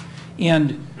 Okay.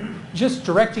 And just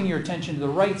directing your attention to the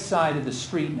right side of the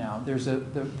street now, there's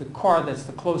the car that's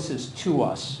the closest to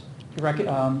us.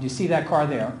 Do you see that car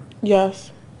there?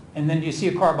 Yes. And then do you see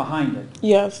a car behind it?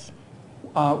 Yes.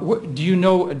 Do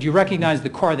you recognize the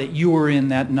car that you were in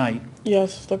that night?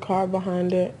 Yes, the car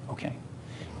behind it. Okay.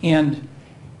 And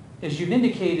as you've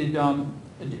indicated,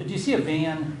 do you see a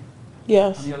van on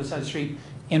Yes. the other side of the street?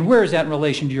 And where is that in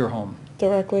relation to your home?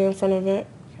 Directly in front of it.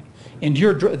 And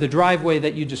the driveway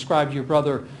that you described your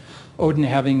brother Odin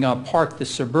having parked the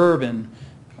Suburban,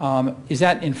 is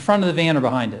that in front of the van or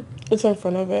behind it? It's in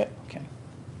front of it. Okay.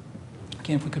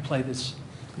 Again, if we could play this,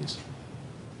 please.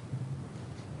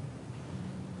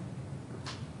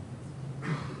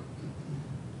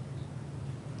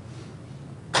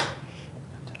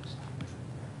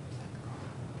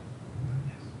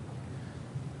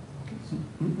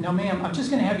 Now, ma'am, I'm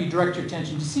just going to have you direct your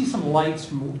attention to see some lights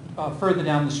from further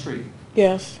down the street.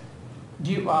 Yes.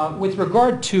 Do you, with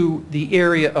regard to the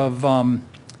area of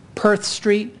Perth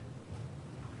Street,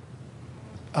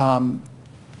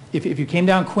 if you came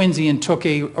down Quincy and took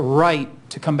a right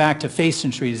to come back to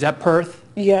Facein Street, is that Perth?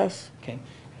 Yes. Okay.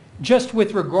 Just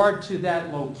with regard to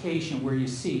that location where you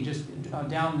see, just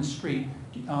down the street,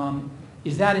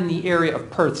 is that in the area of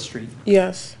Perth Street?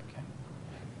 Yes.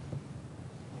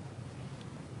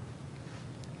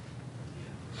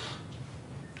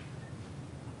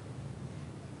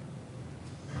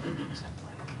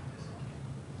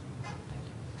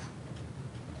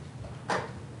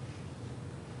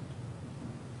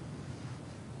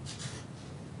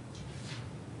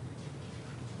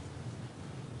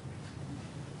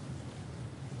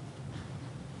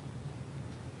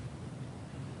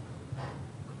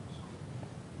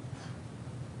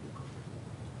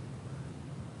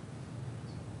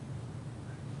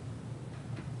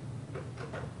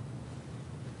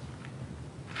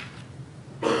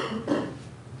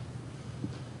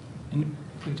 And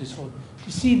we just hold.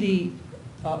 You see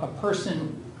a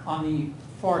person on the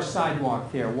far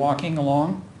sidewalk there walking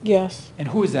along? Yes, And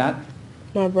who is that?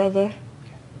 my brother.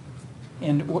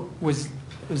 And was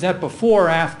that before or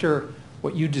after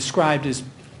what you described as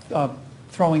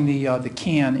throwing the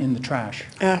can in the trash?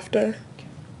 After.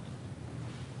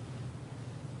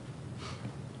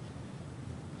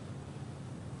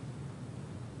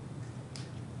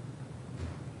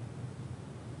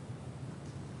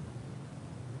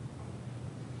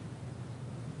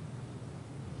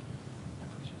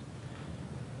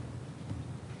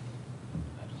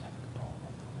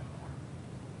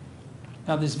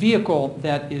 Now, this vehicle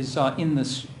that is in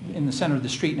the center of the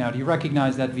street now, do you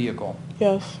recognize that vehicle?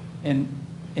 Yes, And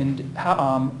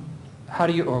how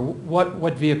do you, or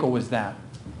what vehicle was that?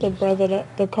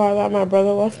 the car that my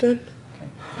brother left in.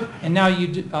 Okay. And now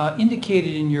you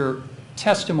indicated in your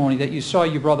testimony that you saw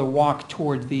your brother walk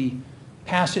toward the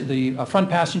front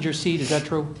passenger seat. Is that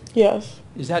true? Yes,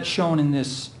 Is that shown in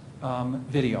this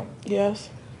video? yes,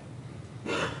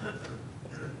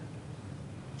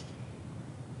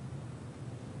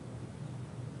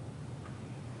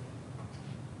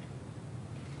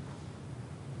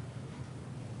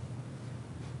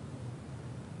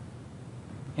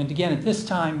 And again, at this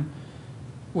time,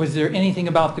 was there anything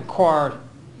about the car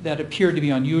that appeared to be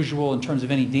unusual in terms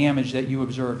of any damage that you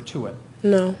observed to it?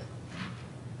 no,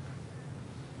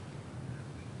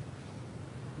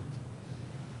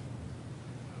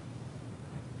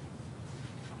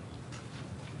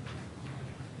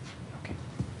 Okay.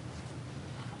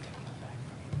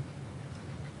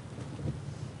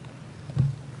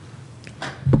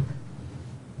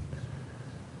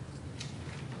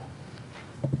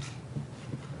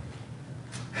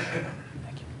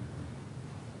 Thank you.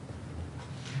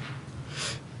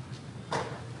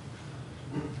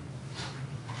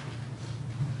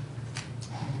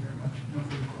 Thank you very much. No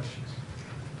further questions.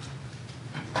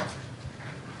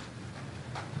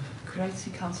 Could I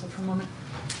see counsel for a moment?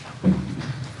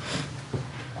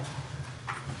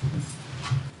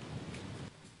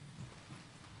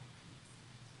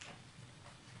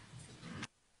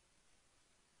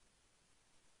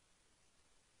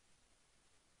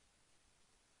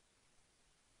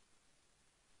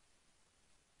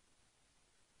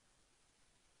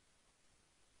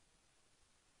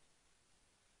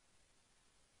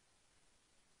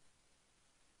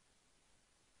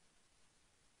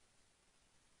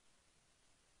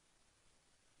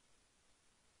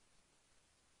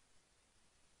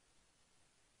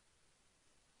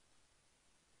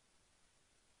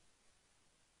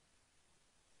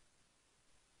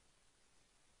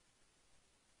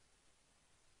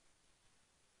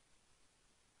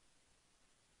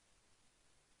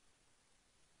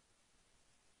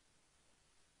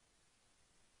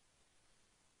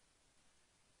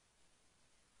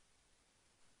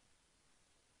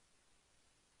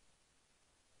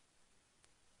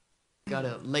 Got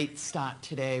a late start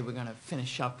today. We're going to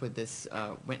finish up with this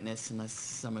witness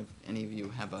unless any of you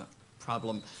have a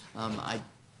problem. I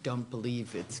don't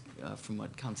believe it's, from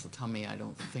what counsel told me, I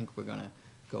don't think we're going to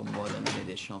go more than an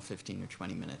additional 15 or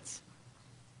 20 minutes.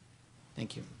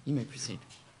 Thank you. You may proceed.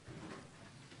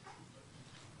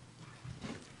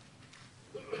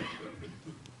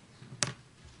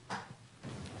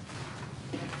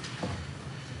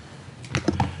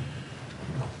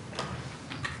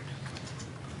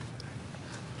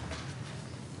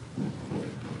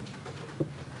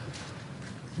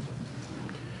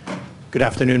 Good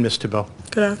afternoon, Ms. Thibault.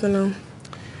 good afternoon.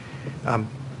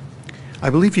 I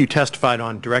believe you testified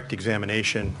on direct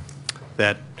examination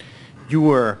that you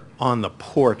were on the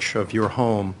porch of your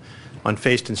home on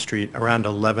Fayston Street around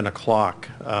 11 o'clock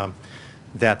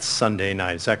that Sunday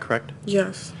night. Is that correct?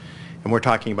 Yes, And we're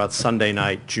talking about Sunday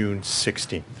night, June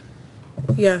 16th.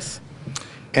 yes,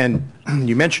 And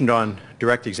you mentioned on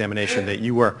direct examination that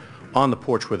you were on the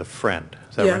porch with a friend.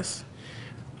 Is that yes,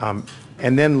 right?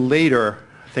 And then later,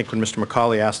 I think when Mr.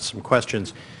 McCauley asked some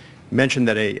questions, mentioned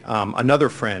that another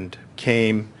friend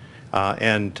came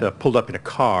and pulled up in a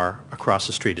car across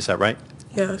the street. Is that right?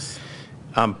 yes,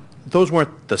 Those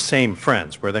weren't the same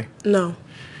friends, were they? no,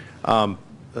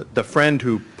 The friend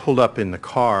who pulled up in the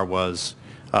car was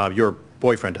your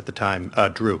boyfriend at the time,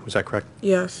 Drew. Is that correct?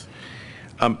 yes,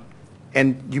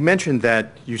 And you mentioned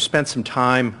that you spent some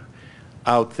time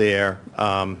out there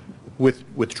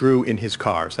with Drew in his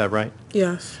car. Is that right?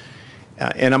 yes,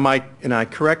 And am I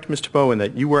correct, Mr. Bowen,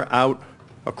 that you were out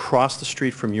across the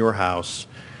street from your house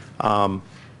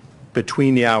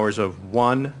between the hours of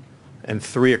 1 and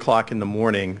 3 o'clock in the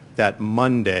morning that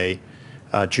Monday,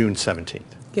 June 17th?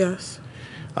 Yes.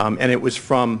 And it was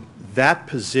from that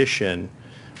position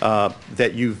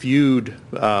that you viewed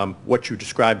what you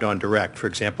described on direct, for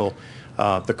example,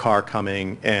 the car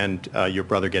coming and your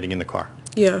brother getting in the car.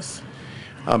 Yes.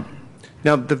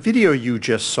 Now, the video you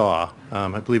just saw,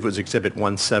 I believe it was Exhibit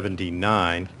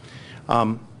 179,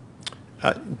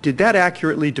 did that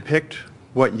accurately depict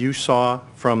what you saw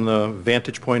from the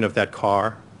vantage point of that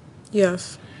car?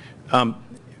 Yes.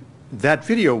 That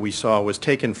video we saw was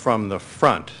taken from the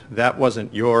front. That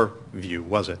wasn't your view,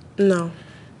 was it? No.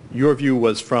 Your view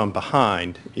was from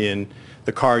behind in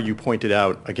the car you pointed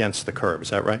out against the curb. Is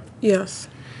that right? Yes.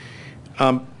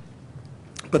 But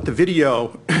the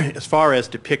video, as far as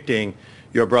depicting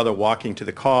your brother walking to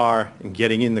the car and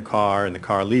getting in the car and the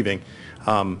car leaving,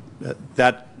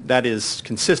 that is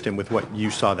consistent with what you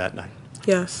saw that night.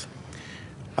 Yes.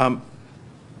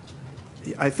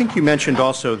 I think you mentioned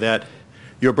also that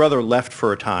your brother left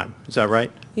for a time. Is that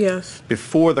right? Yes.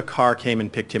 Before the car came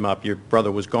and picked him up, your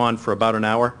brother was gone for about an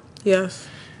hour? Yes.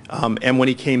 And when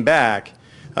he came back,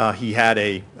 he had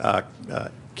a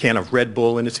can of Red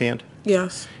Bull in his hand?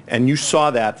 Yes. And you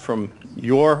saw that from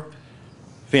your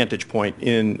vantage point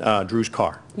in Drew's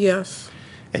car? Yes.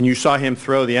 And you saw him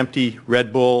throw the empty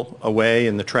Red Bull away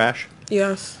in the trash?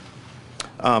 Yes.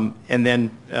 And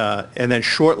then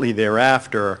shortly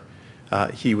thereafter,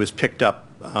 he was picked up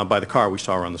by the car we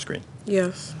saw on the screen.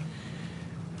 Yes.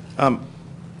 Now,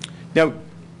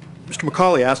 Mr.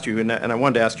 McCauley asked you, and I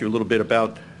wanted to ask you a little bit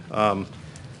about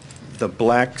the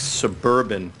black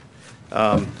Suburban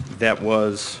that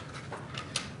was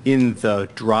in the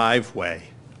driveway.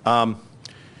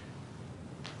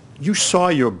 You saw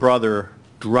your brother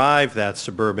drive that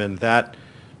Suburban that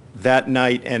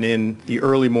night and in the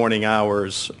early morning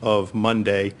hours of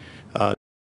Monday. The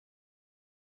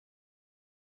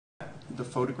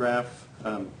photograph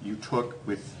you took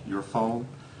with your phone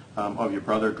of your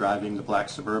brother driving the black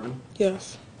Suburban?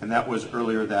 Yes. And that was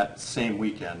earlier that same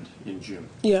weekend in June?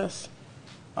 Yes.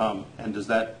 And does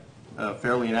that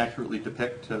fairly and accurately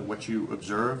depict what you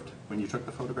observed when you took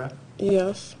the photograph?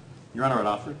 Yes. Your Honor, at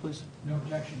offer, please. No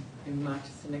objection. And marked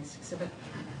as the next exhibit.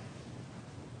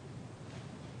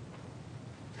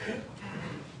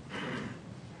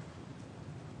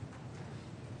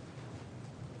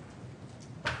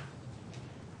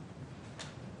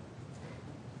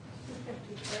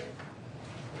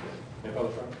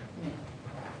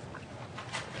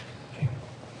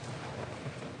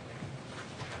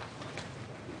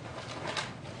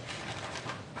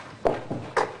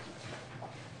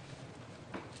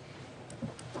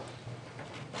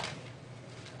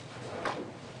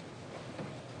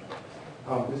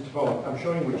 Mr. Bowen, I'm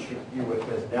showing which you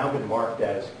has now been marked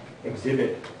as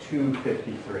Exhibit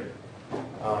 253.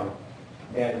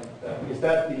 And is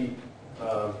that the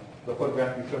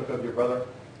photograph you took of your brother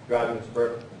driving the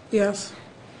Suburban? Yes.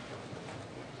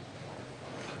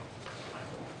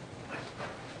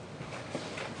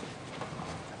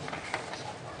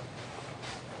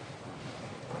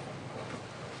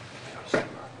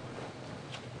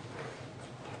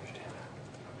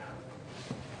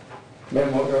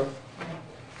 Madam Woodrow?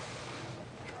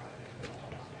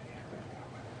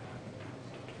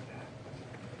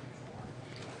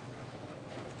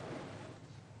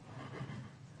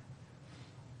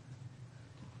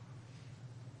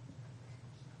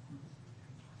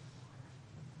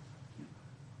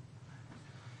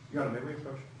 You got a memory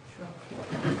approach?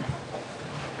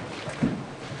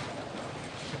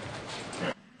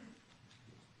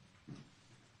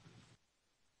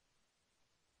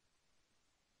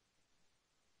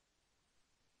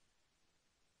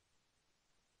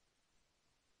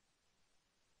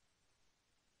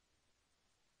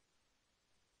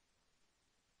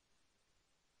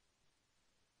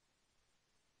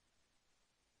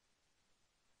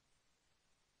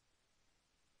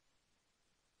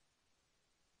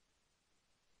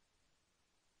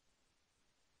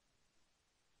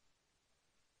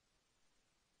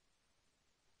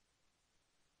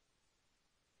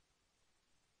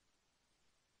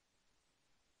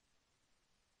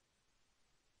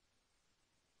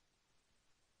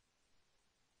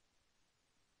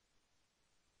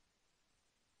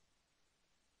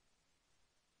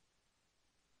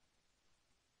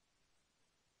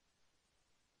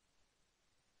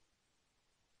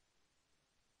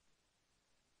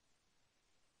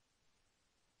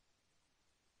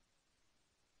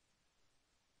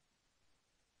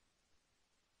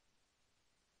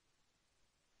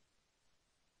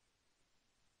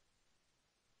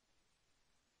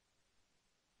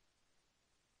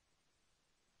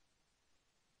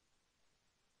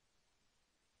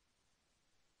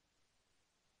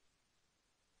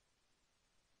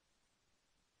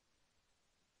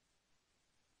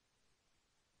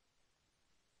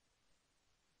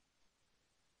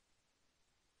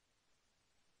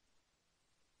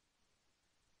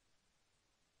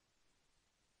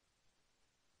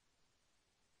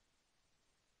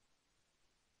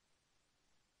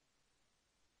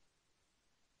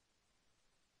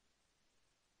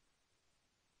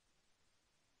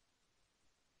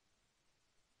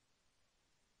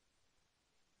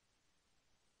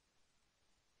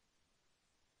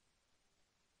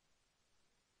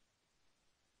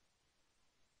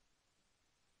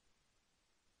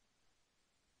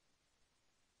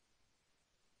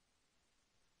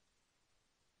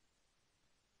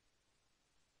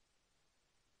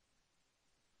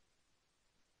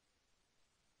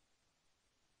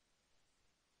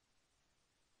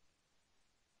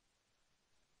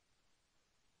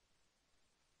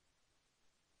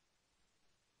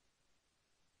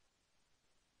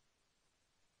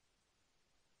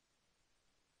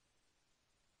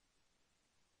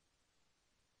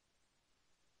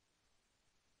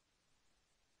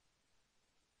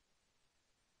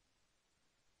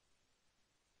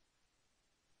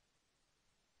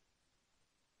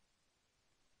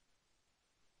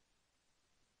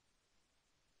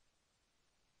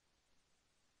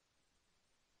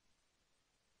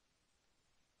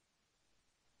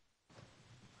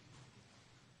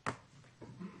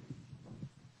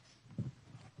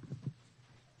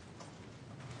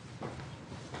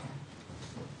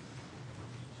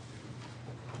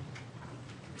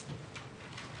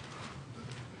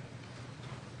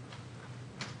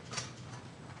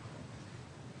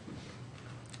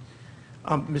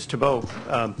 Ms. Thibault,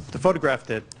 the photograph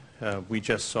that we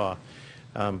just saw,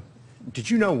 did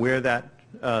you know where that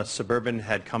Suburban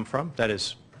had come from? That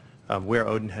is, where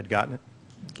Odin had gotten it?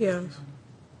 Yes.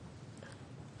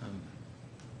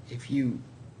 If you,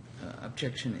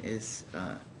 objection is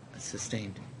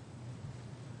sustained,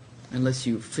 unless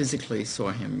you physically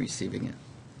saw him receiving it.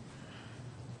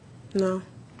 No.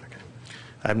 Okay.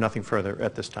 I have nothing further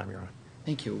at this time, Your Honor.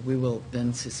 Thank you. We will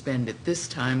then suspend at this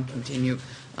time, continue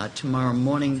tomorrow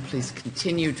morning. Please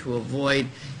continue to avoid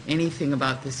anything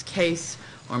about this case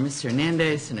or Mr.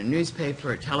 Hernandez in a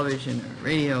newspaper or television or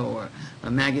radio or a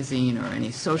magazine or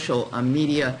any social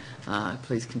media.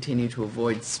 Please continue to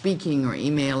avoid speaking or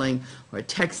emailing or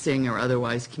texting or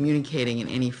otherwise communicating in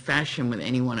any fashion with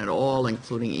anyone at all,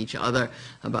 including each other,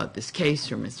 about this case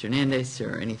or Mr. Hernandez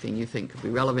or anything you think could be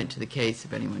relevant to the case.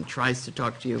 If anyone tries to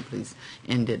talk to you, please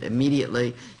end it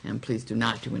immediately, and please do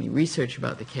not do any research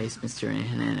about the case, Mr.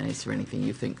 Hernandez, or anything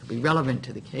you think could be relevant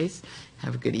to the case.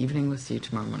 Have a good evening. We'll see you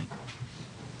tomorrow morning.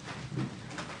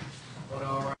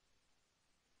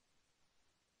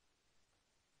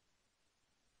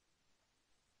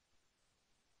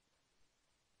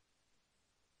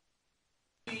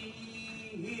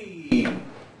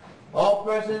 All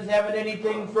persons having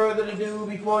anything further to do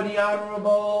before the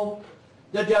Honorable,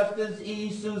 the Justice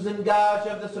E. Susan Gosh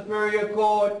of the Superior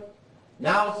Court,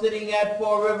 now sitting at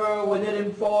Fall River within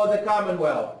and for the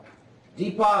Commonwealth,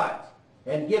 depart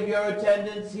and give your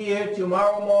attendance here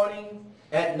tomorrow morning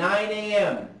at 9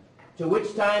 a.m., to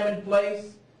which time and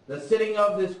place the sitting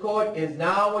of this court is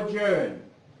now adjourned.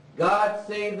 God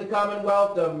save the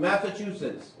Commonwealth of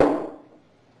Massachusetts.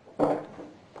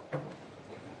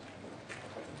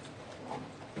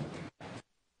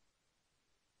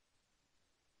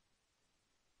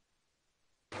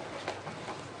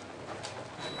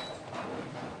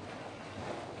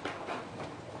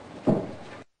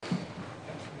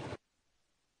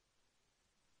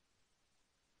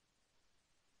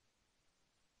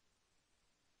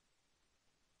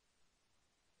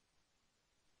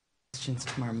 Questions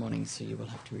tomorrow morning, so you will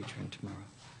have to return tomorrow.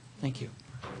 Thank you.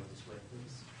 This way,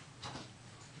 please.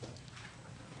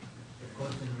 The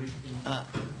court's in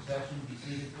session. Be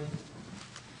seated, please.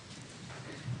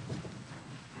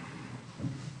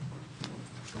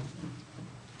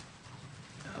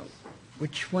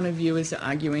 Which one of you is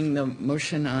arguing the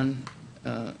motion on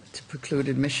to preclude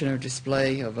admission or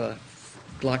display of a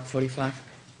Glock 45?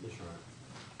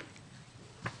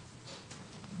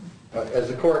 As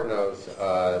the court knows,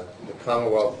 the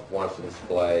Commonwealth wants to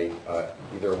display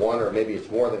either one or maybe it's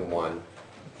more than one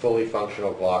fully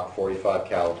functional Glock 45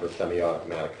 caliber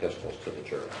semi-automatic pistols to the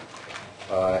jury.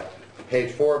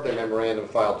 Page 4 of the memorandum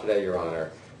filed today, Your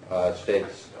Honor,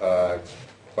 states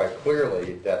quite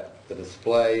clearly that the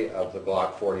display of the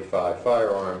Glock 45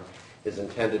 firearm is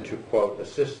intended to, quote,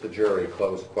 assist the jury,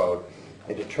 close quote,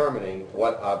 in determining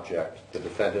what object the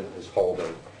defendant is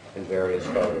holding in various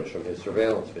photos from his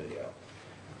surveillance video.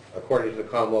 According to the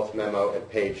Commonwealth's memo at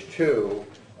page 2,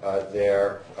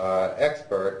 their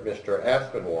expert, Mr.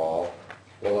 Aspinwall,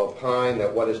 will opine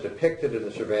that what is depicted in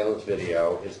the surveillance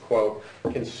video is, quote,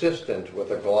 consistent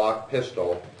with a Glock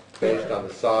pistol based on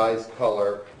the size,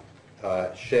 color,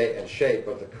 and shape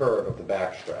of the curve of the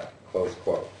backstrap, close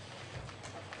quote.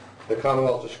 The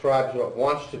Commonwealth describes what it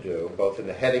wants to do, both in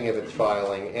the heading of its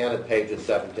filing and at pages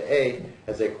 7 to 8,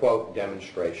 as a, quote,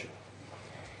 demonstration.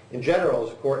 In general, as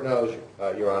the court knows,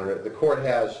 Your Honor, the court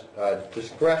has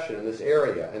discretion in this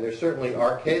area, and there certainly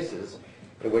are cases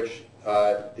in which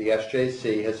the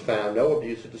SJC has found no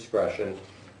abuse of discretion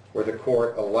where the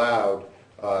court allowed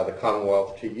the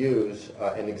Commonwealth to use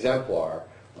an exemplar,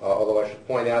 although I should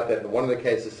point out that in one of the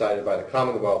cases cited by the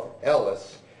Commonwealth,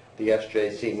 Ellis, the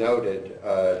SJC noted,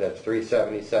 that's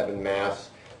 377 Mass.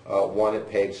 1 at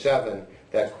page 7,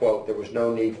 that, quote, there was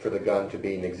no need for the gun to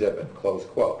be an exhibit, close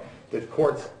quote. The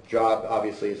court's job,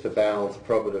 obviously, is to balance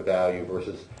probative value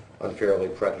versus unfairly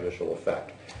prejudicial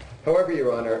effect. However,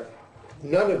 Your Honor,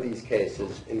 none of these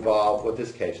cases involve what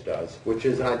this case does, which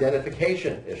is an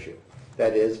identification issue.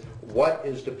 That is, what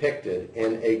is depicted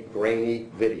in a grainy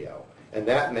video. And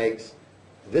that makes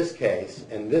this case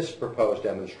and this proposed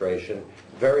demonstration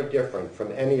very different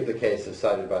from any of the cases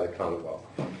cited by the Commonwealth.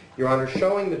 Your Honor,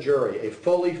 showing the jury a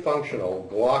fully functional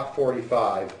Glock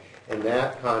 45 in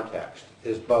that context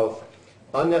is both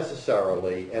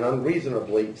unnecessarily and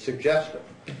unreasonably suggestive.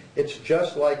 It's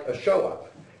just like a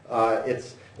show-up.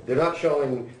 They're not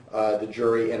showing the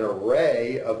jury an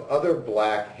array of other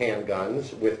black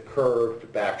handguns with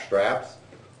curved backstraps,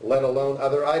 let alone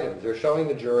other items. They're showing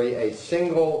the jury a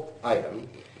single item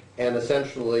and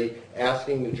essentially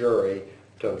asking the jury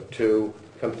to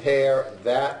compare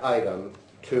that item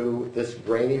to this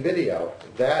grainy video.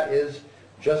 That is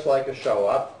just like a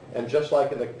show-up, and just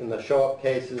like in the show-up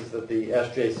cases that the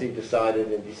SJC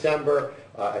decided in December,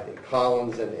 I think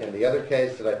Collins and the other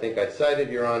case that I think I cited,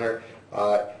 Your Honor,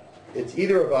 it's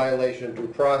either a violation of due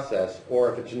process,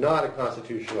 or if it's not a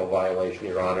constitutional violation,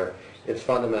 Your Honor, it's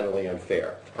fundamentally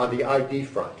unfair on the ID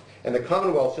front. And the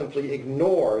Commonwealth simply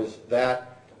ignores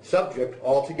that subject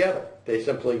altogether. They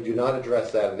simply do not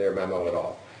address that in their memo at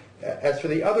all. As for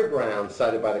the other grounds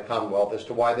cited by the Commonwealth as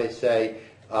to why they say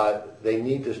they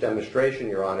need this demonstration,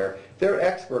 Your Honor, their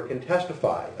expert can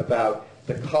testify about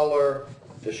the color,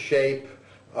 the shape,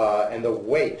 and the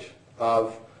weight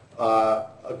of a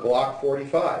Glock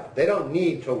 45. They don't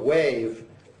need to wave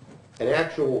an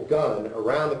actual gun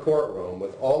around the courtroom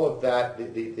with all of that,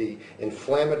 the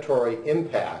inflammatory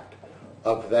impact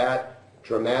of that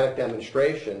dramatic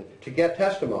demonstration to get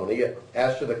testimony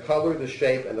as to the color, the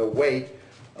shape, and the weight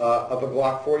of a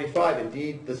Glock 45.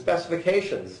 Indeed, the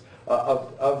specifications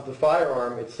of the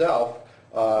firearm itself,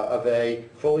 of a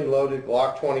fully loaded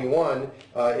Glock 21,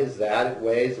 is that it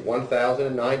weighs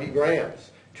 1,090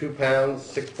 grams, 2 pounds,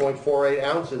 6.48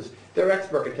 ounces. Their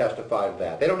expert can testify to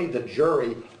that. They don't need the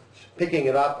jury picking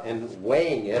it up and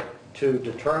weighing it to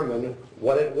determine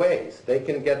what it weighs. They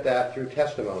can get that through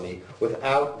testimony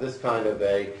without this kind of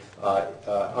a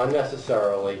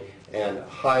unnecessarily and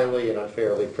highly and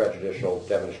unfairly prejudicial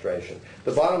demonstration.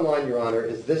 The bottom line, Your Honor,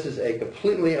 is this is a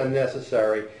completely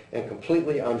unnecessary and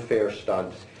completely unfair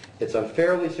stunt. It's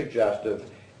unfairly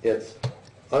suggestive, it's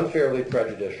unfairly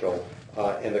prejudicial,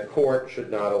 and the court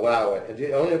should not allow it.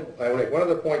 And I want to make one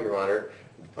other point, Your Honor.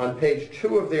 On page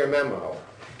 2 of their memo,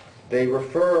 they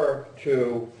refer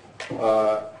to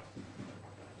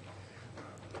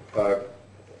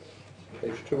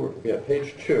page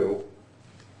 2.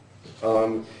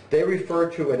 They refer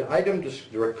to an item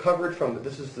recovered from,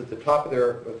 this is at the top of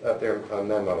their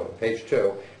memo, page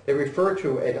 2. They refer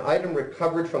to an item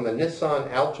recovered from the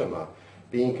Nissan Altima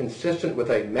being consistent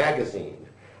with a magazine.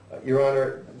 Your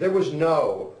Honor, there was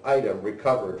no item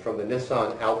recovered from the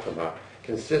Nissan Altima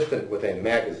consistent with a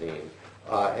magazine,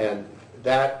 and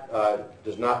that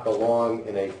does not belong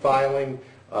in a filing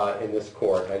in this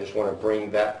court. I just want to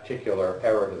bring that particular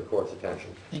error to the court's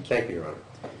attention. Thank you, Your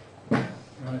Honor.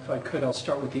 If I could, I'll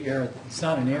start with the error. It's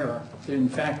not an error. In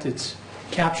fact, it's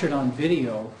captured on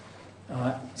video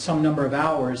some number of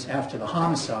hours after the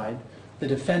homicide. The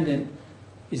defendant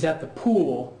is at the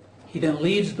pool. He then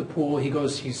leaves the pool.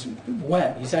 He's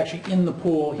wet. He's actually in the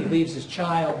pool. He leaves his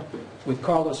child with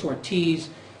Carlos Ortiz.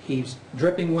 He's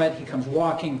dripping wet. He comes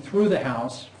walking through the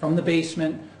house from the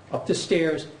basement, up the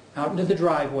stairs, out into the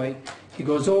driveway. He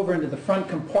goes over into the front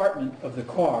compartment of the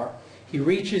car. He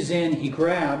reaches in. He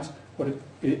grabs what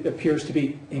it appears to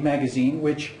be a magazine,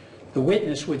 which the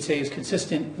witness would say is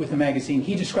consistent with a magazine.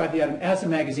 He described the item as a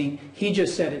magazine. He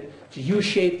just said it's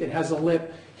U-shaped, it has a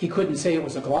lip. He couldn't say it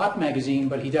was a Glock magazine,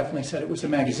 but he definitely said it was a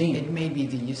magazine. It may be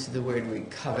the use of the word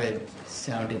recovered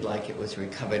sounded like it was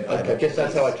recovered by the I guess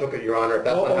that's how I took it, Your Honor. If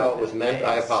that's not how it was meant,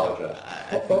 I apologize.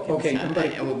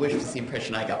 I wish it's the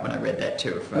impression I got when I read that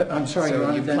too. I'm sorry, Your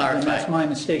Honor, that's my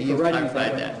mistake for writing it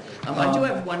that way. I do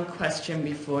have one question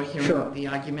before hearing the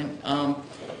argument.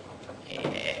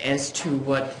 As to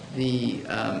what the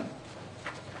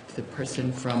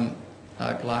person from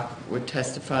Glock would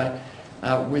testify,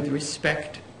 with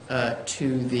respect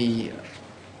to the,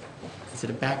 is it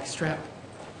a back strap?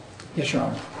 Yes, Your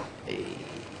Honor.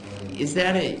 Is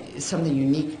that something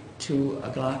unique to a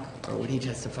Glock, or would he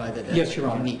testify that that's yes, Your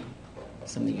Honor. Unique,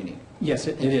 something unique? Yes,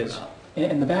 it is.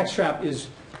 And the back strap is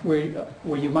where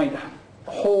you might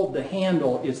hold the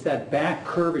handle. It's that back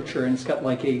curvature, and it's got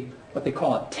like what they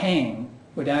call a tang,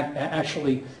 which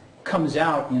actually comes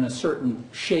out in a certain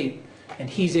shape, and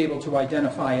he's able to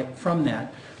identify it from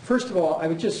that. First of all, I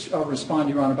would just respond,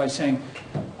 Your Honor, by saying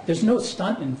there's no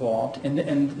stunt involved,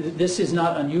 and this is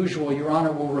not unusual. Your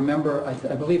Honor will remember, I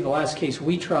believe the last case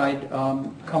we tried,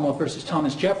 Commonwealth versus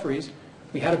Thomas Jeffries,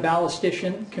 we had a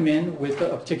ballistician come in with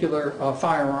a particular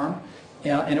firearm,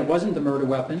 and it wasn't the murder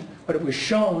weapon, but it was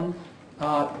shown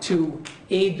to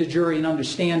aid the jury in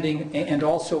understanding, and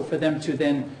also for them to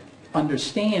then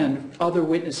understand other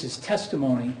witnesses'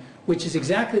 testimony, which is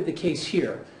exactly the case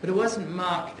here. But it wasn't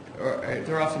marked, or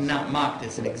they're often not marked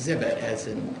as an exhibit, as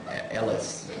in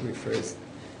Ellis refers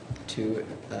to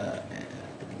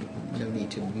no need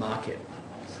to mark it.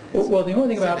 Well, the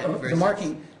only thing about the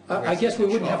marking, I guess we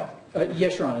wouldn't have,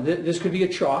 yes, Your Honor, this could be a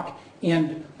chalk,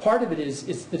 and part of it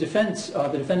is the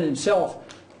defendant himself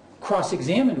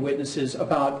cross-examined witnesses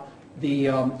about the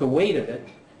weight of it,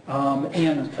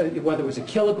 and whether it was a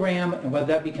kilogram, and whether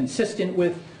that be consistent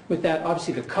with with that,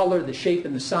 obviously the color, the shape,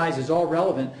 and the size is all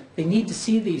relevant. They need to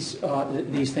see these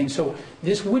things. So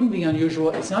this wouldn't be unusual.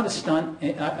 It's not a stunt.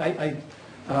 I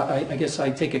guess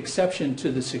I take exception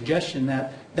to the suggestion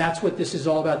that that's what this is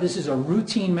all about. This is a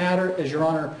routine matter, as Your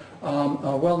Honor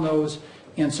well knows,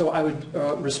 and so I would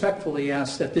respectfully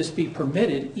ask that this be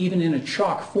permitted, even in a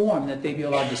chalk form, that they be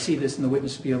allowed to see this and the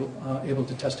witness be able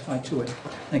to testify to it.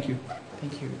 Thank you.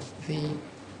 Thank you.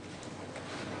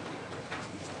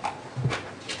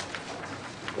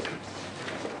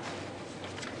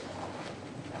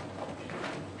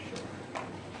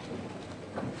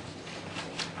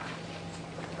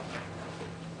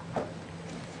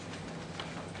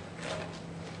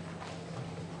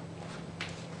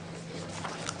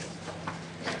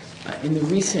 In the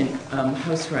recent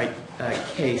House Right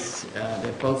case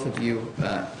that both of you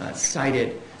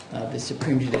cited, the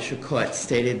Supreme Judicial Court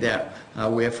stated that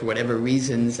where, for whatever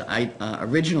reasons,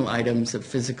 original items of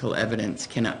physical evidence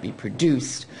cannot be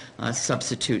produced,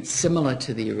 substitutes similar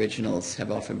to the originals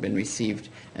have often been received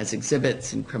as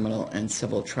exhibits in criminal and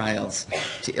civil trials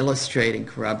to illustrate and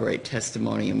corroborate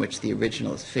testimony in which the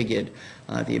originals figured.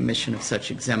 The omission of such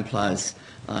exemplars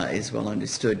is well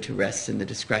understood to rest in the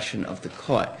discretion of the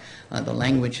court. The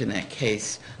language in that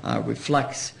case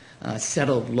reflects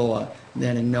settled law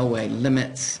that in no way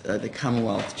limits the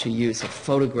Commonwealth to use a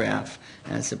photograph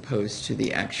as opposed to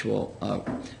the actual,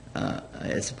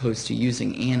 as opposed to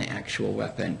using an actual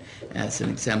weapon as an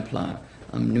exemplar.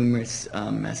 Numerous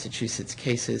Massachusetts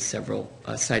cases, several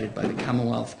cited by the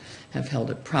Commonwealth, have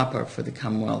held it proper for the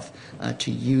Commonwealth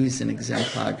to use an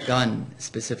exemplar gun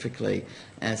specifically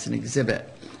as an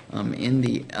exhibit. In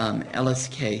the Ellis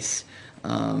case,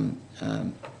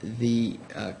 the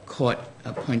court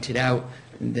pointed out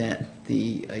that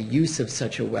the use of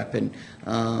such a weapon,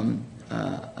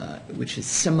 which is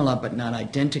similar but not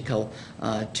identical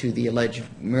to the alleged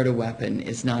murder weapon,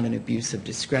 is not an abuse of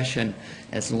discretion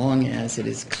as long as it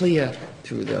is clear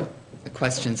through the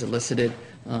questions elicited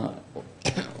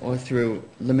or through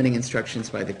limiting instructions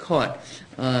by the court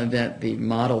that the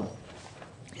model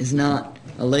is not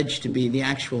alleged to be the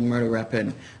actual murder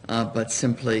weapon, but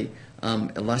simply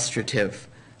illustrative.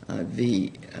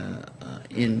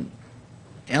 In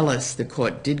Ellis, the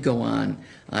court did go on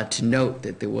to note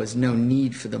that there was no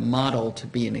need for the model to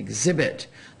be an exhibit,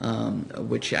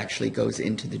 which actually goes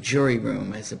into the jury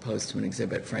room as opposed to an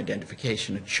exhibit for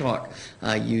identification, a chalk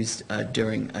used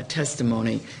during a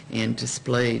testimony and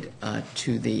displayed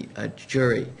to the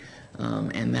jury.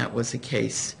 And that was a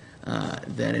case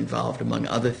that involved, among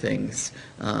other things,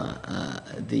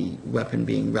 the weapon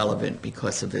being relevant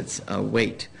because of its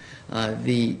weight.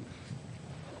 The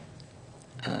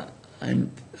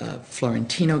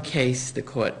Florentino case, the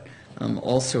court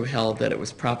also held that it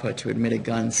was proper to admit a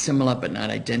gun similar but not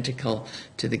identical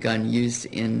to the gun used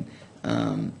in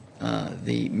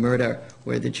the murder,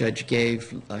 where the judge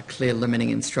gave clear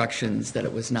limiting instructions that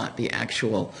it was not the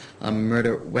actual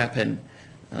murder weapon.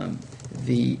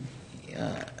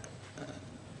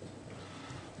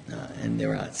 And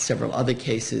there are several other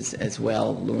cases as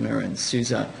well, Luna and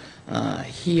Souza.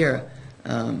 Here,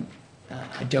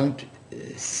 I don't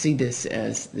see this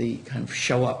as the kind of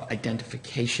show-up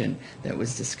identification that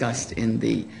was discussed in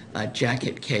the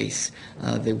Jacket case.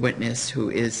 The witness, who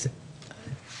is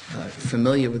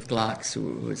familiar with Glocks,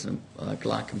 who is a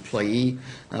Glock employee,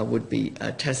 would be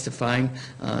testifying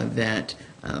that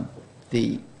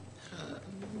the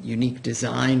unique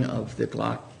design of the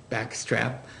Glock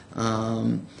backstrap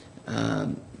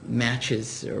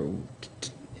matches, or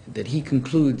that he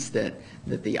concludes that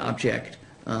the object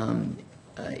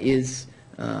is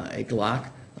a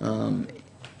Glock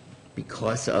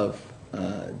because of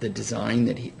the design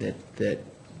that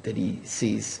he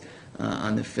sees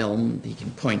on the film. He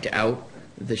can point out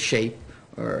the shape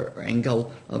or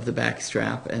angle of the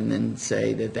backstrap and then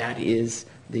say that that is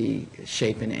the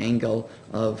shape and angle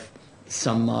of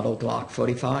some model Glock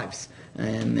 45s,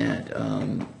 and that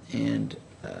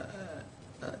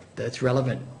that's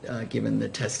relevant given the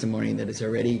testimony that has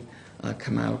already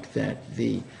come out, that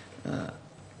the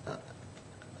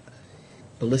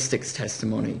ballistics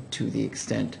testimony, to the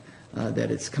extent that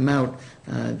it's come out,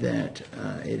 that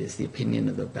it is the opinion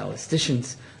of the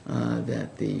ballisticians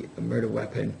that the murder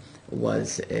weapon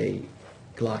was a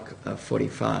Glock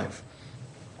 45.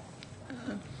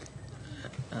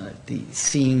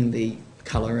 Seeing the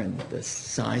color and the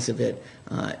size of it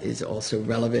is also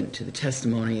relevant to the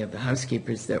testimony of the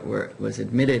housekeepers that was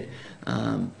admitted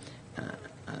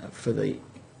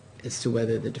as to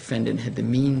whether the defendant had the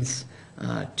means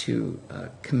to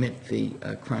commit the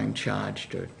crime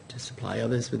charged or to supply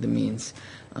others with the means,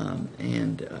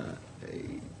 and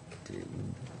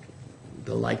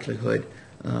the likelihood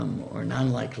or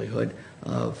non-likelihood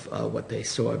of what they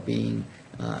saw being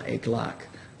a Glock.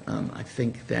 I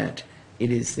think that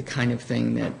it is the kind of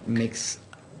thing that makes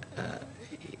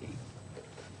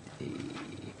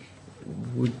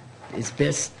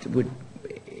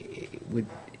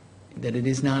that it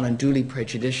is not unduly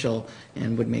prejudicial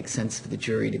and would make sense for the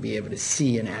jury to be able to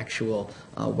see an actual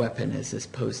weapon as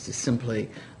opposed to simply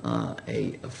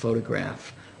a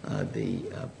photograph. The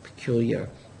peculiar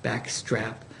back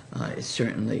strap is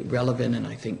certainly relevant, and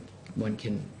I think one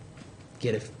can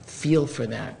get a feel for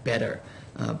that better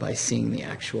by seeing the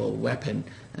actual weapon,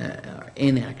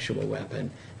 inactual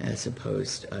weapon, as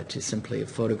opposed to simply a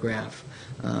photograph.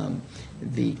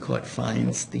 The court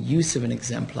finds the use of an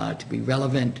exemplar to be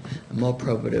relevant, more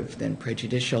probative than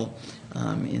prejudicial.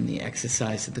 In the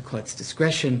exercise of the court's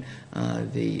discretion,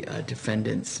 the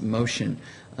defendant's motion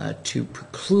to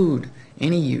preclude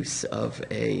any use of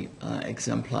a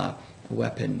exemplar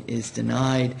weapon is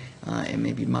denied. It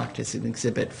may be marked as an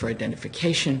exhibit for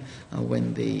identification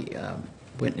when the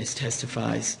witness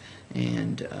testifies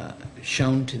and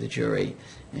shown to the jury,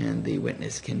 and the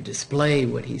witness can display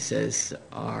what he says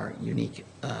are unique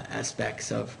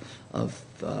aspects of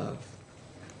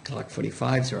Glock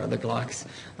 45s or other Glocks,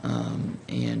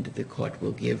 and the court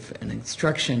will give an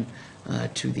instruction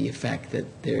to the effect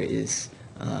that there is,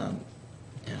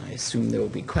 and I assume there will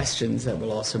be questions that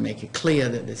will also make it clear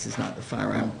that this is not the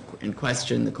firearm in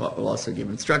question. The court will also give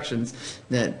instructions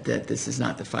that this is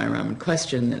not the firearm in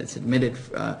question, that it's admitted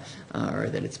or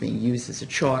that it's being used as a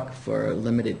chalk for a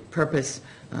limited purpose,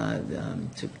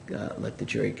 to let the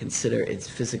jury consider its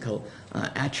physical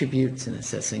attributes in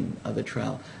assessing other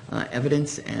trial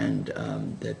evidence, and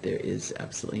that there is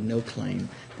absolutely no claim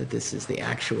that this is the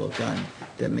actual gun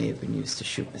that may have been used to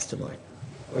shoot Mr. Lloyd.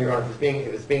 Well, Your Honor,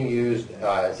 if it's being used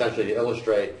essentially to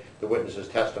illustrate the witness's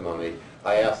testimony,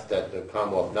 I ask that the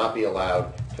Commonwealth not be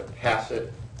allowed to pass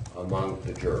it among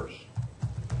the jurors.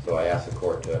 So I ask the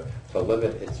court to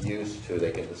limit its use to,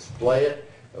 they can display it,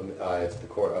 if the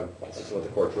court, consistent with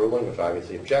the court's ruling, which I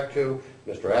obviously object to.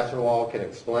 Mr. Asserwall can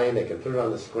explain, they can put it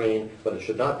on the screen, but it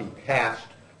should not be passed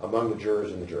among the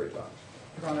jurors in the jury box.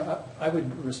 Your Honor, I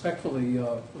would respectfully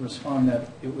respond that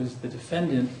it was the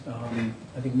defendant,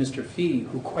 I think Mr. Fee,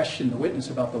 who questioned the witness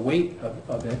about the weight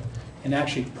of it and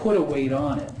actually put a weight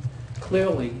on it.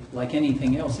 Clearly, like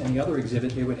anything else, any other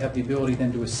exhibit, they would have the ability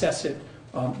then to assess it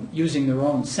using their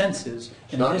own senses.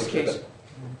 And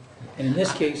in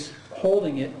this case,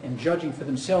 holding it and judging for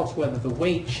themselves whether the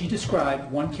weight she described,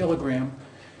 1 kilogram,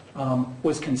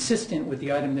 was consistent with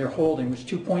the item they're holding, which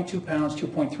 2.2 pounds,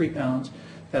 2.3 pounds,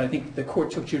 that I think the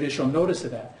court took judicial notice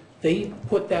of that. They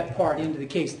put that part into the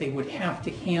case. They would have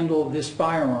to handle this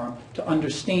firearm to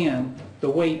understand the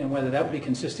weight and whether that would be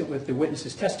consistent with the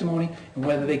witness's testimony and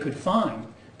whether they could find,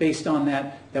 based on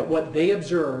that what they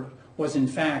observed was in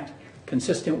fact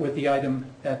consistent with the item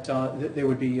that they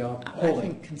would be holding. I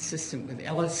think consistent with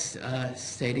Ellis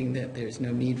stating that there's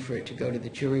no need for it to go to the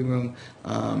jury room,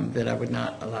 that I would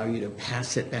not allow you to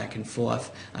pass it back and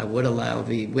forth. I would allow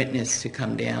the witness to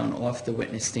come down off the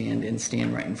witness stand and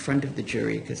stand right in front of the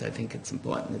jury, because I think it's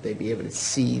important that they be able to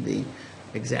see the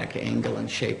exact angle and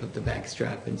shape of the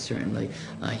backstrap, and certainly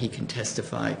he can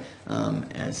testify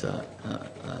as a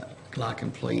Glock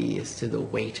employee as to the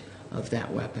weight of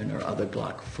that weapon or other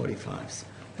Glock 45s.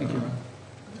 Thank you.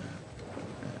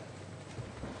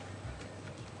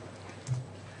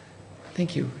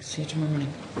 Thank you. See you tomorrow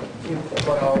morning.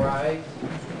 All right.